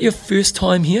 Was that your first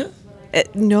time here?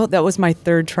 No, that was my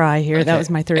third try here. Okay. That was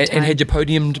my third time. And had you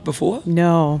podiumed before?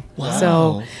 No. Wow.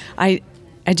 So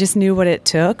I just knew what it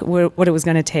took, what it was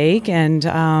going to take, and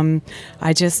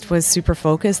I just was super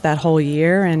focused that whole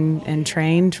year and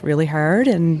trained really hard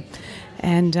and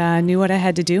knew what I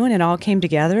had to do, and it all came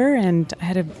together, and I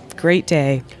had a great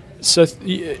day. So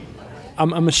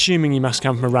I'm assuming you must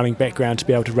come from a running background to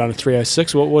be able to run a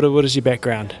 3:06. What is your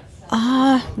background?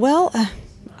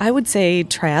 I would say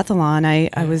triathlon.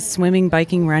 I was swimming,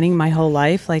 biking, running my whole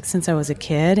life, like since I was a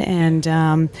kid, and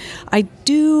I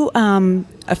do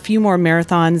a few more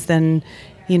marathons than,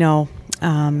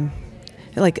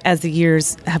 like as the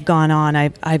years have gone on.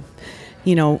 I've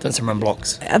done some run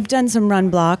blocks. I've done some run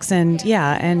blocks, and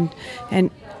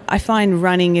I find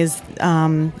running is,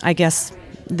 I guess,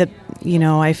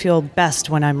 I feel best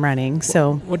when I'm running.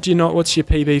 So What's your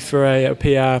PB for a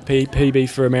PB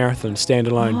for a marathon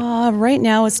standalone? right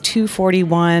now it's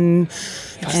 2:41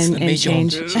 and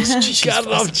change.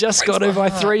 I've just got over by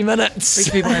 3 minutes.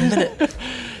 3 people in a minute.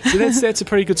 So that's a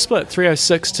pretty good split.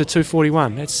 3:06 to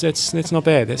 2:41. That's not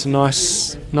bad. That's a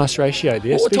nice ratio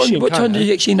there. What time did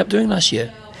you actually end up doing last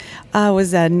year? I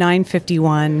was at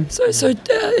 9:51. So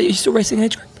are you still racing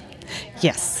age group?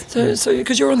 Yes. So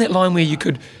because you're on that line where you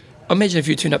could, I imagine if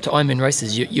you turned up to Ironman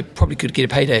races, you probably could get a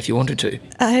payday if you wanted to.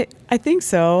 I think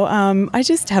so. I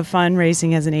just have fun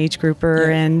racing as an age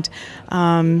grouper, and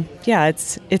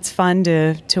it's fun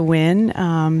to win.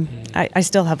 I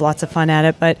still have lots of fun at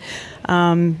it, but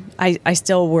I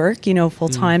still work, full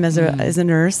time as a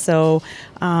nurse. So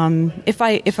if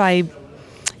I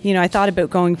I thought about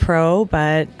going pro,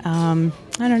 but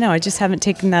I don't know. I just haven't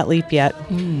taken that leap yet.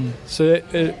 So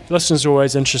listeners are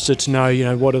always interested to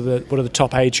know, what are the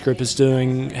top age groupers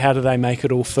doing? How do they make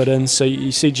it all fit in? So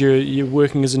you said you're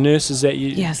working as a nurse. Is that you?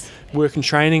 Yes. Work and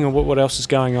training, or what else is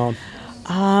going on?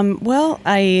 Well,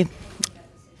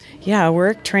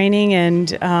 work, training,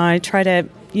 and I try to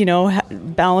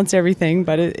balance everything,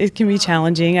 but it can be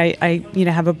challenging. I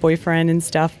have a boyfriend and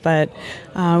stuff, but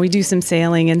we do some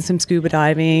sailing and some scuba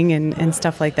diving and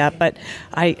stuff like that. But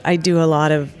I do a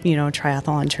lot of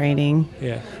triathlon training.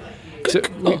 Yeah. So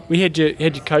we had your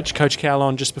coach Cal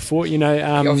on just before. He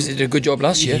obviously did a good job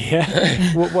last year.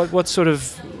 Yeah. what sort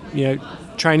of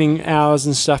training hours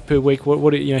and stuff per week?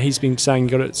 What he's been saying,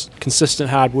 you got it's consistent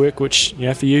hard work, which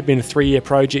for you been a 3-year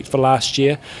project for last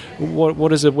year. What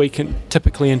does a week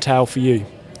typically entail for you?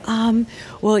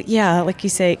 Like you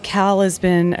say, Cal has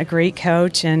been a great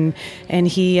coach, and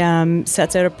he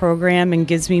sets out a program and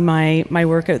gives me my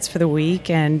workouts for the week,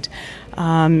 and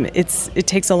it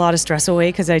takes a lot of stress away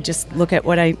because I just look at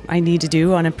what I need to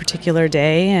do on a particular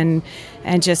day and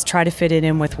just try to fit it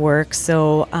in with work.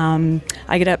 So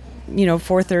I get up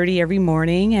 4:30 every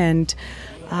morning, and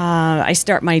I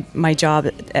start my job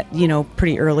at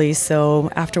pretty early. So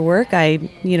after work, I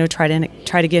try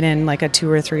to get in like a 2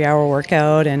 or 3 hour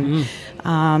workout, and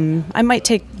I might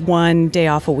take one day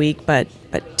off a week, but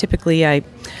typically I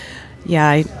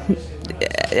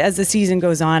as the season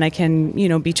goes on, I can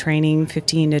be training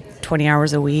 15 to 20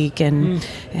 hours a week,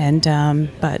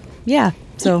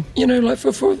 so like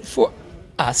for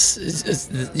us,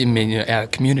 our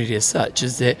community as such,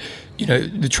 is that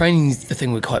the training is the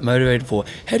thing we're quite motivated for.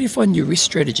 How do you find your rest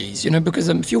strategies? Because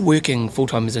if you're working full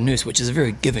time as a nurse, which is a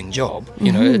very giving job,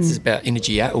 it's about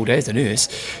energy out all day as a nurse,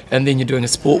 and then you're doing a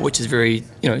sport which is very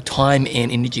time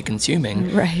and energy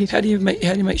consuming. Right. How do you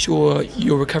make sure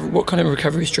your recovery? What kind of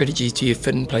recovery strategies do you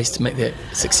fit in place to make that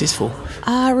successful?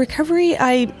 Recovery,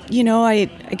 I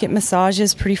get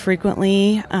massages pretty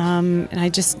frequently, and I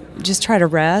just try to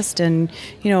rest and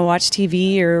watch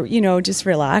TV or just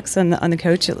relax on the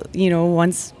couch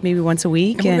once a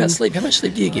week. And what about sleep? How much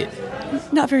sleep do you get?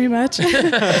 Not very much. Coach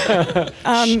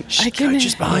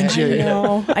is behind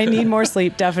you. I need more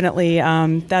sleep, definitely.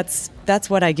 That's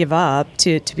what I give up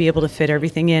to be able to fit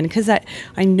everything in, because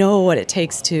I know what it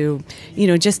takes to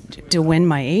just to win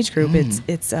my age group.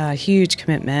 It's a huge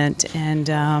commitment, and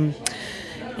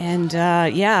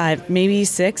maybe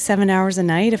 6-7 hours a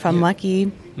night if I'm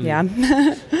lucky. Yeah.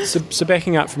 So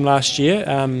backing up from last year,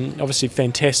 obviously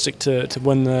fantastic to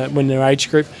win their age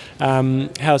group.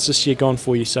 How's this year gone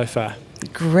for you so far?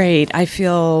 Great. I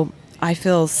feel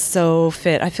so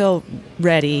fit. I feel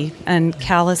ready, and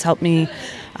Cal has helped me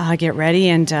get ready,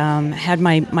 and had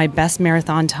my best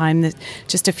marathon time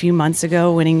just a few months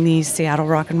ago, winning the Seattle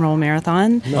Rock and Roll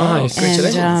Marathon. Nice.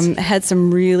 And had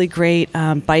some really great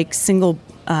solo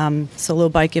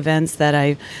bike events that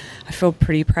I feel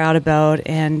pretty proud about,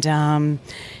 and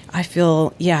I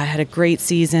feel I had a great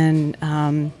season,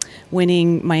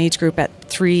 winning my age group at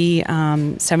 3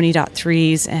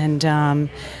 70.3s, and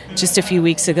just a few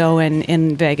weeks ago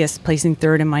in Vegas, placing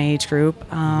 3rd in my age group.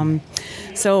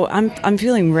 So I'm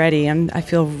feeling ready. I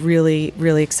feel really,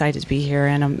 really excited to be here,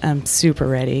 and I'm super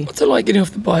ready. What's it like getting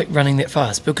off the bike running that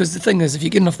fast? Because the thing is, if you're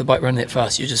getting off the bike running that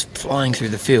fast, you're just flying through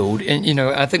the field. And,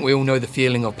 I think we all know the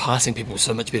feeling of passing people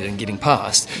so much better than getting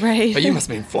past. Right. But you must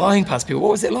have been flying past people.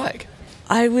 What was it like?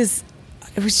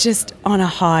 It was just on a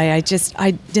high. I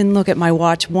didn't look at my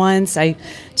watch once. I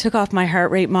took off my heart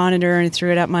rate monitor and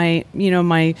threw it at my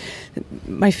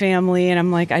family, and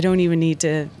I'm like, I don't even need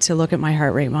to look at my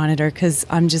heart rate monitor because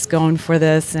I'm just going for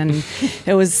this. And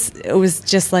it was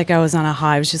just like I was on a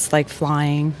high. I was just like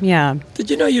flying. Yeah. Did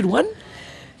you know you'd won?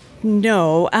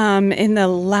 No. In the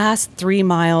last 3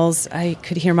 miles, I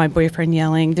could hear my boyfriend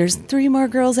yelling, "There's 3 more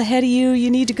girls ahead of you. You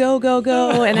need to go, go,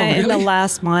 go." And really? In the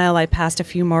last mile, I passed a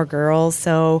few more girls.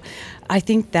 So I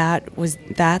think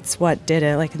that's what did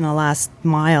it. Like in the last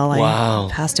mile, wow.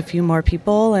 I passed a few more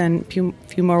people and a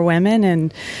few more women.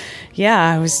 And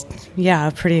I was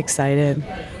pretty excited.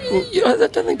 Well, I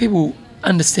don't think people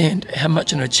understand how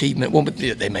much an achievement. Well,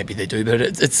 maybe they do, but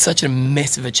it's such a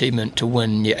massive achievement to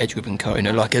win your age group in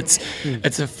Kona. Like it's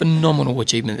a phenomenal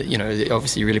achievement that they're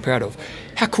obviously really proud of.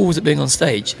 How cool was it being on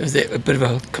stage? Was that a bit of a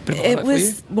highlight It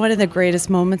was for you? one of the greatest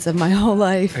moments of my whole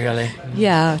life. Really?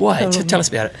 Yeah. Why? Tell us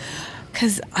about it.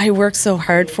 Because I worked so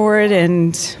hard for it,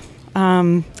 and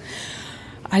it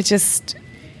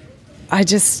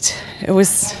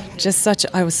was just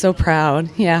I was so proud.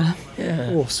 Yeah.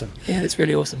 Awesome. Yeah, that's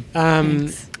really awesome.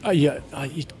 You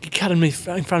cut in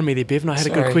front of me there, Bev, and I had a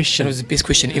good question. It was the best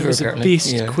question ever, apparently. It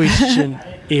was the best question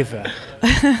ever.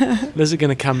 Is it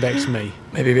going to come back to me?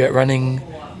 Maybe about running,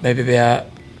 maybe about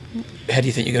how do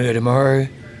you think you're going to go tomorrow?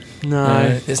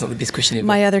 No, that's not the best question ever.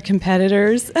 My other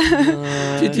competitors.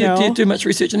 Do you do much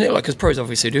research on that? Like, because pros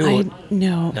obviously do.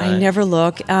 I never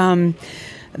look.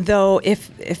 though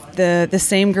if the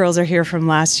same girls are here from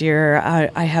last year,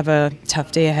 I have a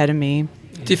tough day ahead of me.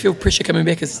 Do you feel pressure coming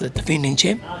back as the defending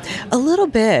champ? A little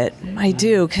bit, I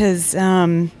do, because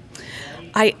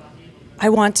I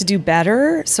want to do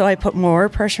better, so I put more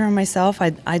pressure on myself.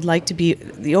 I'd like to be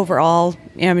the overall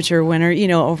amateur winner,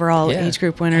 overall age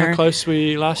group winner. How close were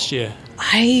you last year?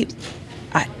 I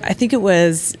think it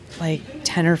was like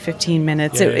 10 or 15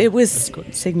 minutes. Yeah, it was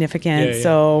significant. Yeah.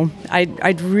 So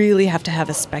I'd really have to have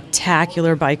a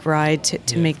spectacular bike ride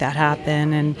to make that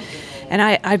happen. And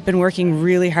I've been working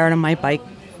really hard on my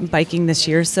biking this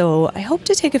year, so I hope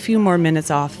to take a few more minutes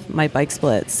off my bike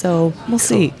split. So we'll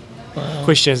see. Wow.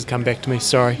 Question hasn't come back to me.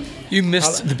 Sorry. You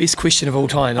missed the best question of all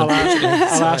time. I'll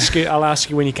ask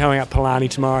you when you're coming up Palani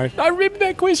tomorrow. I remember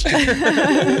that question.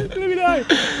 Let me know.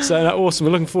 So awesome.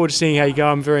 We're looking forward to seeing how you go.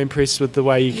 I'm very impressed with the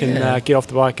way you can get off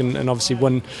the bike and obviously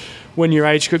win your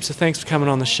age group. So thanks for coming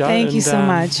on the show. Thank you so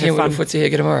much. Have fun. Look to hear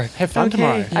you tomorrow. Have fun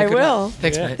tomorrow. I will.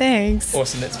 Thanks, mate. Thanks.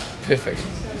 Awesome. That's perfect.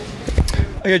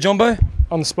 Okay, Jumbo.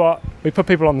 On the spot. We put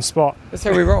people on the spot. That's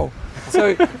how we roll.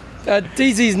 So.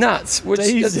 DZ's nuts, which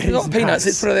is not peanuts,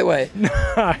 let's put it that way. No,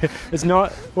 it's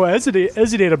not. Well, is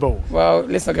it edible? Well,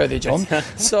 let's not go there, John.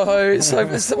 So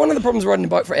one of the problems riding a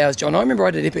bike for hours, John, I remember I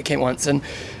did Epic Camp once and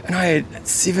I had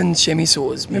 7 chamois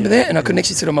sores. Remember that? And I couldn't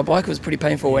actually sit on my bike. It was pretty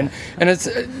painful. And it's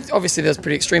obviously that was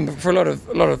pretty extreme, but for a lot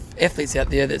of athletes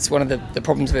out there, that's one of the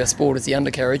problems of our sport is the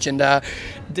undercarriage. And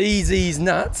DZ's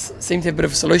nuts seem to have a bit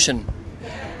of a solution.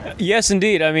 Yes,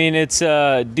 indeed. I mean, it's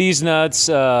D's Nuts.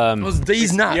 It was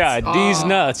D's Nuts? Yeah, D's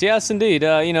Nuts. Yes, indeed.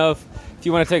 If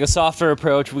you want to take a softer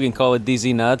approach, we can call it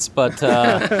DZ Nuts. But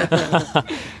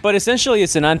but essentially,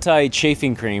 it's an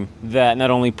anti-chafing cream that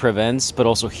not only prevents, but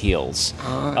also heals.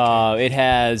 Oh, okay. It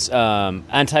has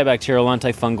antibacterial,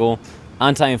 antifungal,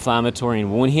 anti-inflammatory,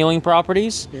 and wound healing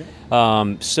properties.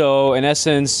 Yeah. So, in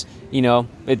essence,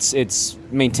 it's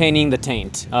maintaining the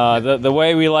taint. The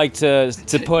way we like to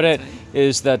put it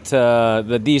is that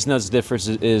the D's Nuts difference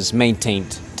is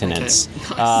maintained tenants.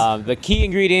 Okay. The key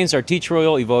ingredients are tea tree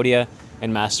oil, Evodia,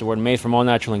 and Masterwort, made from all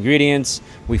natural ingredients.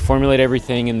 We formulate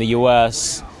everything in the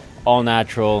U.S., all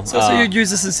natural. So you'd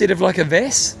use this instead of like a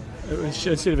Vass? Is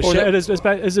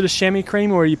it a chamois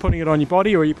cream, or are you putting it on your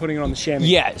body, or are you putting it on the chamois?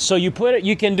 Yeah, so you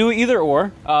can do either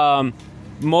or.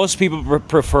 Most people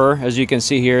prefer, as you can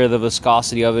see here, the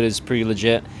viscosity of it is pretty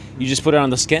legit. You just put it on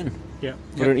the skin. Yeah,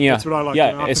 that's what I like.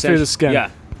 Yeah, it's through the skin.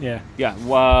 Yeah.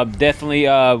 Definitely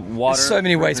water. There's so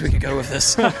many ways we could go with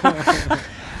this.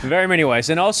 Very many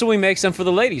ways, and also we make some for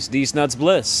the ladies. D's Nuts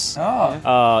Bliss.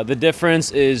 Oh. The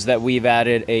difference is that we've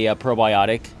added a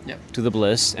probiotic to the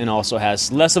Bliss, and also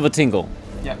has less of a tingle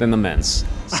than the men's.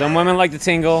 Some women like the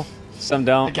tingle. Some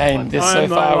don't. Again, there's so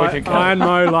far we could go. Iron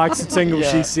Mo likes a tingle,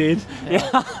 she said.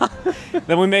 Yeah.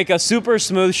 Then we make a super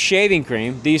smooth shaving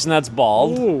cream, D's Nuts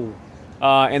Bald. Ooh.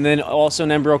 And then also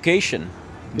an embrocation,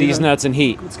 D's Nuts and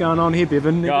Heat. What's going on here,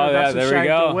 Bevan? There we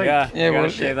go.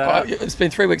 It's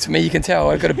been 3 weeks for me, you can tell.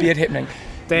 I've got a beard happening.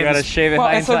 You got to shave it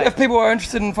hindsight. So if people are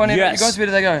interested in finding out you guys, where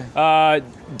do they go?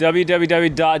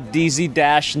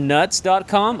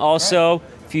 www.dz-nuts.com. Also,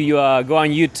 if you go on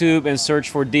YouTube and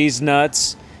search for D's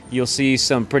Nuts, you'll see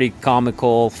some pretty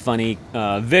comical, funny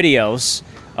videos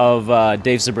of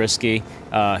Dave Zabriskie.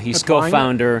 He's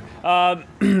co-founder.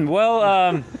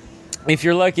 If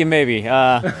you're lucky, maybe.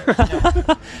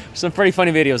 Some pretty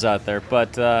funny videos out there,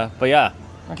 but yeah.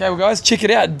 Okay, well, guys, check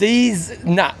it out. D's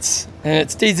Nuts. And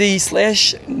it's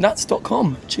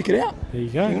dz/nuts.com. Check it out. There you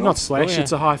go. Not slash,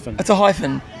 it's a hyphen. It's a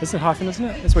hyphen. It's a hyphen, isn't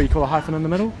it? That's what you call a hyphen in the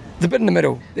middle? The bit in the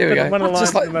middle. There we go.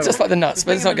 Just like the nuts,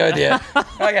 but let's not go there.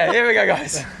 Okay, here we go,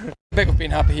 guys. Back with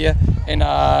Ben Harper here, and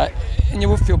you're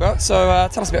with Fuel Belt. So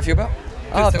tell us about Fuel Belt.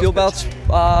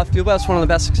 Fuel Belt's one of the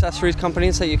best accessories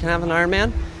companies that you can have in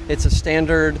Ironman. It's a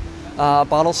standard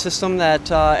bottle system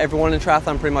that everyone in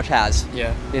triathlon pretty much has.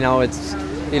 Yeah.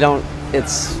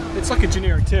 It's like a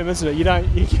generic term, isn't it?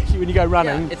 When you go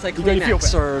running, it's like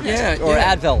Kleenex or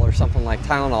Advil or something like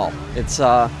Tylenol. It's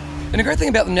and the great thing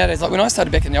about them nowadays, like when I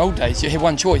started back in the old days, you had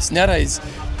one choice. Nowadays,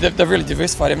 they've really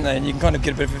diversified, haven't they? And you can kind of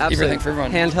get a bit of everything for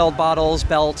everyone. Handheld bottles,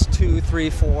 belts, 2, 3,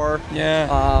 4.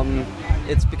 Yeah.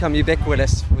 It's become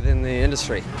ubiquitous within the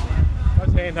industry.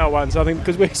 Those handheld ones, I think,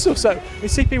 because we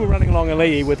see people running along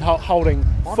Ali'i with holding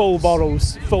full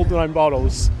blown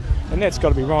bottles. And that's got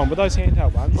to be wrong, but those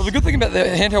handheld ones... Well, the good thing about the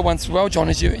handheld ones as well, John,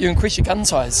 is you increase your gun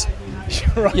size.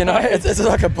 Right. It's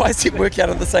like a bicep workout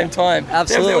at the same time.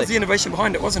 Absolutely. That was the innovation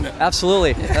behind it, wasn't it?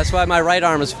 Absolutely. Yeah. That's why my right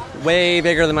arm is way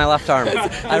bigger than my left arm.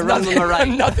 I run with my right.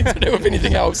 Nothing to do with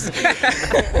anything else. And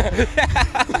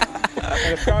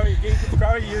if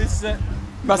Pro uses it...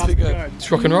 Must be good. It's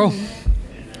rock and roll.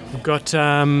 We've got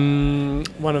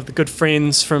one of the good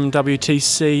friends from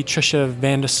WTC, Trisha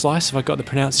van der Slice, if I got the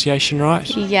pronunciation right.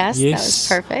 Yes, that was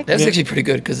perfect. That was actually pretty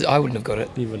good because I wouldn't have got it.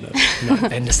 You wouldn't have. No,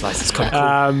 van der Slice is kind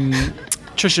of cool.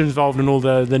 Trisha's involved in all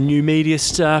the new media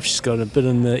stuff. She's got a bit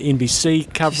in the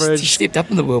NBC coverage. She stepped up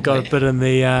in the world. Got a bit in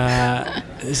the a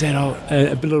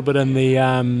little bit in the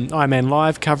Ironman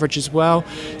Live coverage as well.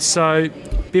 So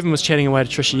Bevan was chatting away to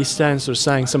Trish yesterday and sort of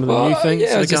saying some of the new things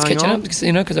yeah, I was that just are going catching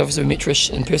on. up because obviously we met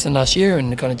Trish in person last year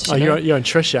and kind of just. You're and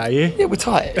Trish, are you? Yeah, we're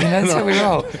tight. That's how we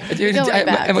roll. We go way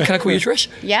back. Can I call you Trish?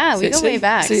 Yeah, we go way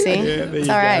back. See? It's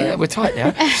all right. Yeah, we're tight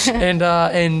now. and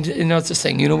I was just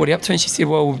saying, what are you up to? And she said,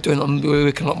 well, we're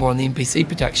working a lot more on the NPC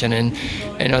production. And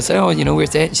I said, where's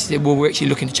that? And she said, well, we're actually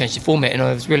looking to change the format. And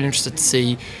I was really interested to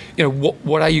see,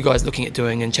 what are you guys looking at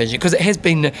doing and changing it? Because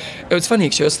it was funny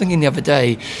actually. I was thinking the other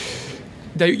day.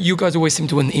 You guys always seem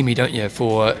to win the Emmy, don't you?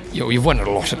 For you've won it a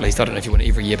lot at least. I don't know if you win it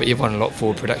every year, but you've won a lot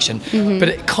for production. Mm-hmm. But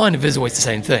it kind of is always the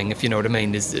same thing, if you know what I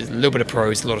mean. There's a little bit of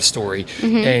prose, a lot of story,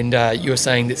 Mm-hmm. and you were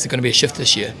saying there's going to be a shift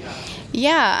this year.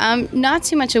 Yeah, not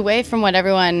too much away from what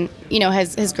everyone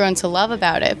has grown to love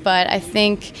about it, but I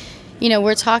think.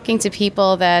 We're talking to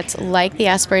people that like the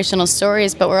aspirational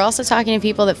stories, but we're also talking to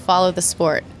people that follow the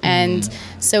sport. And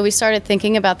so we started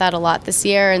thinking about that a lot this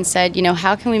year and said,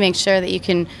 how can we make sure that you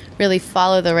can really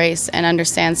follow the race and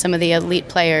understand some of the elite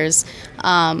players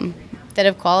that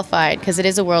have qualified, because it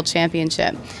is a world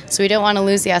championship. So we don't want to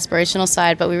lose the aspirational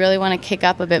side, but we really want to kick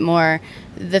up a bit more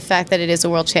the fact that it is a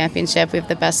world championship. We have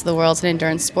the best of the world in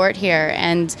endurance sport here,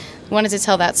 and we wanted to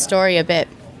tell that story a bit.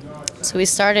 So we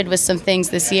started with some things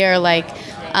this year like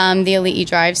the Elite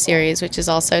eDrive series, which is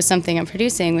also something I'm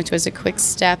producing, which was a quick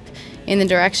step in the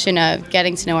direction of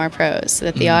getting to know our pros so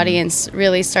that the audience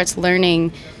really starts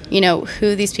learning,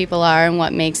 who these people are and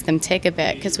what makes them tick a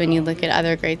bit. Because when you look at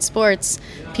other great sports,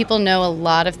 people know a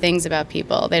lot of things about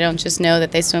people. They don't just know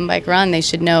that they swim, bike, run. They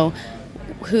should know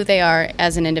who they are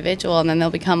as an individual, and then they'll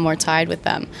become more tied with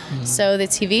them. So the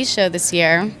TV show this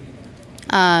year...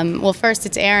 first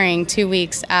it's airing 2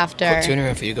 weeks after quick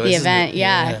turnaround for you guys, the event.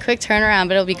 Yeah, quick turnaround,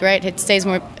 but it'll be great. It stays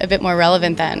a bit more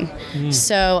relevant then.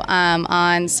 So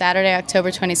on Saturday,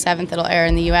 October 27th, it'll air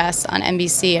in the U.S. on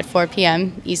NBC at 4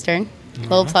 p.m. Eastern.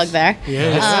 Little plug there.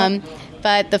 Yes.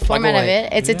 But the format of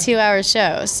it's a 2-hour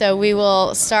show. So we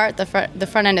will start the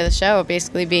front end of the show will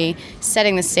basically be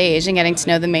setting the stage and getting to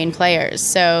know the main players.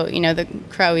 So, the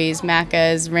Crowies,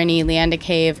 Maccas, Rinny, Leanda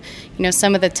Cave,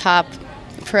 some of the top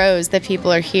pros that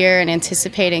people are here and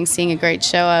anticipating seeing a great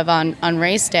show of on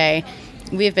race day.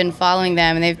 We've been following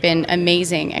them, and they've been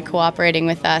amazing at cooperating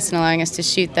with us and allowing us to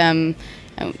shoot them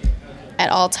at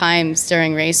all times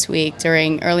during race week,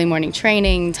 during early morning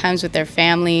training, times with their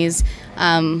families.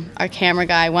 Our camera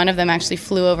guy, one of them actually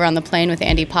flew over on the plane with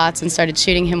Andy Potts and started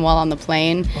shooting him while on the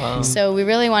plane. Wow. So we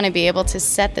really want to be able to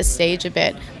set the stage a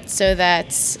bit so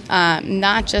that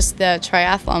not just the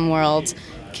triathlon world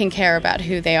can care about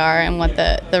who they are and what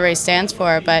the race stands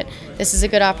for, but this is a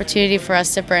good opportunity for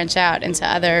us to branch out into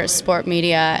other sport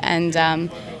media and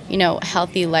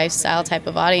healthy lifestyle type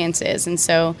of audiences, and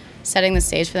so setting the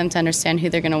stage for them to understand who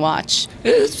they're going to watch.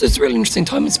 It's a really interesting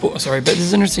time in sport.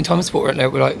 There's an interesting time in sport right now.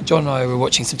 Like John and I were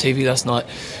watching some TV last night,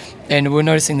 and we're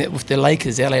noticing that with the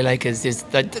Lakers, LA Lakers,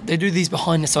 they do these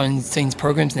behind the scenes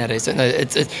programs nowadays, don't they?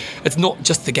 It's not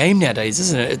just the game nowadays,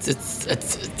 isn't it?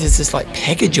 There's this like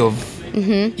package of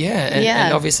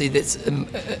and obviously that's an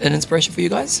inspiration for you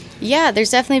guys. Yeah, there's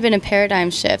definitely been a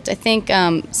paradigm shift. I think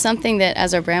something that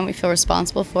as our brand we feel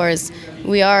responsible for is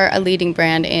we are a leading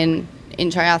brand in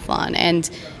triathlon, and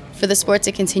for the sport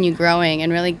to continue growing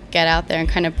and really get out there and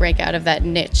kind of break out of that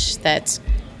niche that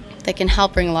can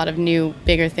help bring a lot of new,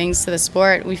 bigger things to the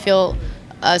sport, we feel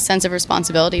a sense of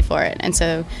responsibility for it. And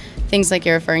so things like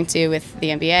you're referring to with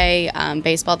the NBA,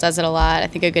 baseball does it a lot. I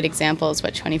think a good example is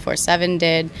what 24/7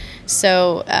 did.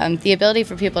 So the ability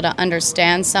for people to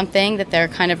understand something that they're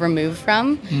kind of removed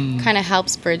from kind of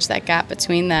helps bridge that gap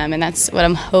between them, and that's what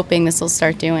I'm hoping this will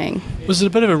start doing. Was it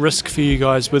a bit of a risk for you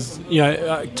guys with,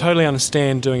 I totally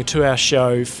understand doing a 2-hour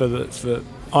show for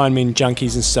Ironman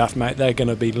junkies and stuff, mate, they're going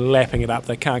to be lapping it up.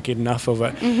 They can't get enough of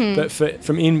it. But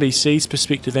from NBC's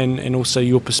perspective and also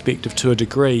your perspective to a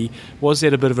degree, was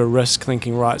that a bit of a risk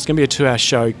thinking, right, it's going to be a 2-hour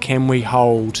show, can we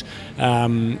hold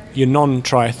your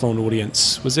non-triathlon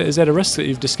audience? Is that a risk that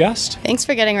you've discussed? Thanks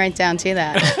for getting right down to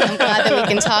that. I'm glad that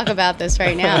we can talk about this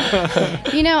right now.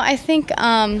 I think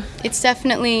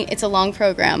it's a long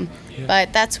program. Yeah.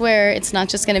 But that's where it's not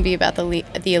just going to be about the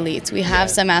elites. We have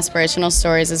some aspirational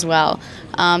stories as well.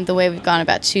 The way we've gone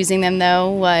about choosing them, though,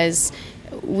 was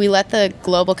we let the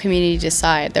global community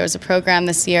decide. There was a program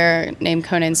this year named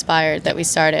Kona Inspired that we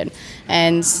started.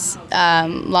 And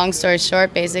long story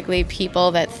short, basically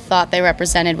people that thought they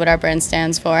represented what our brand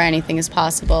stands for, anything is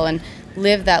possible, and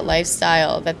live that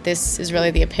lifestyle that this is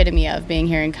really the epitome of being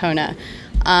here in Kona.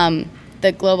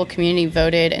 The global community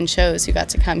voted and chose who got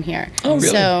to come here. Oh, really?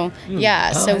 So,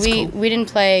 yeah, so we didn't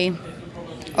play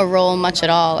a role much at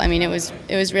all. I mean, it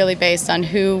was really based on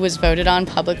who was voted on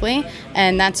publicly,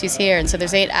 and that's who's here. And so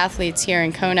there's 8 athletes here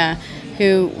in Kona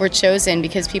who were chosen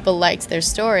because people liked their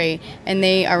story, and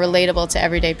they are relatable to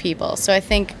everyday people. So I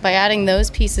think by adding those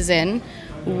pieces in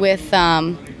with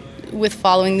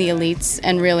following the elites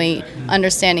and really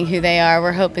understanding who they are,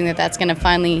 we're hoping that that's going to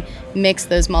finally mix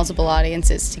those multiple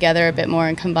audiences together a bit more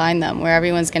and combine them, where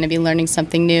everyone's going to be learning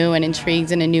something new and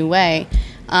intrigued in a new way,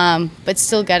 but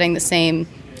still getting the same,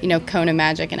 Kona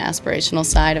magic and aspirational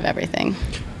side of everything.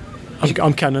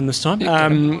 I'm cutting in this time.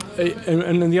 And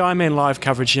in the Ironman live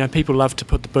coverage, people love to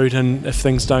put the boot in if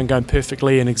things don't go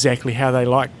perfectly and exactly how they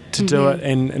like to do it.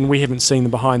 And we haven't seen the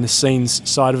behind-the-scenes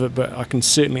side of it, but I can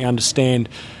certainly understand,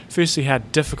 firstly, how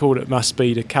difficult it must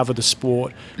be to cover the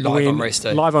sport live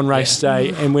on race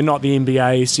day, and we're not the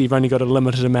NBA, so you've only got a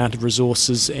limited amount of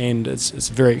resources, and it's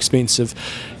very expensive.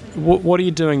 What are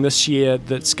you doing this year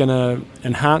that's going to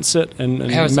enhance it?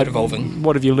 And how is that evolving?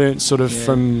 What have you learnt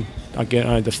from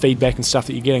the feedback and stuff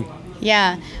that you're getting?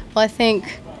 Yeah, well, I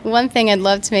think one thing I'd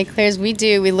love to make clear is we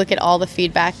look at all the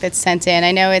feedback that's sent in.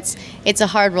 I know it's a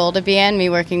hard role to be in, me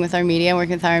working with our media,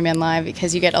 working with Ironman Live,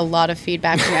 because you get a lot of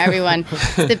feedback from everyone.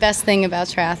 The best thing about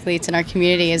triathletes in our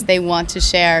community is they want to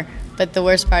share, but the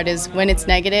worst part is when it's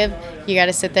negative, you got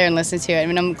to sit there and listen to it. I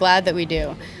mean, I'm glad that we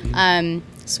do.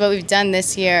 So what we've done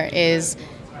this year is,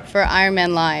 for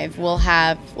Ironman Live, we'll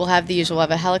have the usual. We'll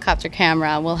have a helicopter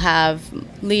camera. We'll have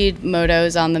lead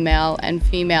motos on the male and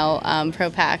female pro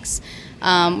packs.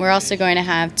 We're also going to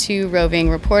have 2 roving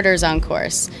reporters on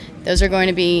course. Those are going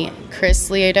to be Chris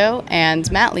Lieto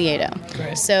and Matt Lieto.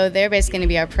 Great. So they're basically going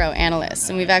to be our pro analysts.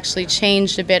 And we've actually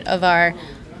changed a bit of our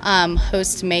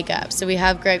host makeup. So we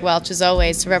have Greg Welch, as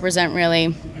always, to represent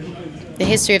really the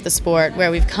history of the sport,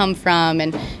 where we've come from,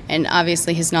 and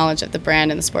obviously his knowledge of the brand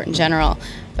and the sport in general.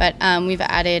 But we've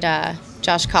added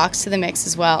Josh Cox to the mix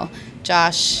as well.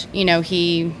 Josh,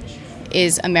 he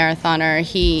is a marathoner.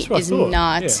 He's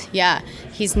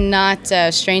not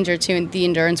a stranger to the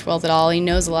endurance world at all. He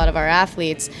knows a lot of our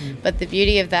athletes. But the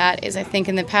beauty of that is, I think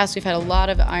in the past we've had a lot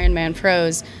of Ironman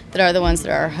pros that are the ones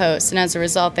that are our hosts, and as a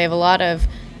result they have a lot of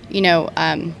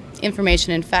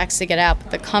information and facts to get out,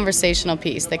 but the conversational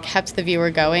piece that kept the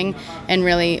viewer going and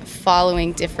really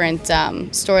following different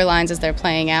storylines as they're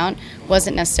playing out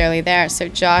wasn't necessarily there. So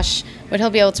Josh, what he'll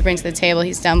be able to bring to the table,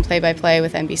 he's done play-by-play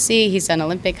with NBC, he's done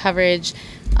Olympic coverage,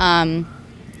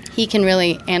 he can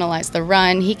really analyze the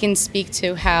run. He can speak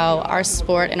to how our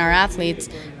sport and our athletes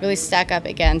really stack up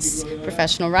against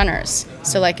professional runners.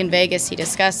 So like in Vegas, he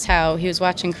discussed how he was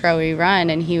watching Crowe run,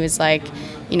 and he was like,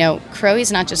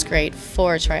 Crowe's not just great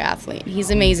for a triathlete. He's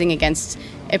amazing against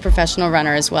a professional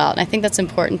runner as well. And I think that's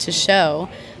important to show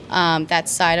that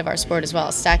side of our sport as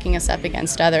well, stacking us up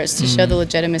against others to show the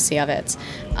legitimacy of it.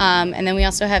 And then we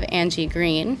also have Angie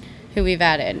Green, who we've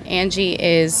added. Angie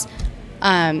is...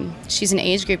 she's an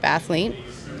age group athlete.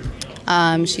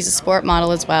 She's a sport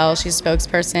model as well. She's a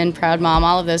spokesperson, proud mom,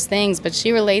 all of those things. But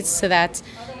she relates to that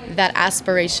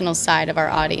aspirational side of our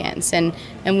audience. And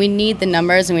we need the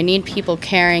numbers, and we need people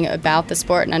caring about the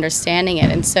sport and understanding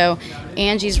it. And so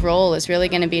Angie's role is really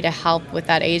going to be to help with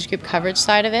that age group coverage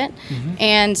side of it.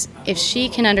 And if she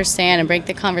can understand and break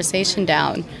the conversation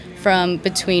down from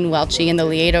between Welchie and the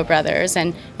Lieto brothers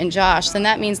and Josh, then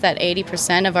that means that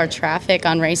 80% of our traffic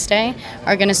on race day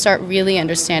are going to start really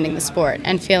understanding the sport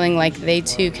and feeling like they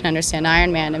too can understand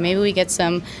Ironman. And maybe we get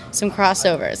some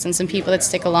crossovers and some people that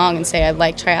stick along and say, I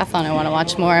like triathlon, I want to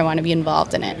watch more, I want to be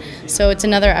involved in it. So it's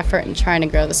another effort in trying to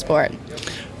grow the sport.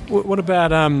 What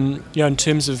about in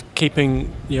terms of keeping?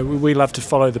 We love to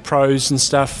follow the pros and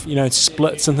stuff.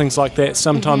 Splits and things like that.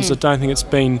 Sometimes I don't think it's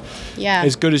been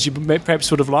as good as you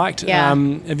perhaps would have liked. Yeah.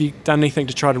 Have you done anything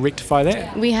to try to rectify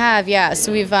that? We have, yeah.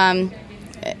 So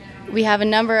we have a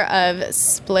number of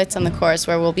splits on the course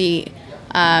where we'll be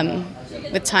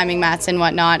with timing mats and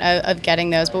whatnot of getting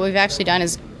those. But what we've actually done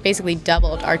is basically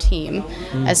doubled our team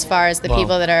as far as the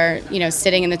people that are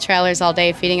sitting in the trailers all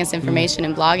day feeding us information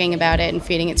and blogging about it and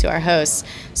feeding it to our hosts.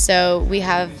 So we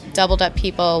have doubled up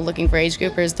people looking for age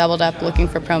groupers, doubled up looking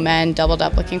for pro men, doubled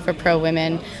up looking for pro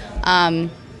women,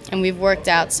 and we've worked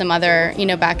out some other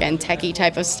back end techie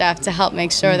type of stuff to help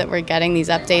make sure that we're getting these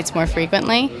updates more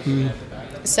frequently.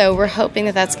 So we're hoping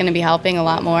that that's going to be helping a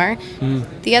lot more.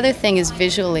 The other thing is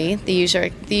visually, the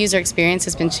user experience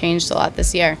has been changed a lot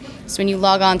this year. So when you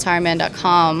log on to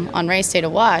Ironman.com on race day to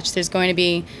watch, there's going to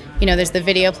be, there's the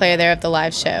video player there of the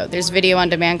live show. There's video on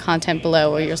demand content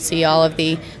below where you'll see all of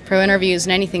the pro interviews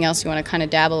and anything else you want to kind of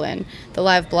dabble in. The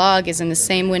live blog is in the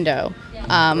same window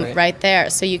right there.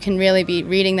 So you can really be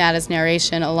reading that as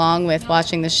narration along with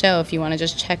watching the show if you want to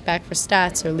just check back for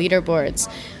stats or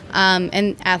leaderboards.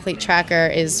 And Athlete Tracker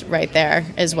is right there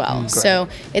as well. So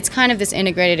it's kind of this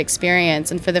integrated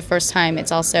experience, and for the first time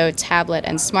it's also tablet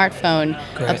and smartphone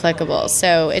applicable.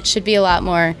 So it should be a lot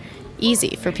more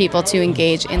easy for people to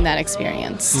engage in that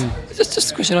experience.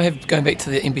 Just a question I have going back to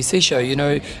the NBC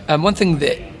show. One thing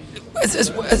that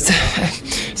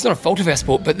it's not a fault of our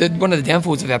sport, but one of the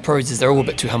downfalls of our pros is they're all a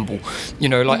bit too humble.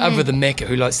 Other than Macca,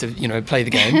 who likes to play the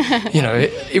game.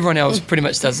 Everyone else pretty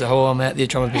much does the whole I'm out there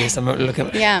trying my best. I'm not looking.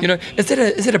 Is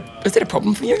that a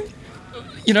problem for you?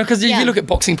 Because you look at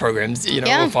boxing programs,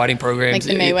 or fighting programs,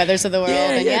 like the Mayweathers of the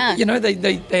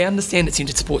world. They understand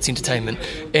it's sports entertainment,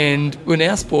 and in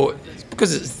our sport,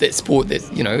 because it's that sport that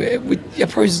our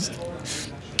pros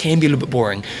can be a little bit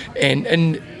boring,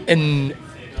 and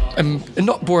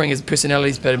not boring as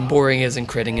personalities, but boring as in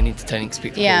creating an entertaining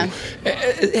spectacle.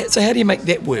 So how do you make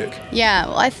that work?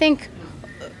 Well, I think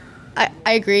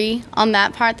I agree on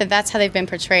that part, that's how they've been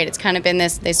portrayed. It's kind of been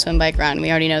this, they swim, bike, run.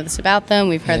 We already know this about them.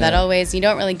 We've heard that always. You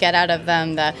don't really get out of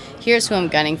them here's who I'm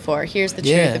gunning for, here's the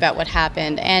truth about what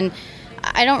happened. And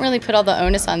I don't really put all the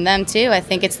onus on them, too. I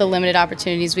think it's the limited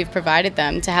opportunities we've provided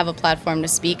them to have a platform to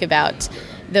speak about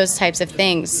those types of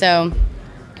things. So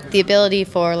the ability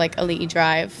for Elite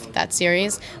Drive, that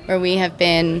series, where we have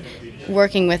been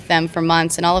working with them for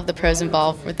months, and all of the pros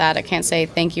involved with that, I can't say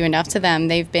thank you enough to them.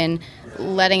 They've been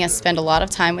letting us spend a lot of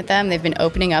time with them. They've been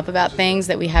opening up about things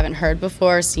that we haven't heard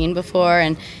before, seen before,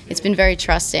 and it's been very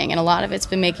trusting. And a lot of it's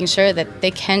been making sure that they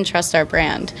can trust our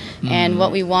brand. And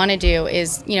what we want to do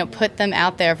is, put them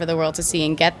out there for the world to see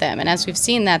and get them. And as we've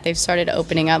seen that, they've started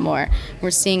opening up more.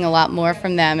 We're seeing a lot more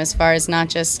from them as far as not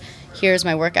just, here's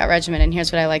my workout regimen and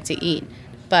here's what I like to eat,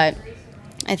 but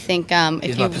I think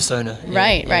here's my persona.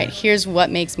 Right. Here's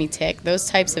what makes me tick. Those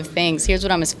types of things. Here's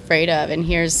what I'm afraid of, and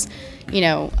here's,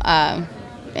 here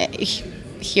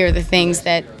are the things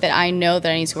that I know that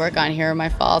I need to work on. Here are my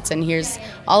faults, and here's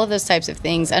all of those types of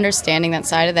things. Understanding that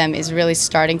side of them is really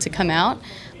starting to come out.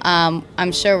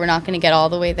 I'm sure we're not going to get all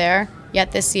the way there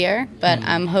yet this year, but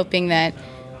I'm hoping that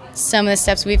some of the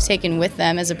steps we've taken with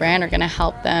them as a brand are going to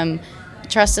help them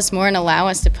trust us more and allow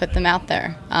us to put them out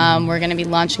there. We're going to be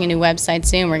launching a new website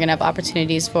soon. We're going to have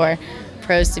opportunities for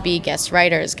pros to be guest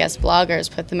writers, guest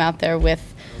bloggers, put them out there with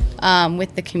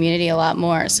the community a lot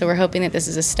more. So we're hoping that this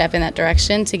is a step in that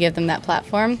direction to give them that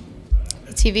platform.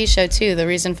 The TV show, too, the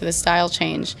reason for the style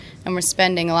change, and we're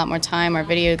spending a lot more time. Our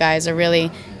video guys are really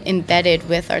embedded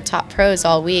with our top pros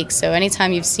all week. So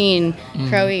anytime you've seen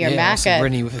Crowe or Macca,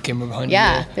 Rennie with a camera behind you.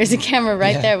 There's a camera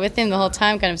right there with him the whole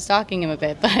time, kind of stalking him a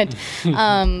bit.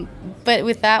 But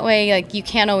with that way, you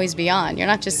can't always be on. You're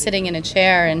not just sitting in a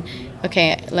chair and,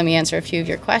 okay, let me answer a few of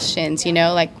your questions.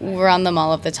 We're on them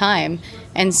all of the time.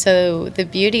 And so the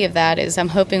beauty of that is I'm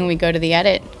hoping when we go to the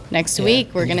edit next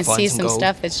week, we're going to see some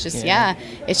stuff that's just,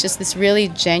 it's just this really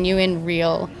genuine,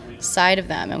 real side of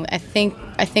them. And I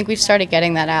think we've started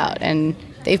getting that out, and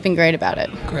they've been great about it.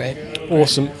 Great.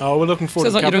 Awesome. Oh, we're looking forward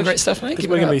to you're doing coverage. great stuff, mate.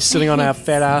 We're going to be sitting on our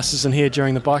fat asses in here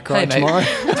during the bike ride tomorrow.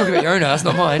 Talk about your own ass,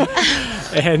 not mine.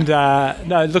 And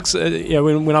no, it looks,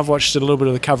 when I've watched a little bit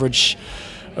of the coverage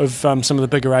of some of the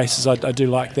bigger races, I do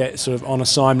like that sort of on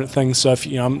assignment thing. So if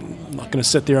I'm not going to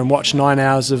sit there and watch 9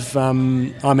 hours of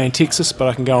Ironman Texas, but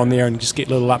I can go on there and just get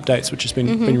little updates, which has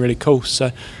been really cool.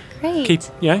 So great.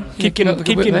 keep getting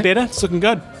better. It's looking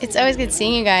good. It's always good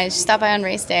seeing you guys. Stop by on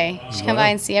race day. You should come by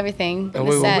and see everything.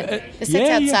 The set's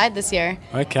outside this year.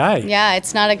 Okay. Yeah,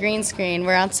 it's not a green screen.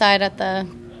 We're outside at the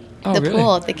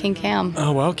pool at the King Cam.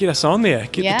 Oh, well, get us on there.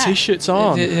 Get the T-shirts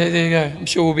on. There you go. I'm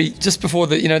sure we'll be just before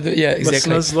the, exactly.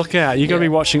 Listeners, look out. You've got to be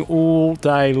watching all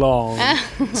day long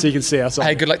so you can see us on.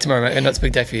 Hey, good luck tomorrow, mate. And that's a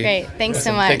big day for you. Great. Thanks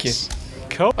so much. Thank you.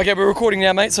 Cool. Okay, we're recording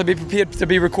now, mate, so be prepared to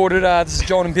be recorded. This is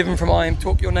John and Bevan from I Am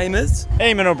Talk. Your name is?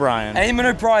 Eamon O'Brien. Eamon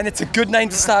O'Brien, that's a good name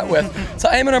to start with. So,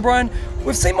 Eamon O'Brien,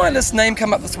 we've seen my list name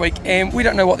come up this week, and we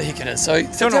don't know what the heck it is. So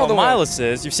don't know what my list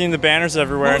is. You've seen the banners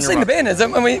everywhere. We've seen the banners,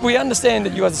 and we understand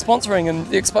that you guys are sponsoring and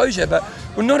the exposure, but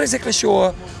we're not exactly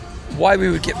sure why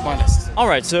we would get my list. All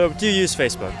right, so do you use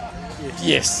Facebook?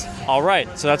 Yes. All right,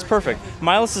 so that's perfect.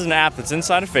 MyList is an app that's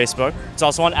inside of Facebook. It's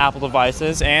also on Apple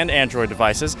devices and Android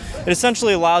devices. It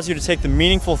essentially allows you to take the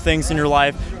meaningful things in your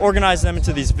life, organize them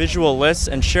into these visual lists,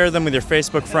 and share them with your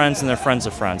Facebook friends and their friends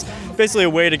of friends. Basically a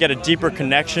way to get a deeper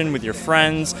connection with your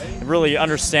friends, really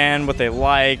understand what they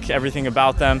like, everything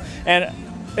about them. And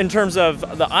in terms of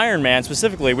the Ironman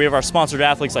specifically, we have our sponsored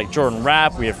athletes like Jordan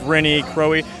Rapp, we have Rinny,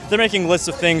 Crowe. They're making lists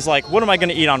of things like, what am I going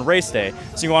to eat on race day?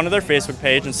 So you go onto their Facebook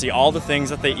page and see all the things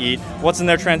that they eat, what's in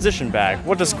their transition bag,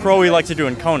 what does Crowe like to do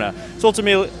in Kona. So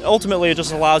ultimately it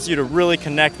just allows you to really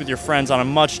connect with your friends on a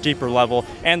much deeper level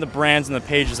and the brands and the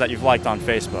pages that you've liked on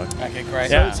Facebook. Okay,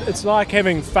 great. Yeah. So it's like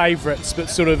having favourites, but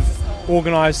sort of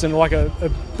organised in like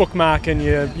a bookmark in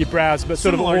your browser, but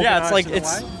sort Similar, of organised. yeah,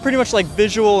 it's pretty much like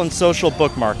visual and social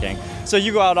bookmarking. So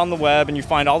you go out on the web and you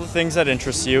find all the things that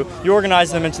interest you. You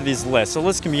organize them into these lists. So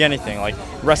lists can be anything like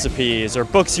recipes or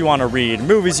books you want to read,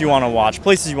 movies you want to watch,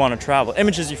 places you want to travel,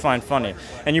 images you find funny.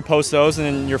 And you post those, and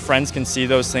then your friends can see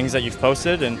those things that you've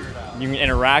posted, and you can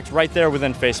interact right there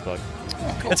within Facebook.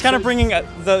 Cool. It's kind of bringing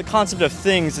the concept of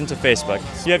things into Facebook.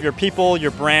 You have your people, your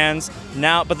brands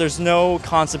now, but there's no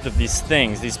concept of these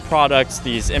things, these products,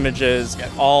 these images,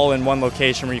 all in one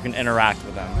location where you can interact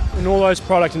with them. And all those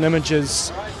product and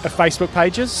images are Facebook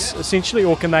pages, essentially,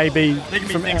 or can they be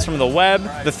from things from the web,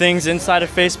 the things inside of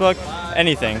Facebook,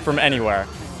 anything from anywhere.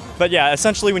 But yeah,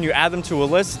 essentially when you add them to a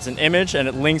list, it's an image and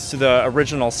it links to the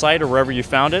original site or wherever you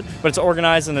found it, but it's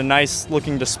organized in a nice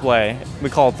looking display. We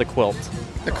call it the quilt.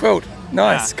 The quilt.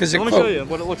 Nice, because Let me show you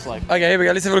what it looks like. Okay, here we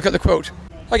go. Let's have a look at the quilt.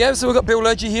 Okay, so we've got Bill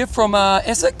Lurgy here from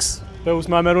Essex. Bill's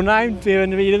my middle name, if you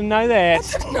didn't know that.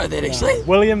 I didn't know that, actually.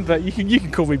 William, but you can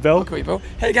call me Bill. I'll call you Bill.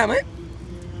 How you going, mate?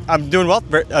 I'm doing well.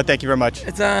 Thank you very much.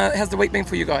 It's how's the week been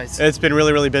for you guys? It's been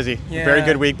really, really busy. Yeah. Very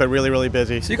good week, but really, really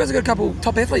busy. So you guys have got a couple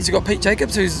top athletes. You've got Pete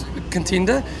Jacobs, who's a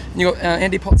contender. And you've got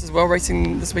Andy Potts as well,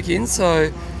 racing this weekend. So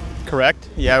Correct.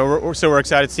 Yeah, we're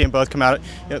excited to see them both come out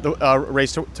at the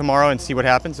race tomorrow and see what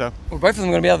happens. So. Well, both of them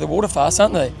are going to be out of the water fast,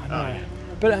 aren't they? I know.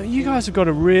 But you guys have got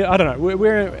a real, I don't know,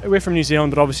 we're from New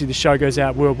Zealand, but obviously the show goes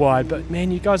out worldwide. But man,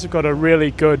 you guys have got a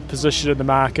really good position in the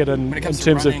market and in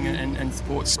terms of and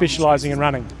sports, specialising in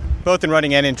running. Both in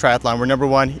running and in triathlon. We're number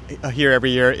one here every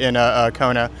year in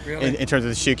Kona. Really? in terms of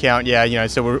the shoe count. Yeah,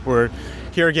 so we're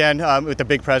here again with the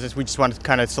big presence. We just want to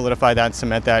kind of solidify that and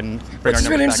cement that and bring Which our is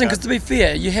really numbers interesting back because, up. to be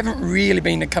fair, you haven't really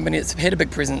been a company that's had a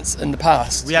big presence in the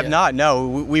past. We have not, no.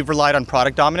 We've relied on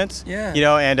product dominance, Yeah.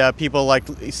 And people like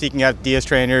seeking out DS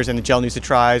trainers and the Gel Noosa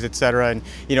Tris, et cetera. And,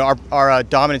 our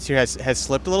dominance here has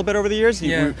slipped a little bit over the years.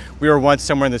 Yeah. We were once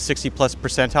somewhere in the 60-plus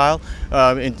percentile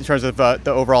in terms of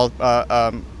the overall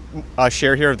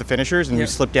share here of the finishers, and we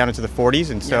slipped down into the 40s.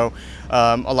 And so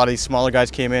a lot of these smaller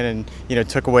guys came in and,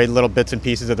 took away little bits and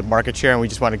pieces of the market share, and we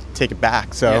just want to take it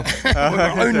back. So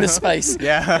own the space.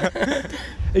 Yeah.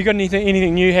 You got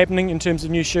anything new happening in terms of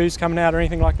new shoes coming out or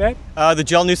anything like that? The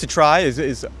Gel Noosa Tri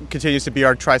continues to be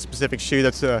our tri-specific shoe.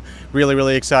 That's really,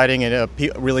 really exciting and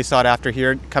really sought after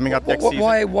here coming up next season.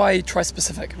 Why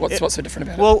tri-specific? What's so different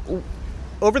about it? Well,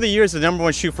 over the years, the number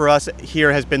one shoe for us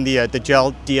here has been the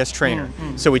Gel DS Trainer.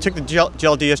 So we took the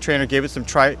Gel DS Trainer, gave it some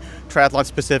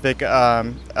triathlon-specific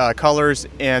colors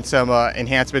and some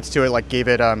enhancements to it, like gave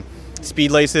it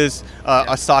speed laces,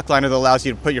 a sock liner that allows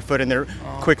you to put your foot in there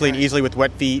quickly and easily with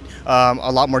wet feet,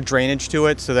 a lot more drainage to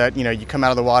it so that you come out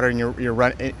of the water and you're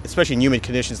running, especially in humid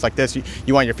conditions like this,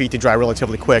 you want your feet to dry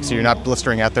relatively quick so you're not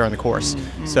blistering out there on the course.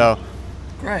 So.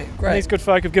 Great. And these good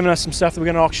folk have given us some stuff that we're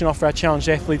going to auction off for our Challenged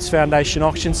Athletes Foundation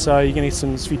auction. So you're going to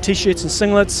get some t-shirts and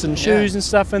singlets and shoes and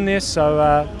stuff in there. So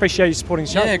appreciate you supporting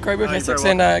the show. Yeah, great work, Essex,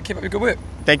 and keep up your good work.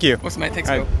 Thank you. Awesome, mate. Thanks,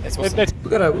 All Bill. right. That's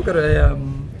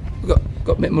awesome. We've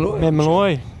got Matt Malloy. Matt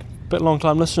Malloy, bit long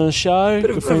time listener to the show,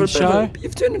 good friend of the show.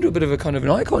 You've turned into a bit of a kind of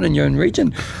an icon in your own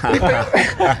region.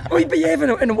 But you have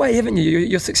in a way, haven't you?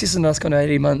 Your success in the last kind of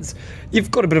 18 months,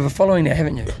 you've got a bit of a following now,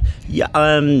 haven't you? Yeah,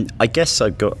 I guess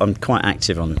I'm quite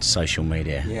active on social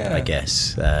media. Yeah. I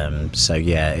guess. So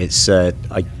yeah, it's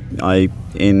I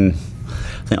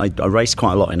race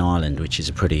quite a lot in Ireland, which is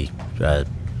a pretty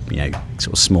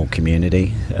sort of small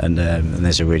community, and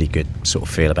there's a really good sort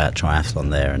of feel about triathlon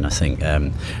there, and I think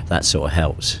that sort of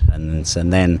helps. And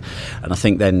I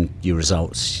think then your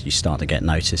results, you start to get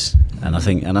noticed, and I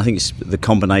think it's the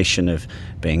combination of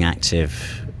being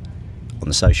active on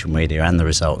the social media and the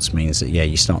results means that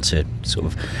you start to sort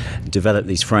of develop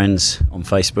these friends on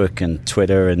Facebook and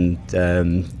Twitter, and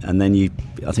then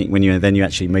I think when you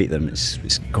actually meet them,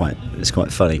 it's quite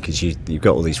funny because you've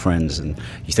got all these friends and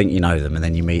you think you know them, and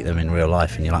then you meet them in real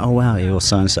life and you're like, oh wow, you're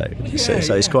so and so.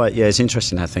 So it's quite it's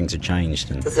interesting how things have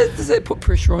changed. And Does that put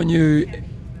pressure on you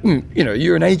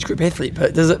you're an age group athlete,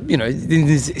 but there's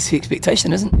there's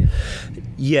expectation, isn't there?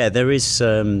 Yeah, there is.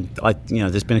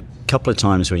 There's been a couple of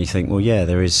times when you think, well, yeah,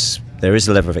 there is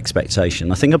a level of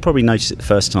expectation. I think I probably noticed it the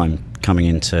first time coming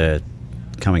into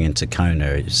Kona.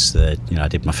 It's that I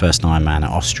did my first Ironman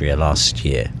at Austria last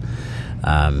year.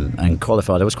 And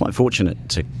qualified. I was quite fortunate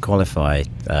to qualify.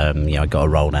 I got a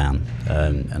roll down,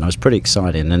 and I was pretty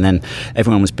excited. And then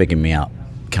everyone was bigging me up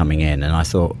coming in, and I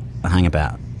thought, hang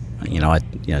about,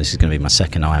 this is going to be my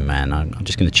second Ironman. I'm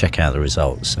just going to check out the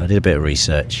results. So I did a bit of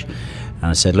research, and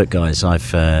I said, look, guys, I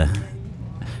came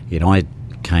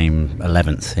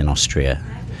 11th in Austria.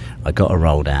 I got a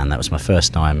roll down. That was my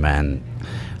first Ironman.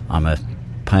 I'm a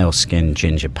pale-skinned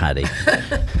ginger paddy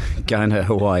going to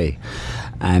Hawaii.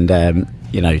 And,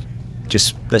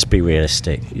 just let's be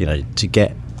realistic, to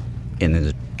get in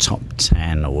the top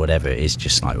 10 or whatever it is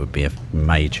would be a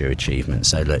major achievement.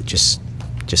 So, look, just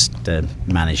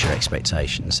manage your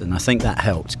expectations. And I think that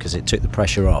helped because it took the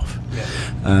pressure off.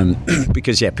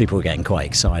 Because, people were getting quite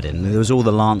excited. And there was all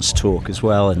the Lance talk as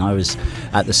well. And I was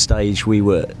at the stage we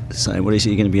were saying, well, is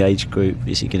he going to be age group?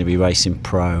 Is he going to be racing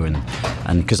pro? And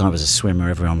because I was a swimmer,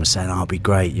 everyone was saying, it'll be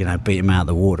great, beat him out of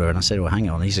the water. And I said, well, hang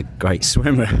on, he's a great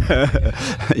swimmer.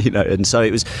 And so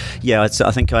it was,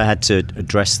 I think I had to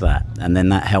address that. And then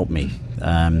that helped me.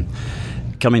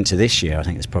 Coming to this year, I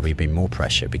think there's probably been more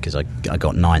pressure because I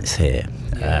got 9th here,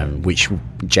 which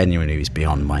genuinely was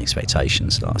beyond my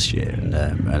expectations last year,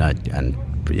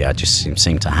 I just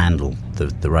seemed to handle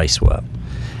the race well.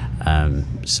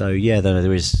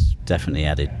 There is definitely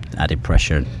added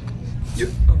pressure.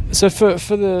 So for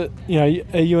the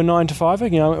are you a 9 to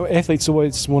 5er? Athletes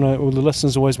always want to, or the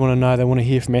listeners always want to know. They want to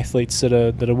hear from athletes that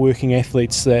are working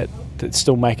athletes that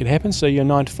still make it happen. So you're a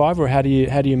 9 to 5, or how do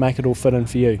you make it all fit in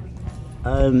for you?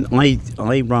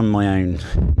 I run my own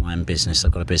business.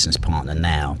 I've got a business partner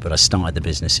now, but I started the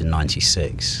business in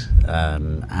 '96.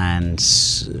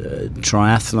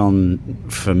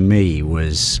 Triathlon for me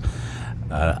was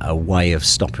a way of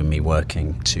stopping me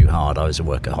working too hard. I was a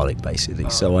workaholic basically,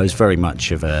 so I was very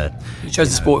much of a. You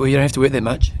chose a sport where you don't have to work that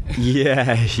much.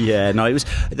 Yeah. No, it was.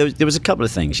 There was a couple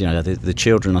of things. The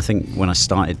children. I think when I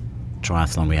started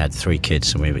triathlon, we had 3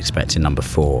 kids, and we were expecting number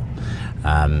 4.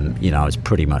 I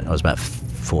was about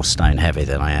 4 stone heavier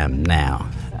than I am now,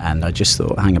 and I just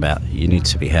thought, hang about, you need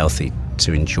to be healthy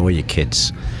to enjoy your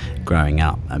kids growing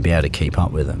up and be able to keep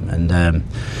up with them. And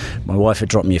my wife had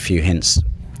dropped me a few hints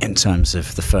in terms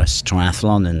of the first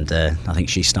triathlon, and I think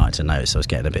she started to notice I was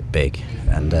getting a bit big,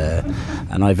 and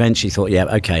I eventually thought,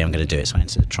 I'm going to do it. So I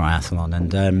entered the triathlon,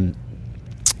 and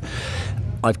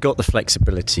I've got the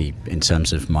flexibility in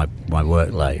terms of my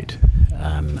workload.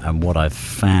 And what I've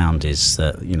found is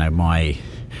that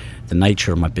the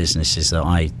nature of my business is that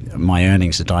my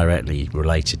earnings are directly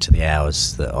related to the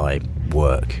hours that I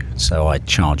work. So I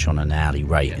charge on an hourly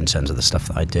rate in terms of the stuff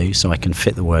that I do. So I can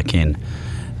fit the work in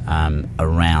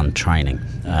around training.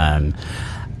 And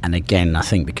again, I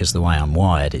think because the way I'm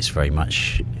wired, it's very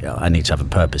much I need to have a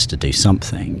purpose to do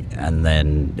something. And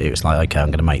then it was like, okay, I'm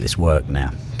going to make this work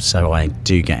now. So I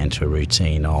do get into a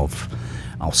routine of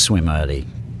I'll swim early.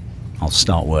 I'll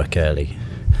start work early,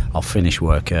 I'll finish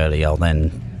work early, I'll then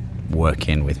work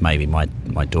in with maybe my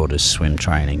daughter's swim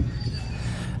training.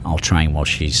 I'll train while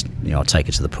she's, I'll take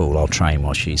her to the pool, I'll train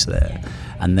while she's there.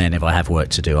 And then if I have work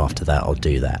to do after that, I'll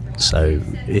do that. So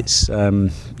it's, I'm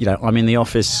in the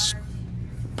office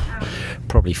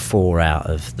probably 4 out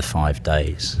of the 5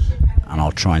 days. And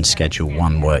I'll try and schedule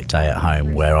 1 work day at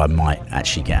home where I might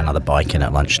actually get another bike in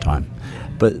at lunchtime.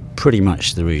 But pretty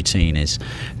much the routine is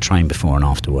train before and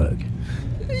after work.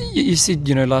 You said,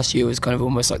 last year was kind of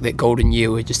almost like that golden year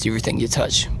where just everything you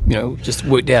touch, just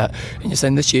worked out. And you're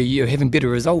saying this year you're having better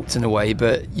results in a way,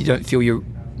 but you don't feel you're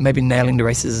maybe nailing the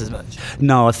races as much.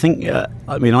 No, I think,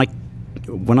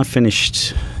 when I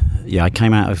finished, I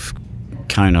came out of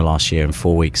Kona last year, and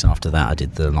 4 weeks after that I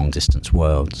did the long distance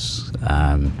worlds,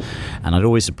 and I'd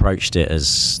always approached it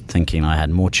as thinking I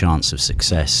had more chance of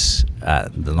success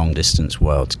at the long distance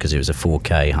worlds because it was a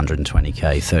 4k, 120k,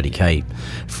 30k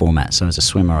format. So as a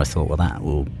swimmer I thought, well, that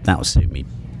will suit me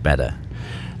better.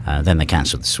 Then they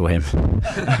cancelled the swim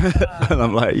and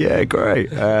I'm like, yeah, great.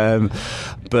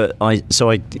 But I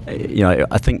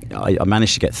think I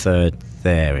managed to get 3rd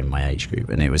there in my age group,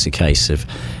 and it was a case of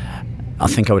I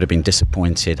think I would have been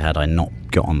disappointed had I not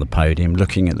got on the podium.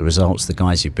 Looking at the results, the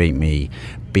guys who beat me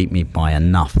by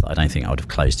enough that I don't think I would have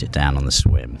closed it down on the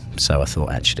swim. So I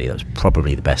thought actually that was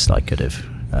probably the best I could have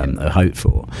hoped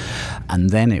for.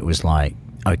 And then it was like,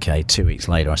 okay, 2 weeks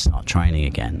later I start training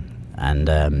again, and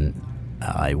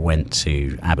I went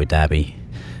to Abu Dhabi,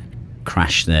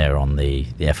 crashed there on the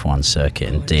F1 circuit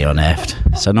and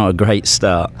DNF'd, so not a great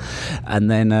start. And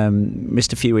then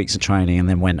missed a few weeks of training, and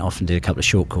then went off and did a couple of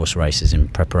short course races in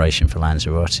preparation for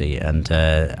Lanzarote. And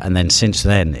then since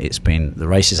then, the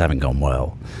races haven't gone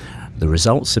well. The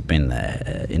results have been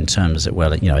there in terms of,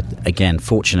 well, again,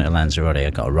 fortunate at Lanzarote, I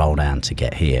got a roll down to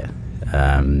get here.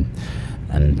 And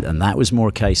that was more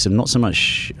a case of not so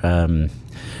much,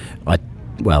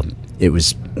 it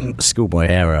was schoolboy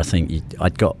error. I think I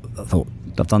thought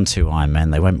I've done 2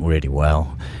 Ironman, they went really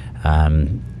well.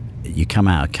 You come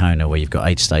out of Kona where you've got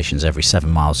 8 stations every 7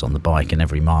 miles on the bike and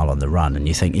every mile on the run, and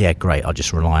you think, yeah, great, I'll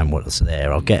just rely on what's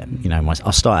there. I'll get,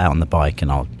 I'll start out on the bike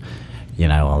and I'll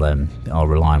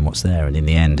rely on what's there. And in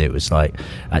the end, it was like,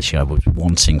 actually, I was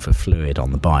wanting for fluid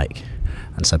on the bike.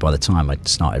 And so by the time I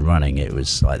started running, it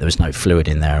was like there was no fluid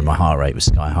in there and my heart rate was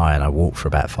sky high, and I walked for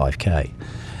about 5k.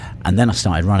 And then I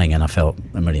started running and I felt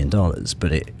 $1 million,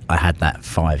 but I had that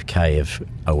 5k of,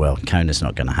 oh well, Kona's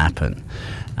not going to happen.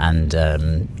 And I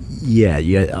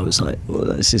was like, well,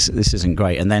 this isn't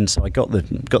great. And then so I got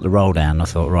the roll down, and I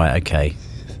thought, right, okay,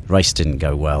 race didn't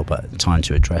go well, but time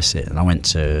to address it. And I went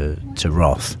to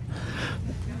Roth,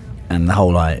 and the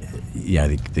whole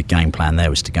the game plan there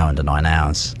was to go under 9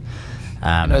 hours.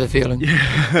 I know the feeling.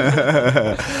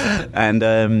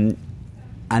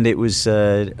 And it was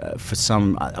for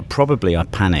some, probably I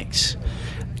panicked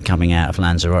coming out of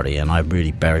Lanzarote, and I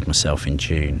really buried myself in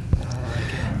June.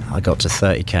 I got to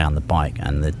 30k on the bike,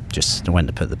 and I went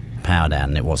to put the power down,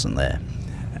 and it wasn't there.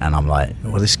 And I'm like,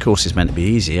 well, this course is meant to be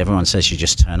easy. Everyone says you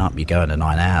just turn up, you go into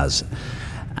 9 hours,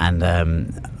 and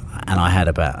I had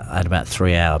about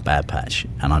 3 hour bad patch,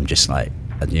 and I'm just like,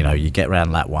 you get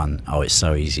around lap 1, oh, it's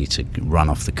so easy to run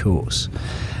off the course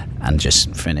and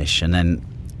just finish. And then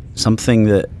something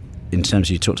that, in terms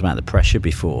of, you talked about the pressure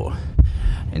before,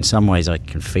 in some ways I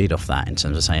can feed off that in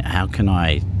terms of saying, how can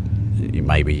I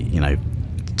maybe,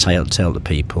 tell the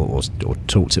people or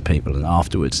talk to people and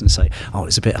afterwards and say, oh,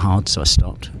 it's a bit hard, so I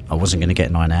stopped. I wasn't going to get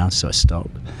 9 hours, so I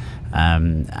stopped.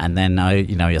 And then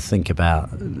you think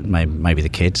about maybe the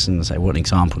kids and say, what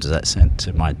example does that send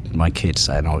to my kids,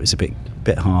 saying, oh, it's a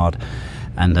bit hard,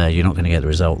 and you're not going to get the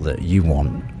result that you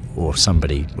want or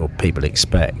somebody or people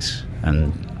expect,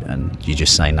 and you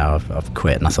just say, no, I've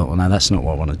quit. And I thought, well, no, that's not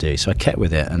what I want to do. So I kept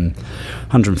with it, and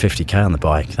 150k on the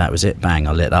bike, that was it, bang,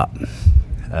 I lit up.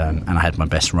 And I had my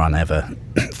best run ever.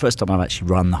 First time I've actually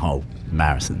run the whole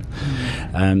marathon.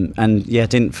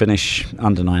 Didn't finish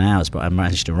under 9 hours, but I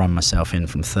managed to run myself in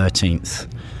from 13th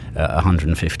at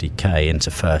 150k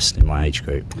into first in my age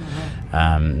group.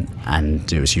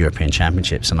 And it was European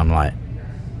Championships, and I'm like,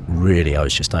 really, I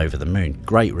was just over the moon.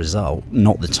 Great result,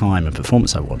 not the time and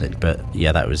performance I wanted, but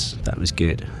yeah, that was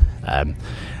good. And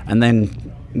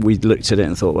then we looked at it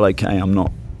and thought, well, okay,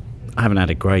 I haven't had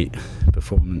a great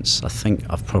performance. I think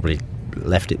I've probably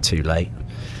left it too late.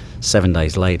 7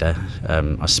 days later,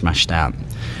 I smashed out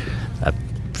a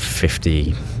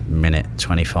 50-minute,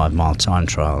 25-mile time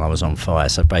trial. I was on fire.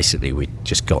 So basically, we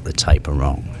just got the taper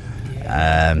wrong.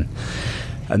 And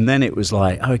then it was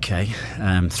like, okay,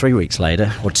 3 weeks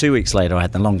later, or 2 weeks later, I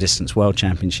had the long-distance World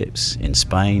Championships in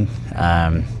Spain.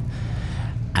 And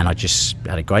I just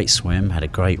had a great swim, had a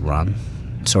great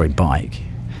bike.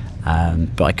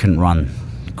 But I couldn't run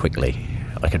quickly.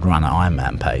 I could run at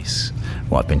Ironman pace,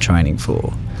 what I've been training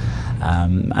for,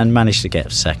 and managed to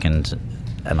get second.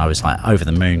 And I was like over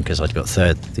the moon because I'd got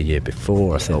third the year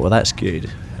before. I thought, well, that's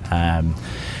good.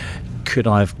 Could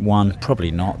I have won? Probably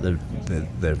not. The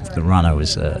runner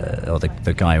was, or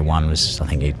the guy who won was, I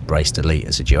think he'd raced elite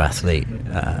as a duathlete,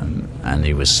 and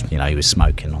he was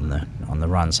smoking on the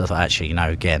run. So I thought, actually,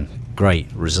 again,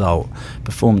 great result.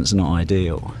 Performance not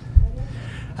ideal.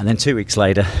 And then 2 weeks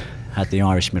later, had the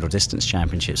Irish Middle Distance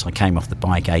Championships. I came off the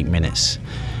bike 8 minutes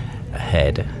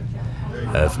ahead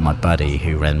of my buddy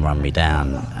who then run me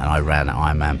down, and I ran at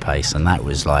Ironman pace, and that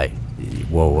was like,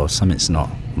 whoa, something's not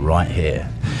right here.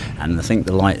 And I think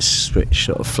the light switch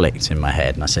sort of flicked in my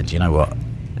head, and I said, you know what,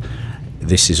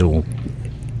 this is all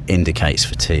indicates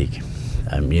fatigue.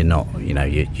 You're not,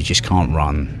 you just can't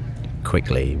run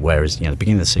quickly, whereas, the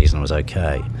beginning of the season I was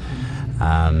okay.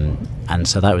 And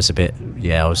so that was a bit,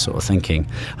 I was sort of thinking,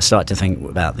 I started to think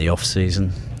about the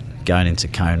off-season, going into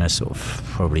Kona sort of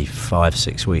probably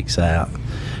 5-6 weeks out,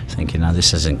 thinking, no,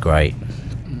 this isn't great.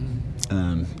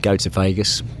 Go to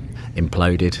Vegas,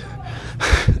 imploded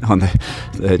on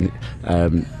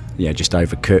just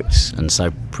overcooked. And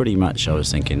so pretty much I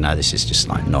was thinking, no, this is just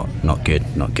like not good.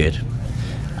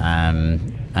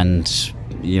 And,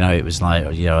 it was like,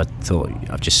 I thought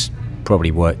I've just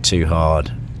probably worked too hard,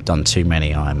 done too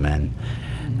many Ironmen,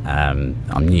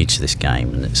 I'm new to this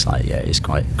game, and it's like, it's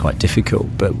quite difficult.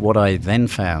 But what I then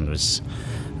found was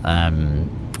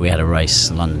we had a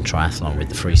race, London Triathlon, with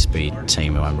the Free Speed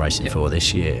team who I'm racing for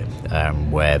this year,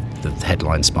 where the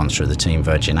headline sponsor of the team,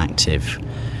 Virgin Active,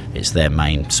 it's their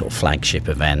main sort of flagship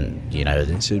event.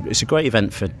 It's a great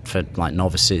event for like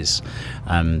novices,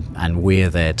 and we're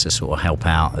there to sort of help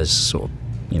out as sort of,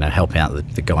 help out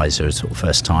the guys who are sort of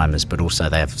first timers, but also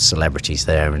they have celebrities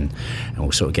there, and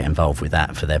we'll sort of get involved with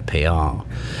that for their PR.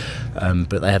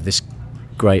 But they have this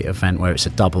great event where it's a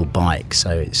double bike, so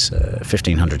it's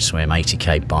 1500 swim,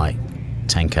 80k bike,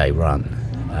 10k run,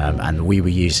 and we were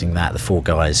using that. The 4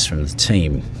 guys from the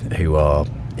team who are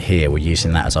here were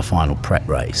using that as our final prep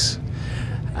race.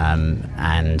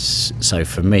 And so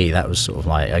for me, that was sort of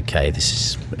like, okay, this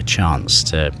is a chance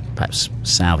to perhaps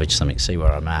salvage something, see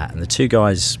where I'm at. And the 2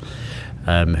 guys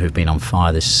who've been on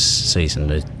fire this season,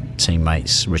 the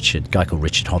teammates, a guy called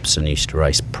Richard Hobson, used to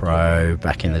race pro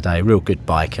back in the day, real good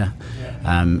biker,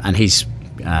 and he's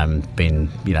been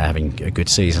having a good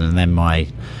season. And then my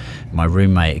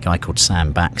roommate, a guy called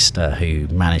Sam Baxter, who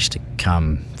managed to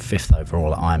come 5th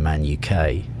overall at Ironman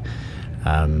UK,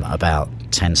 about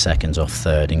 10 seconds off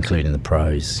 3rd, including the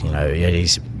pros.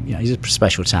 He's a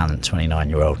special talent,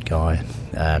 29-year-old guy,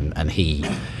 and he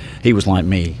was like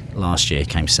me last year. He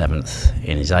came 7th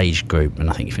in his age group, and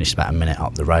I think he finished about a minute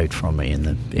up the road from me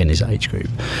in his age group.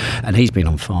 And he's been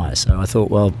on fire. So I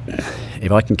thought, well,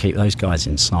 if I can keep those guys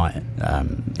in sight,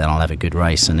 then I'll have a good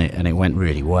race. And it went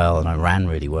really well, and I ran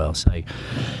really well. So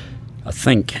I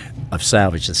think I've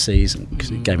salvaged the season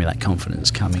because it gave me that confidence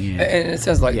coming in. And it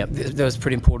sounds like that was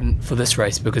pretty important for this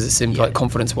race, because it seemed like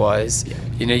confidence-wise,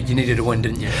 you needed a win,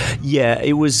 didn't you? Yeah,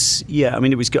 it was. Yeah, I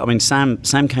mean, it was good. I mean, Sam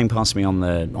came past me on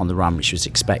the run, which was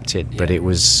expected, but it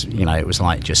was, it was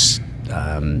like just.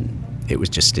 It was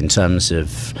just in terms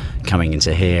of coming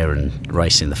into here and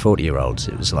racing the 40-year-olds.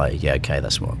 It was like, okay,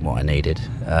 that's what I needed,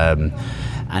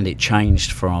 and it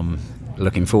changed from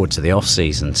looking forward to the off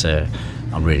season to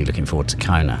I'm really looking forward to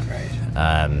Kona,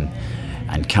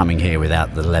 and coming here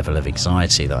without the level of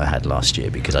anxiety that I had last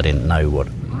year, because I didn't know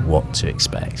what to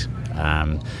expect,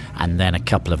 and then a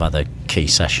couple of other key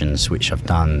sessions which I've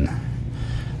done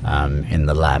in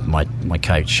the lab. My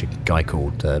coach, a guy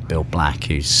called Bill Black,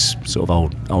 who's sort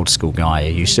of old school guy,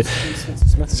 who used to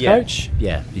Smith's coach,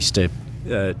 used to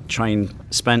train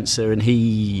Spencer, and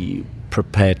he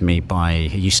prepared me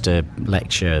he used to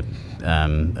lecture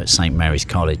at St Mary's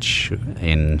College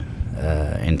in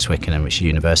Twickenham, which is a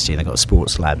university, and they've got a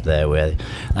sports lab there where they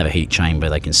have a heat chamber.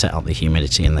 They can set up the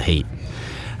humidity and the heat.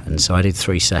 And so I did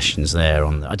 3 sessions there.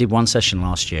 I did 1 session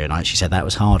last year, and I actually said that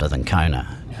was harder than Kona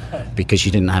because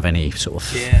you didn't have any sort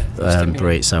of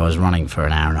breathe. So I was running for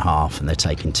an hour and a half, and they're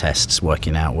taking tests,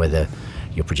 working out whether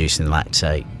you're producing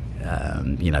lactate,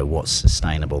 what's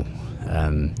sustainable.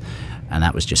 And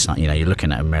that was just like, you're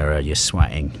looking at a mirror, you're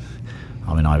sweating.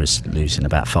 I mean, I was losing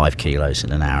about 5 kilos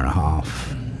in an hour and a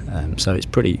half. So it's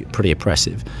pretty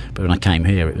oppressive. But when I came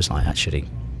here, it was like, actually,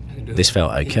 this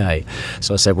felt okay.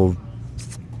 So I said, well,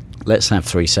 let's have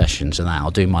 3 sessions of that.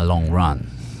 I'll do my long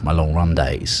run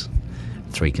days,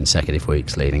 3 consecutive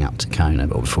weeks leading up to Kona,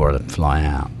 but before I fly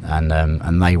out.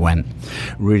 And they went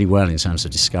really well in terms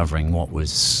of discovering what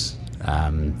was,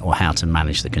 or how to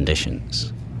manage the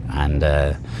conditions.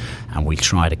 And we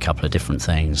tried a couple of different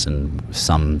things, and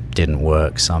some didn't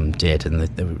work, some did, and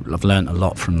I've learned a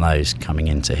lot from those coming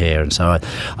into here. And so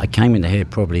I came into here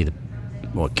probably the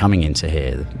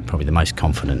most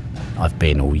confident I've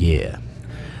been all year.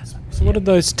 So what did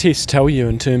those tests tell you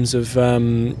in terms of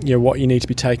what you need to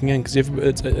be taking in? Because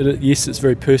yes, it's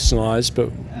very personalised, but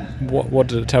what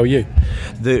did it tell you?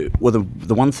 The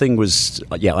one thing was,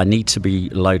 I need to be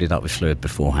loaded up with fluid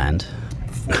beforehand.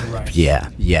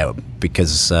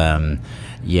 Because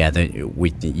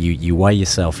you weigh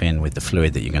yourself in with the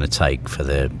fluid that you're going to take for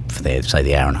the say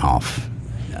the hour and a half.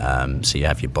 So you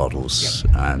have your bottles,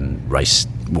 race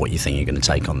what you think you're going to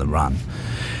take on the run,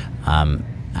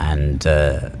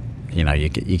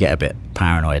 you get a bit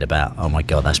paranoid about, oh my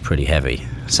God, that's pretty heavy.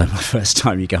 So my first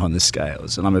time you go on the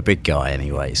scales, and I'm a big guy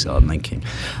anyway, so I'm thinking,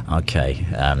 okay.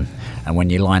 And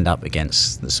when you're lined up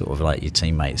against the sort of like your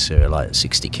teammates who are like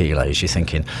 60 kilos, you're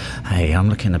thinking, hey, I'm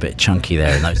looking a bit chunky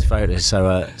there in those photos.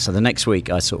 So the next week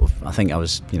I think I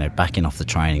was backing off the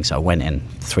training, so I went in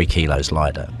 3 kilos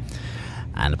lighter,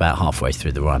 and about halfway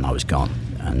through the run I was gone.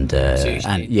 And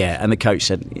the coach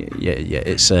said,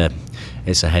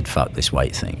 it's a head fuck, this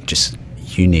weight thing. Just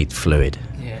you need fluid.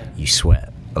 You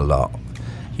sweat a lot.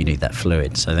 You need that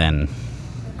fluid. So then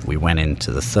we went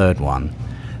into the 3rd one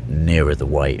nearer the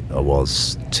weight I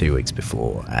was 2 weeks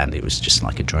before, and it was just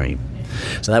like a dream.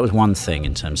 So that was one thing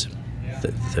in terms of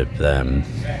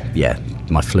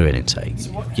my fluid intake.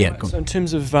 Yeah. So in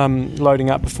terms of loading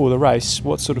up before the race,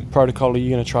 what sort of protocol are you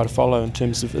going to try to follow in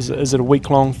terms of, is it a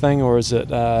week-long thing, or is it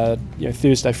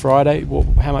Thursday, Friday?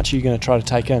 How much are you going to try to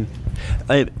take in?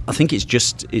 I think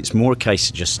it's more a case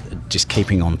of just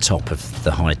keeping on top of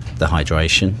the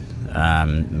hydration,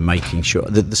 making sure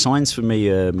the signs for me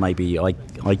are maybe I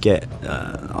get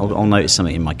I'll notice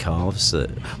something in my calves that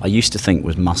I used to think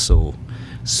was muscle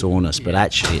soreness, but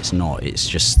actually it's not. It's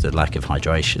just the lack of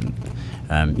hydration.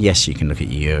 Yes, you can look at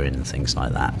your urine and things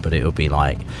like that, but it'll be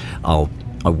like I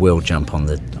will jump on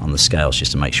the scales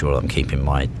just to make sure I'm keeping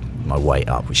my weight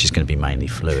up, which is going to be mainly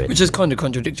fluid. Which is kind of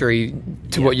contradictory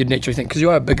to what you'd naturally think, because you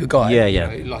are a bigger guy. Yeah.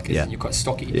 You're quite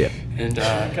stocky. Yeah. And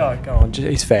go on,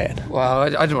 he's fat. Well, I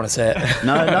didn't want to say it.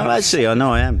 No, actually, I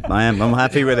know I am. I'm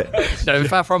happy with it. No,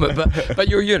 far from it. But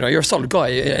you're a solid guy,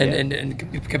 and in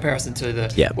comparison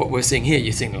to what we're seeing here,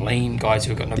 you're seeing the lean guys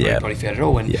who've got no body fat at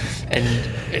all, and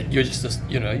you're just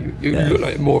you look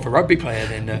like more of a rugby player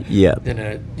than a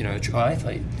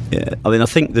triathlete. Yeah, I mean, I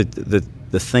think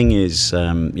the thing is,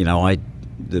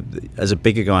 as a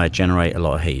bigger guy, I generate a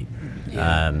lot of heat,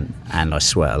 and I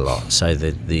sweat a lot. So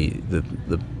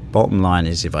the bottom line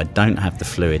is, if I don't have the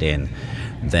fluid in,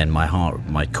 then my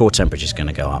core temperature is going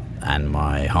to go up and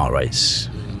my heart rate's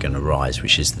going to rise,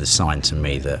 which is the sign to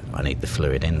me that I need the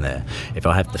fluid in there. If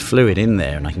I have the fluid in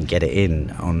there and I can get it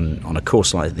in on a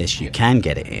course like this, you can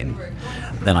get it in,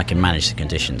 then I can manage the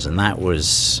conditions. And that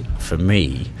was, for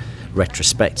me,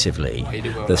 retrospectively,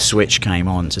 the switch came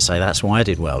on to say that's why I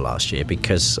did well last year,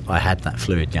 because I had that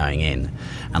fluid going in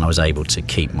and I was able to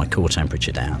keep my core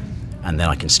temperature down, and then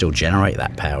I can still generate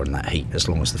that power and that heat as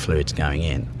long as the fluid's going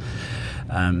in.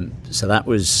 So that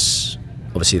was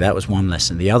one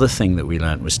lesson. The other thing that we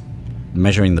learned was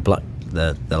measuring the blood,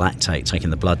 the lactate, taking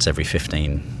the bloods every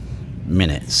 15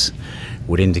 minutes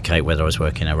would indicate whether I was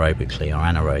working aerobically or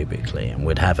anaerobically, and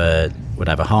would have a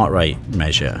heart rate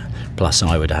measure, plus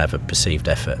I would have a perceived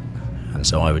effort. And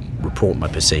so I would report my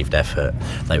perceived effort.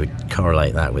 They would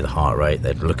correlate that with the heart rate.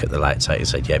 They'd look at the lactate and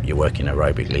say, yep, you're working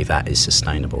aerobically. That is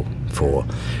sustainable for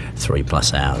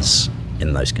 3+ hours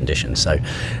in those conditions. So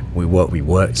what we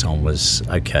worked on was,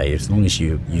 okay, as long as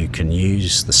you can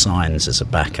use the signs as a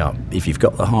backup. If you've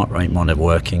got the heart rate monitor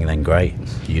working, then great.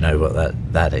 You know what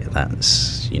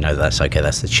that's okay,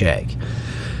 that's the check.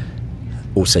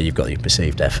 Also, you've got your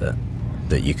perceived effort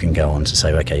that you can go on to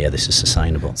say, okay, yeah, this is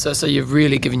sustainable. So you've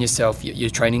really given yourself your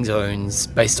training zones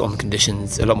based on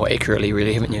conditions a lot more accurately,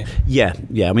 really, haven't you? Yeah.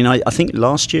 I mean, I think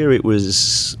last year it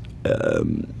was,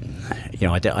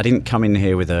 I didn't come in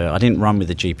here I didn't run with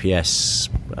the GPS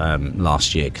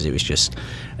last year, because it was just,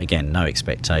 again, no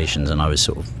expectations, and I was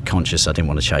sort of conscious I didn't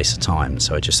want to chase the time.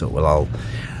 So I just thought, well,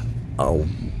 I'll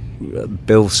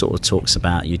Bill sort of talks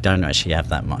about you don't actually have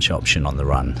that much option on the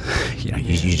run.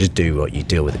 You just do what you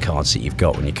deal with the cards that you've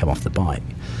got when you come off the bike.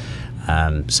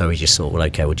 So we just thought, well,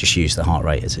 okay, we'll just use the heart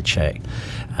rate as a check.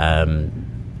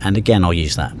 And again, I'll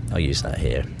use that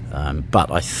here.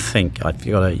 But I think I've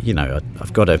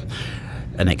got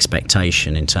an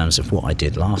expectation in terms of what I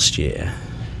did last year,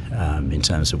 in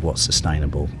terms of what's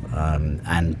sustainable.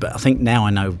 But I think now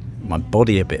I know my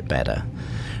body a bit better.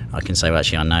 I can say, well,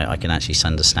 actually, I know I can actually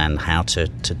understand how to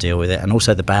deal with it. And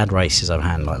also the bad races I've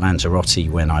had, like Lanzarote,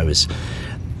 when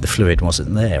the fluid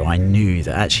wasn't there, I knew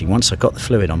that actually once I got the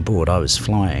fluid on board, I was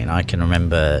flying. I can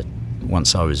remember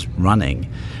once I was running,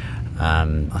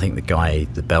 I think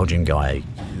the Belgian guy,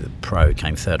 the pro,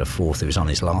 came third or fourth. It was on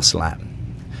his last lap.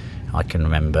 I can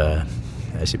remember,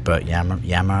 is it Bert Yammer?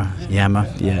 Yeah.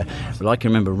 Well, I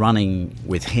can remember running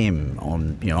with him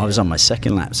I was on my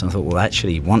second lap, so I thought, well,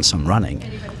 actually, once I'm running,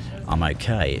 I'm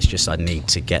okay. It's just I need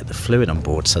to get the fluid on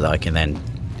board so that I can then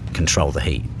control the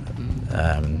heat.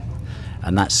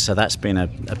 And that's been a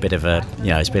bit of a,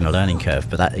 it's been a learning curve,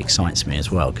 but that excites me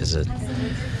as well, because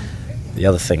the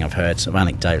other thing I've heard sort of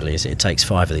anecdotally is it takes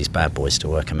 5 of these bad boys to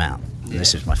work them out. Yeah.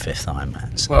 This is my 5th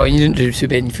Ironman. So. Well, you didn't do too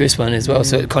bad in your first one as well,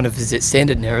 so it kind of is it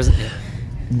standard now, isn't it?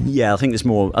 Yeah, I think there's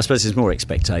more. I suppose there's more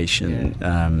expectation.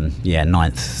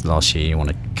 9th last year. You want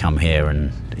to come here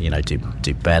and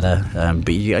do better. But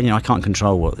I can't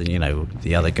control what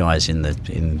the other guys in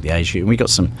the age group. We got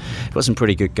some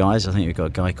pretty good guys. I think we've got a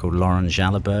guy called Laurent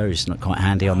Jalabert who's not quite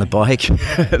handy on the bike,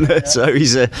 so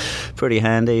he's pretty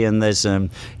handy. And there's I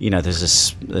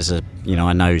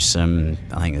know some.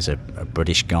 I think there's a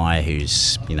British guy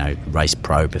who's raced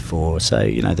pro before. So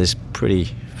there's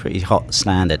pretty hot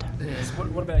standard. Yes.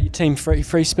 What about your team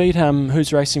free speed?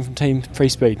 Who's racing from team free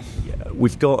speed?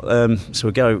 We've got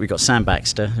we've got Sam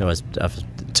Baxter, who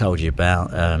I've told you about.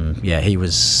 He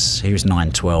was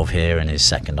 9:12 here in his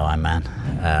second Ironman.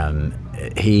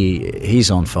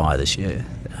 he's on fire this year,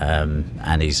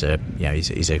 and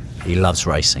he loves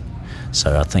racing.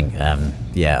 So I think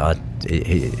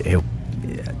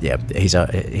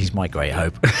he's my great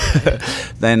hope.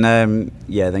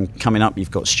 Then coming up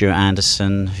you've got Stuart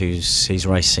Anderson, he's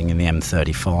racing in the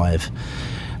M35.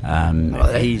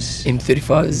 He's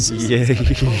M35.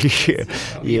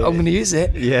 Yeah. I'm going to use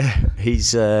it. Yeah,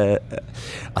 he's. I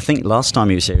think last time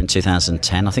he was here in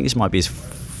 2010. I think this might be his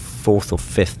fourth or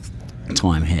fifth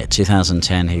time here.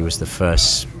 2010, he was the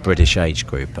first British age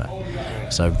grouper.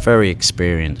 So very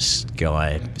experienced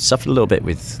guy. Suffered a little bit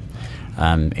with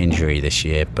injury this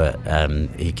year, but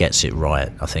he gets it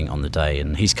right, I think, on the day.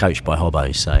 And he's coached by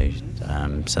Hobbo, so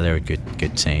they're a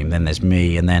good team. Then there's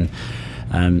me, and then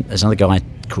there's another guy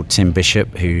called Tim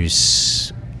Bishop,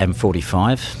 who's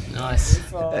M45. Nice.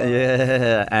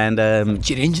 Yeah, and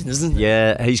jet engine, isn't it?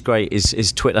 Yeah, he's great.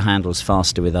 His Twitter handle's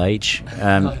Faster with Age.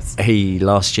 Nice. He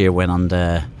last year went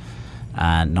under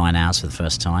 9 hours for the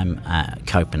first time at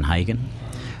Copenhagen.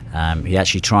 He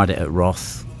actually tried it at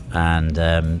Roth, and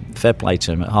fair play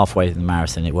to him. Halfway through the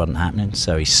marathon, it wasn't happening,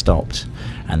 so he stopped.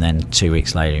 And then 2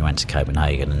 weeks later, he went to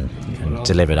Copenhagen and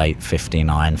delivered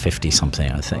 8:59.50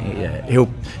 something. I think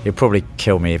he'll probably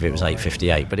kill me if it was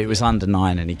 8:58, but it was under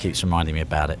 9, and he keeps reminding me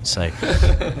about it. So,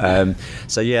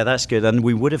 so yeah, that's good. And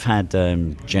we would have had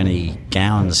Jenny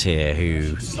Gowans here,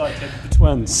 who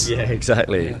twins. Yeah,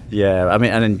 exactly. Yeah, I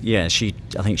mean, and then, yeah,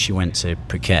 I think she went to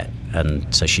Phuket, and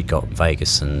so she got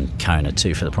Vegas and Kona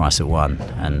 2 for the price of 1.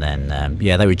 And then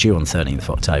they were due on 13th of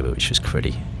October, which was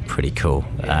pretty cool.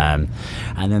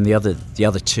 And then the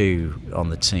other two on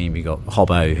the team, you got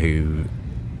Hobbo, who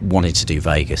wanted to do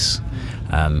Vegas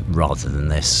rather than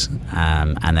this,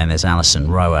 and then there's Alison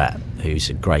Rowat, who's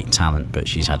a great talent, but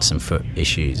she's had some foot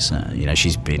issues.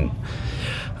 She's been,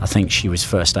 I think she was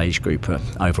first age grouper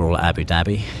overall at Abu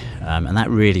Dhabi, and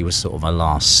that really was sort of a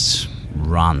last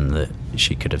run that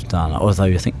she could have done, although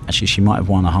I think actually she might have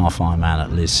won a half Ironman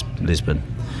at Lisbon.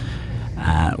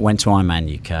 Went to Ironman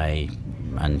UK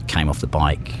and came off the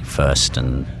bike first,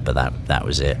 but that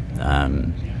was it.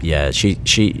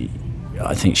 She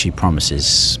I think she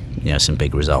promises some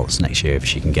big results next year if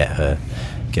she can get her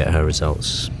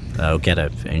results or get her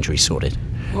injury sorted.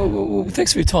 Well,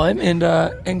 thanks for your time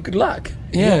and good luck.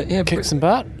 Yeah. Kick some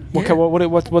butt.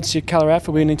 What's your colour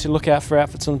outfit? We need to look out for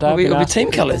outfits on the day. It'll be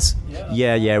team colours.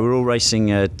 Yeah, we're all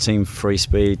racing Team Free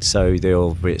Speed, so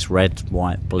it's red,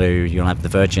 white, blue. You'll have the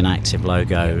Virgin Active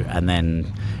logo, and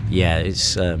then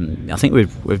it's. I think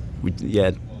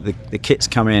the kits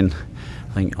come in,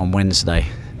 I think on Wednesday,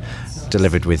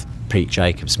 delivered with Pete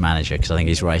Jacobs, manager, because I think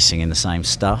he's racing in the same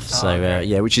stuff. So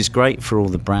which is great for all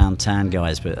the brown tan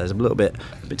guys, but there's a bit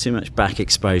too much back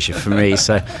exposure for me.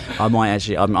 So I might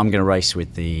actually I'm going to race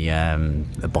with the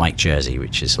bike jersey,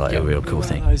 which is like a real cool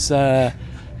thing. Those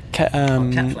cat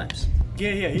flaps.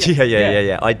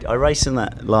 Yeah. I raced in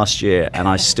that last year, and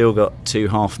I still got 2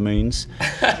 half moons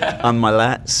on my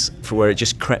lats for where it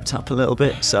just crept up a little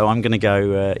bit. So I'm going to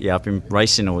go. I've been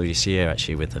racing all this year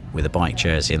actually with a bike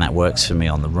jersey, and that works for me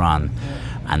on the run.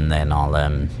 And then I'll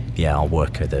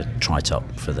work with the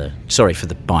tri-top for the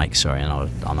bike. And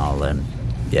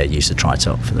I'll use the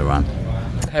tri-top for the run.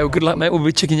 Hey, well, good luck, mate. We'll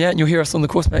be checking you out, and you'll hear us on the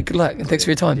course, mate. Good luck, and thanks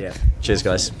for your time. Yeah. Cheers,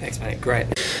 guys. Thanks, mate. Great.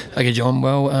 Okay, John.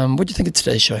 Well, what do you think of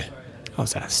today's show? Oh,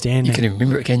 it's outstanding. You can even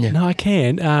remember it, can you? No, I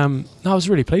can. I was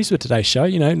really pleased with today's show.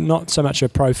 Not so much a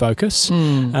pro focus,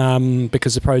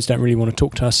 because the pros don't really want to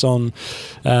talk to us on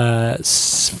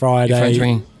Friday. Your phone's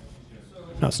ringing.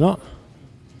 No, it's not.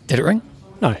 Did it ring?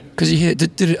 No. Because you hear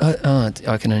did it?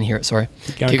 I can only hear it. Sorry.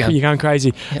 You're going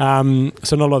crazy. Yep.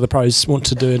 So not a lot of the pros want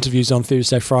to do interviews on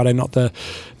Thursday, Friday. Not the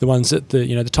ones that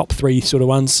the top 3 sort of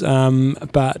ones.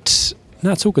 But.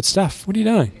 No, it's all good stuff. What are you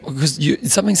doing? Because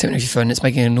something's happening with your phone. It's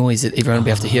making a noise that everyone will be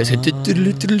able to hear. So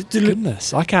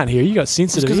goodness, I can't hear. You got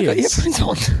sensitive ears. Because I've got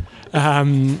earphones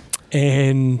on.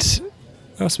 And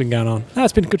what else has been going on? No,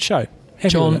 it's been a good show. Happy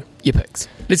John, your picks.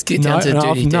 Let's get down to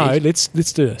dirty. No, let's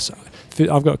do this.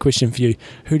 I've got a question for you.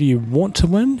 Who do you want to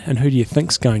win, and who do you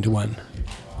think's going to win?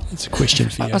 It's a question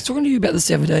for you. I was talking to you about this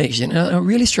the other day, actually, and I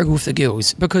really struggle with the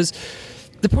girls because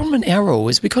the problem in our role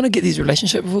is we kind of get these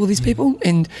relationships with all these people,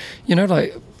 and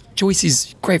like Joyce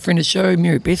is a great friend of the show,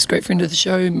 Mary Beth's a great friend of the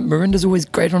show, Miranda's always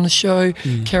great on the show,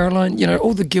 Caroline,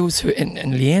 all the girls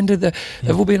and Leander,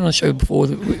 they've all been on the show before.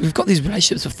 We've got these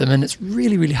relationships with them, and it's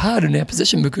really, really hard in our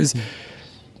position because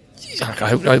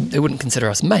they wouldn't consider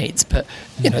us mates, but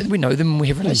we know them and we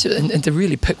have relationships, and to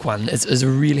really pick one is a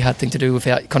really hard thing to do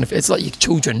without it's like your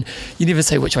children. You never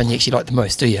say which one you actually like the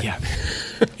most, do you? Yeah.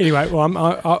 Anyway,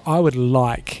 well, I would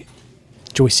like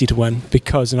Joycey to win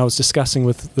because, and I was discussing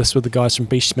with the guys from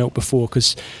Beast Milk before,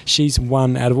 because she's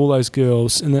one out of all those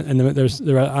girls, and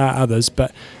there are others,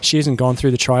 but she hasn't gone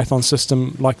through the triathlon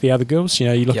system like the other girls.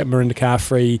 You look at Mirinda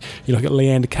Carfree, you look at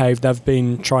Leander Cave, they've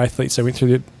been triathletes. They went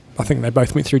through I think they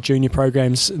both went through junior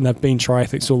programs, and they've been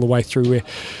triathletes all the way through, where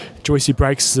Joycey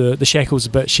breaks the shackles a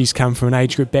bit. She's come from an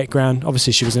age group background.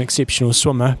 Obviously, she was an exceptional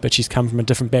swimmer, but she's come from a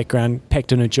different background,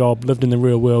 packed in her job, lived in the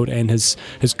real world, and has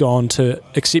gone to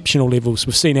exceptional levels.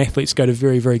 We've seen athletes go to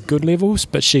very, very good levels,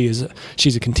 but she's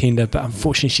a contender, but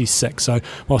unfortunately she's sick. So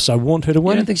whilst I want her to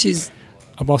win... You don't think she's...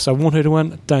 Whilst I want her to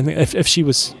win, I don't think... If she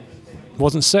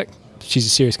wasn't sick, she's a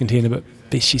serious contender,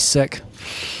 but she's sick.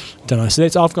 Don't know.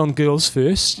 So I've gone girls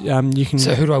first. You can.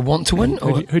 So who do I want to win?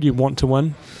 Who do you want to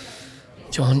win?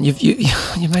 John, you made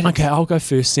it. Okay, I'll go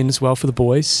first then as well for the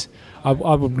boys. I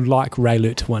would like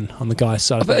Raylert to win on the guys'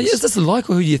 side. But is this like,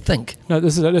 or who do you think? No,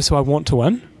 this is who I want to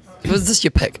win. Was this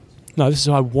your pick? No, this is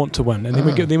who I want to win, and then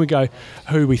we go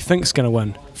who we think's going to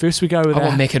win. First we go with I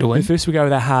want Mecca to win. First we go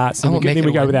with our hearts, then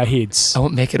we go with our heads. I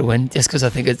want Mecca to win just because I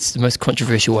think it's the most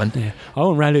controversial one. Yeah, I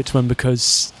want Raylert to win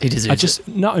because he deserves it.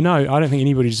 No, I don't think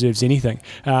anybody deserves anything.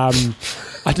 I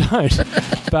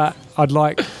don't, but I'd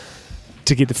like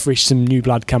to get some new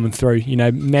blood coming through.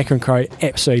 Macca and Crow,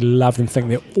 absolutely love them, think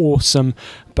they're awesome,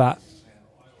 but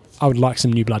I would like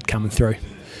some new blood coming through.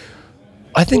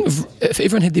 I think if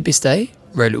everyone had their best day,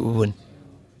 Raylert would win.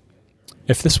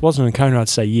 If this wasn't in Kona, I'd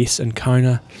say yes. In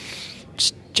Kona,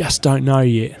 just don't know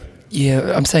yet.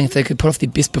 Yeah, I'm saying if they could put off their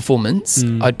best performance,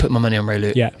 I'd put my money on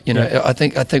Raylert. Yeah, I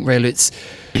think Raylert's,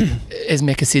 as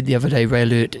Macca said the other day,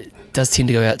 Raylert does tend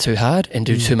to go out too hard and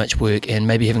do too much work, and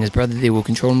maybe having his brother there will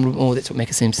control him more. That's what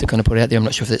Macca seems to kind of put out there. I'm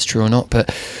not sure if that's true or not,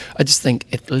 but I just think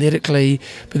athletically.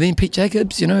 But then Pete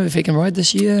Jacobs, if he can ride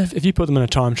this year, if you put them in a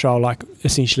time trial like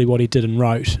essentially what he did in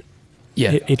Rote,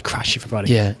 yeah, he'd crush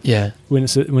everybody. Yeah. When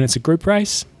it's a group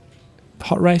race,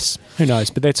 hot race, who knows?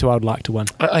 But that's who I would like to win.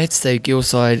 I had to say girls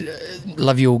side,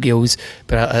 love you all girls,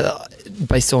 but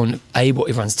based on what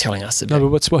everyone's telling us about. No,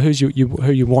 but who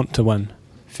you want to win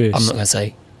first? I'm not going to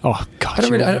say. Oh God,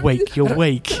 you're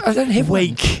weak. I don't have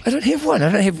weak. I don't have one.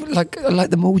 I don't have like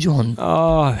them all, John.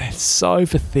 Oh, that's so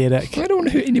pathetic. I don't want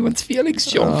to hurt anyone's feelings,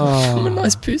 John. Oh, I'm a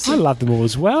nice person. I love them all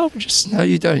as well. No,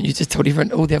 you don't. You just told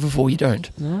everyone all the other four you don't.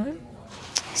 No,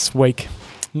 it's weak.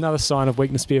 Another sign of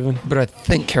weakness, Bevan. But I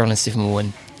think Caroline Stephen will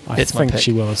win. I think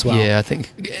she will as well. Yeah, I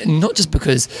think not just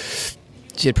because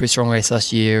she had a pretty strong race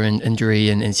last year and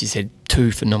injury, and she's had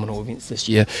 2 phenomenal events this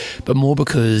year, but more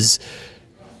because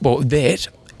that.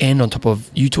 And on top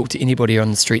of, you talk to anybody on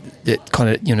the street that kind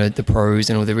of, the pros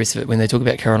and all the rest of it, when they talk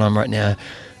about Caroline right now,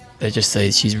 they just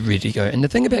say she's ready to go. And the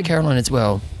thing about Caroline as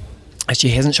well, she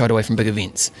hasn't shied away from big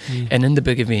events. And in the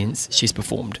big events, she's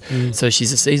performed. So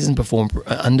she's a seasoned performer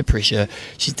under pressure.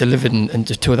 She's delivered in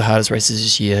 2 of the hardest races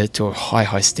this year to a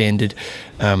high standard.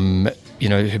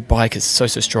 Her bike is so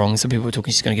strong. Some people are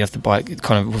talking she's going to get off the bike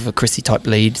kind of with a Christy type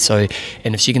lead. So,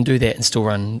 and if she can do that and still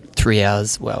run 3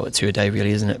 hours, well, it's her day really,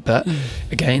 isn't it? But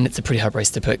again, it's a pretty hard race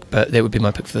to pick. But that would be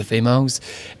my pick for the females.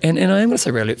 And I am going to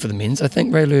say Raylert for the men's. I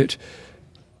think Raylert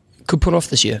could pull off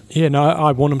this year. Yeah, no,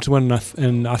 I want him to win,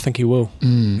 and I think he will.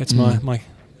 That's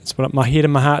that's what my head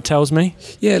and my heart tells me.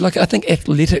 Yeah, I think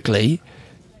athletically,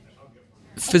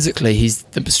 physically, he's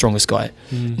the strongest guy.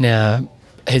 Now,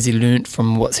 has he learnt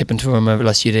from what's happened to him over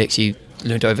last year to actually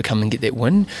learn to overcome and get that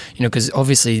win? Because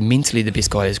obviously mentally the best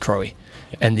guy is Crowe,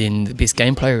 and then the best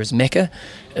game player is Macca,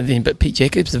 and then but Pete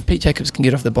Jacobs. If Pete Jacobs can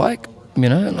get off the bike,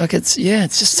 it's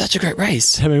just such a great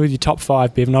race. Tell me with your top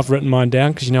 5, Bevan. I've written mine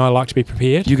down because I like to be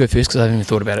prepared. You go first because I haven't even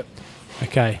thought about it.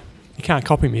 Okay, you can't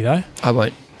copy me though. I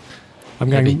won't.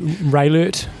 I'm going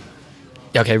Raylert.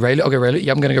 Okay, Raylert. I'll go Raylert.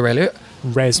 Yeah, I'm going to go Raylert.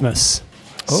 Rasmus.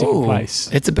 Second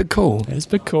place. It's a big call. It's a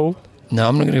big call. No,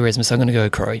 I'm not going to go Rasmus. I'm going to go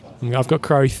Crowe. I've got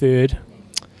Crowe 3rd.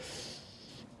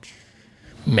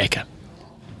 Macca.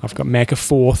 I've got Macca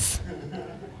 4th.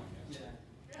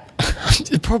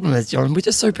 The problem is, John, we're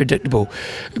just so predictable.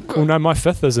 Well, no, my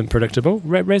 5th isn't predictable.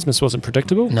 Rasmus wasn't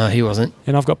predictable. No, he wasn't.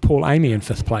 And I've got Paul Amy in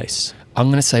 5th place. I'm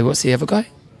going to say, what's the other guy?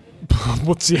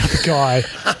 What's the other guy?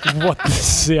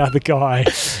 What's the other guy?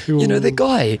 The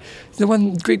guy. The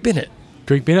one, Greg Bennett.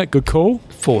 Greg Bennett, good call.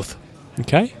 4th.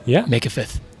 Okay, yeah. Macca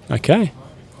 5th. Okay,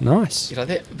 nice. You like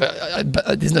that?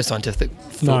 But there's no scientific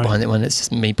thought behind that one. It's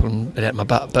just me pulling it out my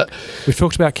butt. But we've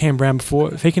talked about Cam Brown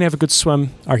before. If he can have a good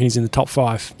swim, I reckon he's in the top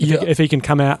 5. If he can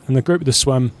come out in the group with the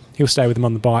swim, he'll stay with him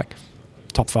on the bike.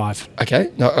 Top 5. Okay,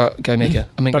 no, go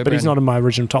Macca. But he's not in my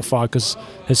original top 5 because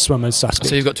his swim is suspect.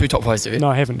 So you've got 2 top 5s, do you? No,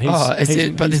 I haven't.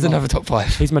 There's another top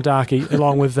 5. He's my darkie,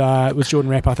 along with Jordan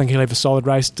Rapp. I think he'll have a solid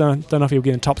race. Don't know if he'll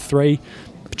get in top 3.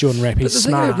 Jordan Rapp. But He's the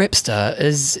smart. thing about Rapstar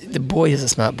is the boy is a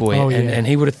smart boy, Oh, yeah. and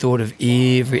he would have thought of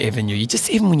every avenue. You just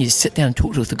even when you sit down and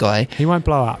talk to the guy, he won't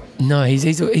blow up. No, he's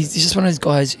just one of those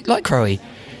guys like Crowe. You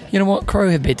know what? Crowe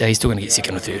had a bad day. He's still going to get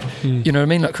second or third. You know what I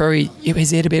mean? Like Crowe, has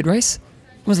he had a bad race?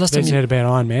 When was the last time He's had a bad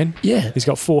Ironman. Yeah. He's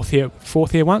got fourth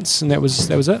here once, and that was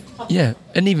it. Yeah,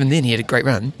 and even then he had a great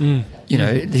run. You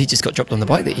know, he just got dropped on the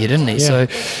bike that year, didn't he? Yeah. So,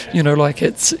 you know, like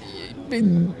it's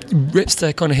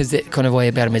Rapstar kind of has that kind of way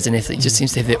about him as an athlete. He just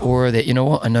seems to have that aura that, you know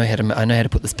what, I know how to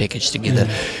put this package together.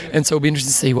 And so it'll be interesting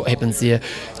to see what happens there.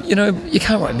 You know, you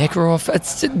can't write Macca off.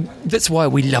 That's why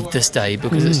we love this day,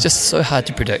 because it's just so hard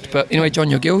to predict. But anyway, John,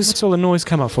 your girls. What's all the noise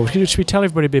come up for? Should we tell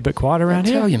everybody to be a bit quiet around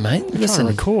here? Tell you, mate. We're Listen,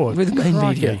 trying to record. we're the main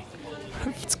Crikey. media.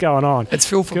 What's going on? It's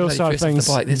Phil from Girls' side first off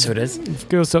the bike. That's what it is.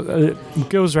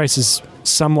 Girls' race is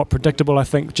somewhat predictable. I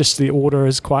think just the order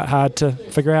is quite hard to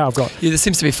figure out. There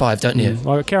seems to be 5, don't you? I've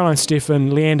got Caroline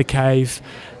Steffen, Leander Cave.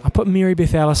 I put Mary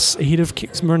Beth Ellis ahead of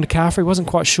Mirinda Carfrey. Wasn't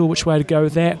quite sure which way to go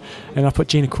with that, and I put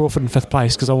Gina Crawford in 5th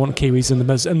place because I want Kiwis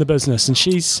in the business, and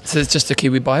she's. So it's just a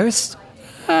Kiwi bias.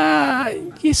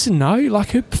 Yes and no.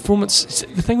 Like her performance.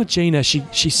 The thing with Gina,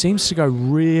 she seems to go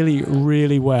really,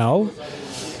 really well.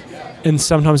 And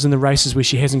sometimes in the races where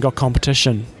she hasn't got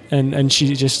competition, and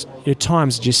she just at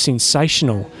times just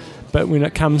sensational, but when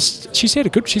it comes, she's had a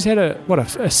 6th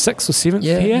or 7th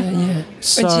here. Yeah.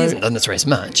 So And she hasn't done this race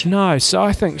much. No, so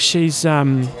I think she's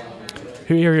her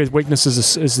area of weakness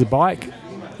is the bike,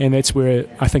 and that's where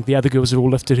I think the other girls have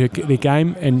all lifted their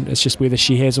game, and it's just whether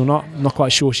she has or not. I'm not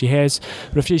quite sure she has,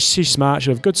 but if she's smart,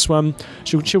 she'll have a good swim,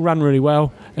 she'll run really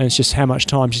well, and it's just how much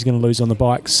time she's going to lose on the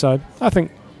bike. So I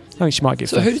think she might get.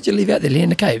 So who did you leave out there?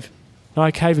 Leander Cave? No,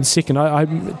 Cave in second.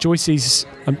 I'm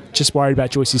just worried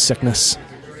about Joyce's sickness.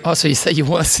 Oh, so you say you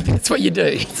want? That's what you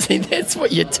do. See, that's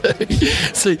what you do.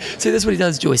 So that's what he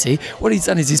does, Joycey. What he's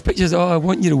done is he's pictures. Oh, I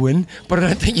want you to win, but I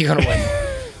don't think you're going to win.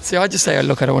 See, I just say, oh,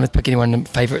 look, I don't want to pick anyone in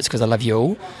favourites because I love you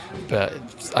all, but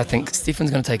I think Stephen's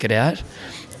going to take it out.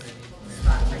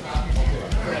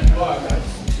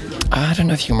 I don't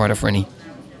know if you can write off Rennie.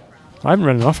 I haven't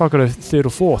written it off. I've got a 3rd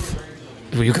or 4th.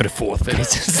 Well, you've got a 4th, but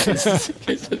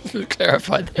he's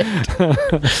clarified that.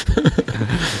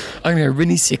 I'm going to go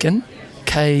Rennie 2nd,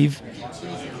 Cave,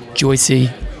 Joycey,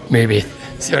 Mary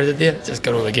Beth. See what I did there? Just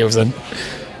got all the girls in.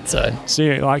 So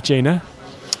you don't like Gina?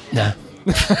 Nah.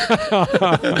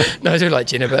 No, I do like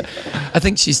Gina, but I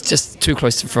think she's just too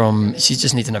close she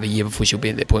just needs another year before she'll be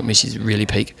at that point where she's really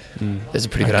peak. That's a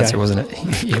pretty good answer, wasn't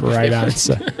it? Yeah, great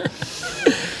answer.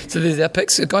 So there's our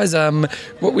picks, guys.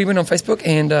 We went on Facebook,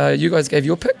 and you guys gave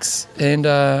your picks. And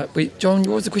John,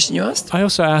 what was the question you asked? I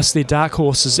also asked their dark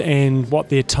horses and what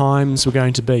their times were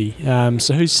going to be.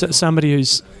 So who's somebody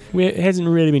hasn't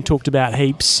really been talked about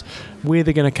heaps, where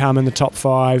they're going to come in the top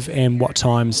 5 and what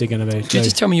times they're going to be. Could you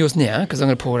just tell me yours now, because I'm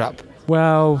going to pull it up.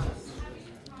 Well,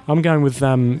 I'm going with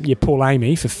Paul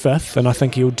Amy for 5th, and I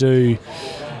think he'll do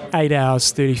 8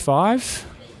 hours 35.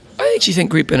 I actually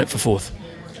think Greg Bennett for 4th.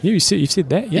 You've said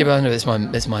that, yeah. Yeah, but I know that's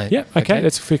my. Yeah, okay,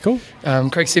 that's fair call.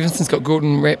 Craig Stevenson's got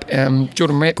Jordan Rapp.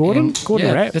 Gordon Rapp.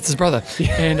 That's his brother.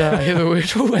 And Heather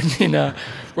Wurtle, and then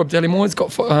Rob Dallymore's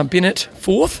got Bennett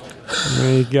 4th.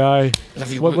 There you go.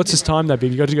 What's his time though,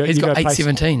 Ben? You got to go. He's got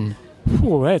 8:17.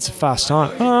 Oh, that's a fast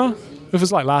time. If it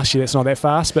was like last year, that's not that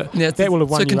fast, but that will have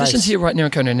won. So conditions here right now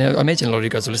in Kona. Now, I imagine a lot of you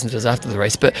guys will listen to this after the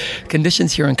race, but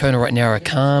conditions here in Kona right now are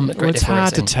calm. Great it's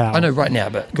hard to tell. I know right now,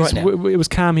 but right now. It was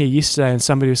calm here yesterday, and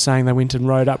somebody was saying they went and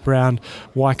rode up around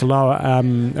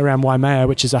Waikoloa, around Waimea,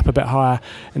 which is up a bit higher,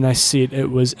 and they said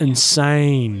it was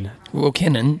insane. Will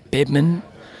Cannon, Badman,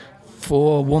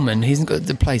 for a woman, he hasn't got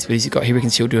the place, but he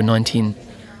reckons he'll do a 9:10.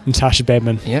 Natasha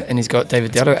Badman. Yeah, and he's got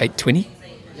David Dello, 8:20.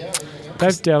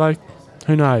 David Dello.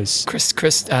 Who knows?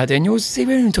 Chris Daniels. See,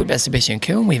 we haven't talked about Sebastian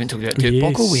Kiln. We haven't talked about Dirk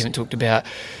Bockel. We haven't talked about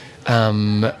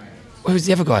who was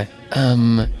the other guy?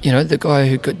 The guy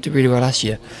who got really well last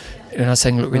year. And I was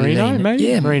saying, look really Marino, lean. maybe?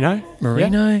 Yeah,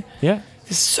 Marino. Yeah.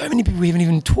 There's so many people we haven't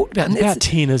even talked about. And about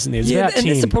 10, isn't there? About 10.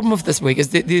 That's the problem with this week is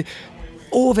that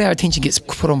all of our attention gets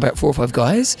put on about 4 or 5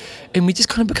 guys, and we just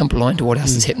kind of become blind to what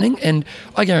else is happening. And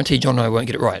I guarantee John and I won't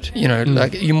get it right. We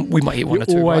might get one or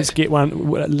two right. You always get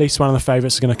one. At least one of the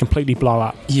favourites is going to completely blow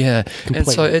up. Yeah, completely.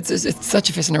 And so it's such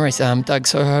a fascinating race. Doug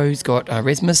Soho's got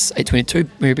Rasmus 8:22,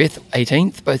 Mary Beth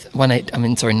 18th, both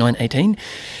 9:18.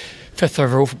 5th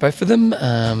overall for both of them.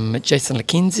 Jason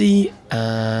LaKenzie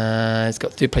has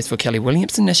got 3rd place for Kelly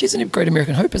Williamson. Now, she's a great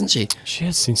American hope, isn't she? She's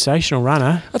a sensational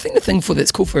runner. I think the thing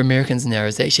that's cool for Americans now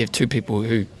is they actually have 2 people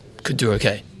who could do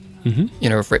okay. Mm-hmm.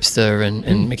 With Rapstar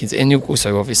and Mackenzie. And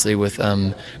also, obviously, with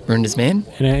Miranda's man.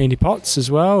 And Andy Potts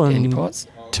as well. And Andy Potts.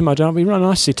 Tim O'Donnell. We run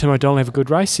nice to see Tim O'Donnell have a good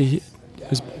race. He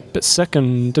was bit sick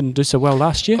and didn't do so well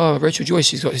last year. Oh, Rachel Joyce,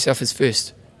 she's got herself as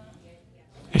first.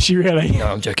 Is she really? No,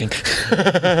 I'm joking.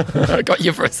 I got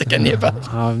you for a second there, but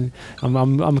I'm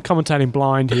commentating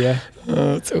blind here.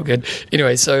 Oh, it's all good.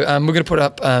 Anyway, so we're going to put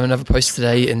up another post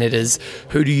today, and that is,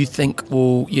 who do you think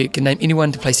you can name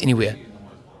anyone to place anywhere?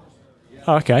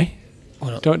 Oh, okay.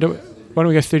 Why not? Why don't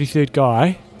we go 33rd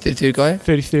guy? 33rd guy?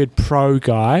 33rd pro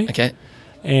guy. Okay.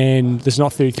 And there's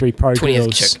not 33 pro 20th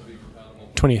girls. chick.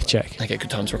 20th chick. Okay, good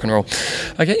times, rock and roll.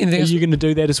 Okay, anything Are else? you going to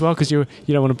do that as well? Because you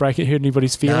don't want to hurt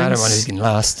anybody's feelings? No, I don't want who's getting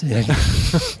last. Yeah.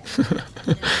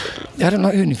 I don't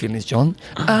like hurting your feelings, John.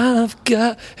 Have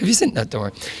you seen that? Don't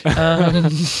worry.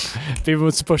 If everyone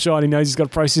wants to push on, he knows he's got to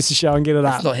process the show and get it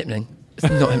up. It's not happening. It's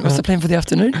not happening. What's the plan for the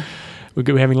afternoon?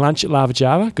 We're having lunch at Lava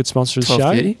Java, good sponsor of the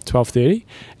show. 12:30.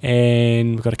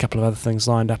 And we've got a couple of other things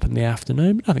lined up in the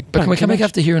afternoon. But can we come back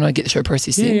after here and I get the show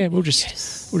processed in? Yeah, we'll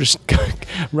just go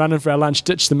run in for our lunch,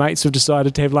 ditch the mates we've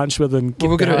decided to have lunch with, and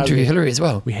we're going to interview Hillary as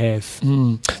well. We have.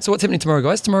 So what's happening tomorrow,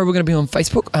 guys? Tomorrow we're going to be on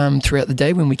Facebook throughout the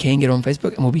day when we can get on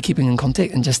Facebook, and we'll be keeping in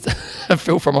contact. And just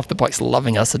Phil from Off the Bike's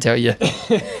loving us, I tell you.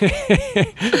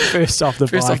 First off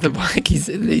the bike,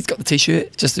 he's got the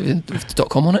t-shirt just with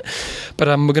 .com on it. But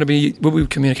we'll be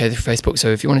communicating through Facebook. So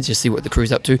if you want to just see what the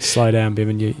crew's up to, slow down,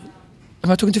 Bevan. Am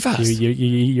I talking too fast?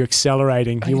 You're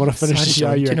accelerating. You want to finish the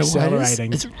show, you're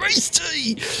accelerating. It's race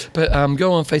tea! But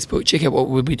go on Facebook, check out what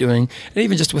we'll be doing. And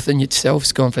even just within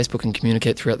yourselves, go on Facebook and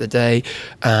communicate throughout the day.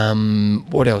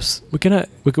 What else? We've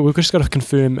just got to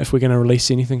confirm if we're going to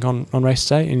release anything on race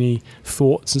day, any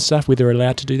thoughts and stuff, whether we're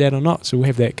allowed to do that or not. So we'll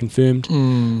have that confirmed.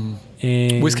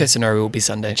 And worst case scenario will be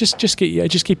Sunday. Just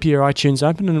keep your iTunes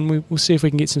open, and we'll see if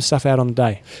we can get some stuff out on the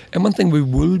day. And one thing we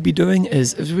will be doing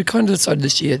is we kind of decided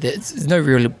this year that there's no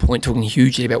real point talking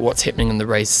hugely about what's happening in the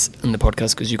race in the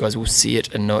podcast, because you guys will see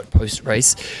it and know it post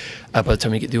race by the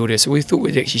time we get the audio. So we thought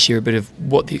we'd actually share a bit of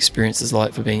what the experience is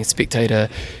like for being a spectator,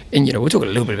 and we'll talk a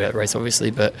little bit about the race obviously,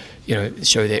 but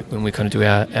show that when we kind of do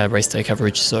our race day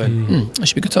coverage. So it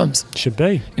should be good times. Should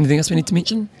be. Anything else we need to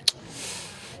mention?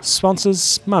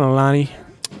 Sponsors: Manolani,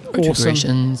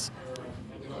 Awesome,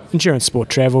 Endurance Sport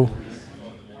Travel,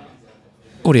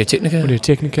 Audio Technica,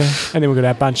 and then we've got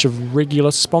our bunch of regular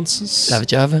sponsors. Lava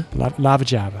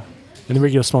Java. And the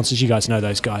regular sponsors, you guys know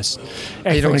those guys.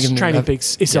 Training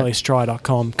Peaks,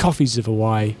 SLStry.com, Coffees of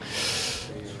Hawaii,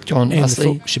 John and Husley. the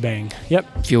full shebang.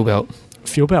 Yep. Fuel Belt.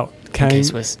 Came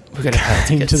We've got our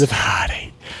to the party.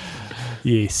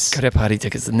 Yes. Got our party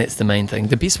tickets, and that's the main thing.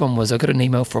 The best one was I got an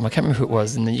email from, I can't remember who it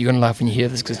was, and you're going to laugh when you hear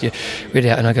this because you read it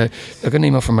out, and I got an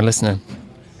email from a listener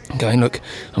going, look,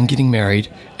 I'm getting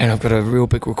married and I've got a real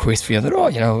big request for you. I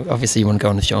thought, obviously you want to go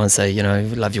on the show and say,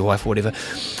 love your wife or whatever.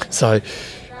 So I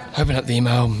open up the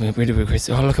email, read a request.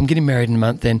 Oh, look, I'm getting married in a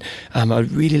month, and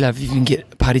I'd really love if you can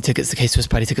get party tickets, the K-Swiss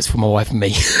party tickets for my wife and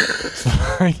me.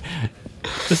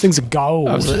 Those things are gold.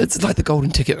 It's like the golden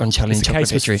ticket on Charlie and Chocolate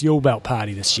Factory. It's Fuel Belt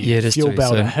party this year. Yeah, it is Fuel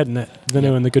Belt are hitting it. The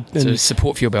new and the good. So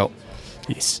support Fuel Belt.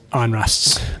 Yes. Iron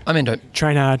Rusts. I'm Endo.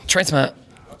 Train hard. Train smart.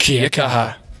 Kia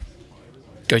kaha.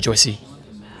 Go Joycey.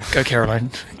 Go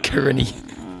Caroline. Go Rinny.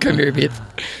 Go Mary Beth.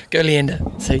 Go Leander.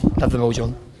 See, love them all,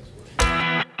 John.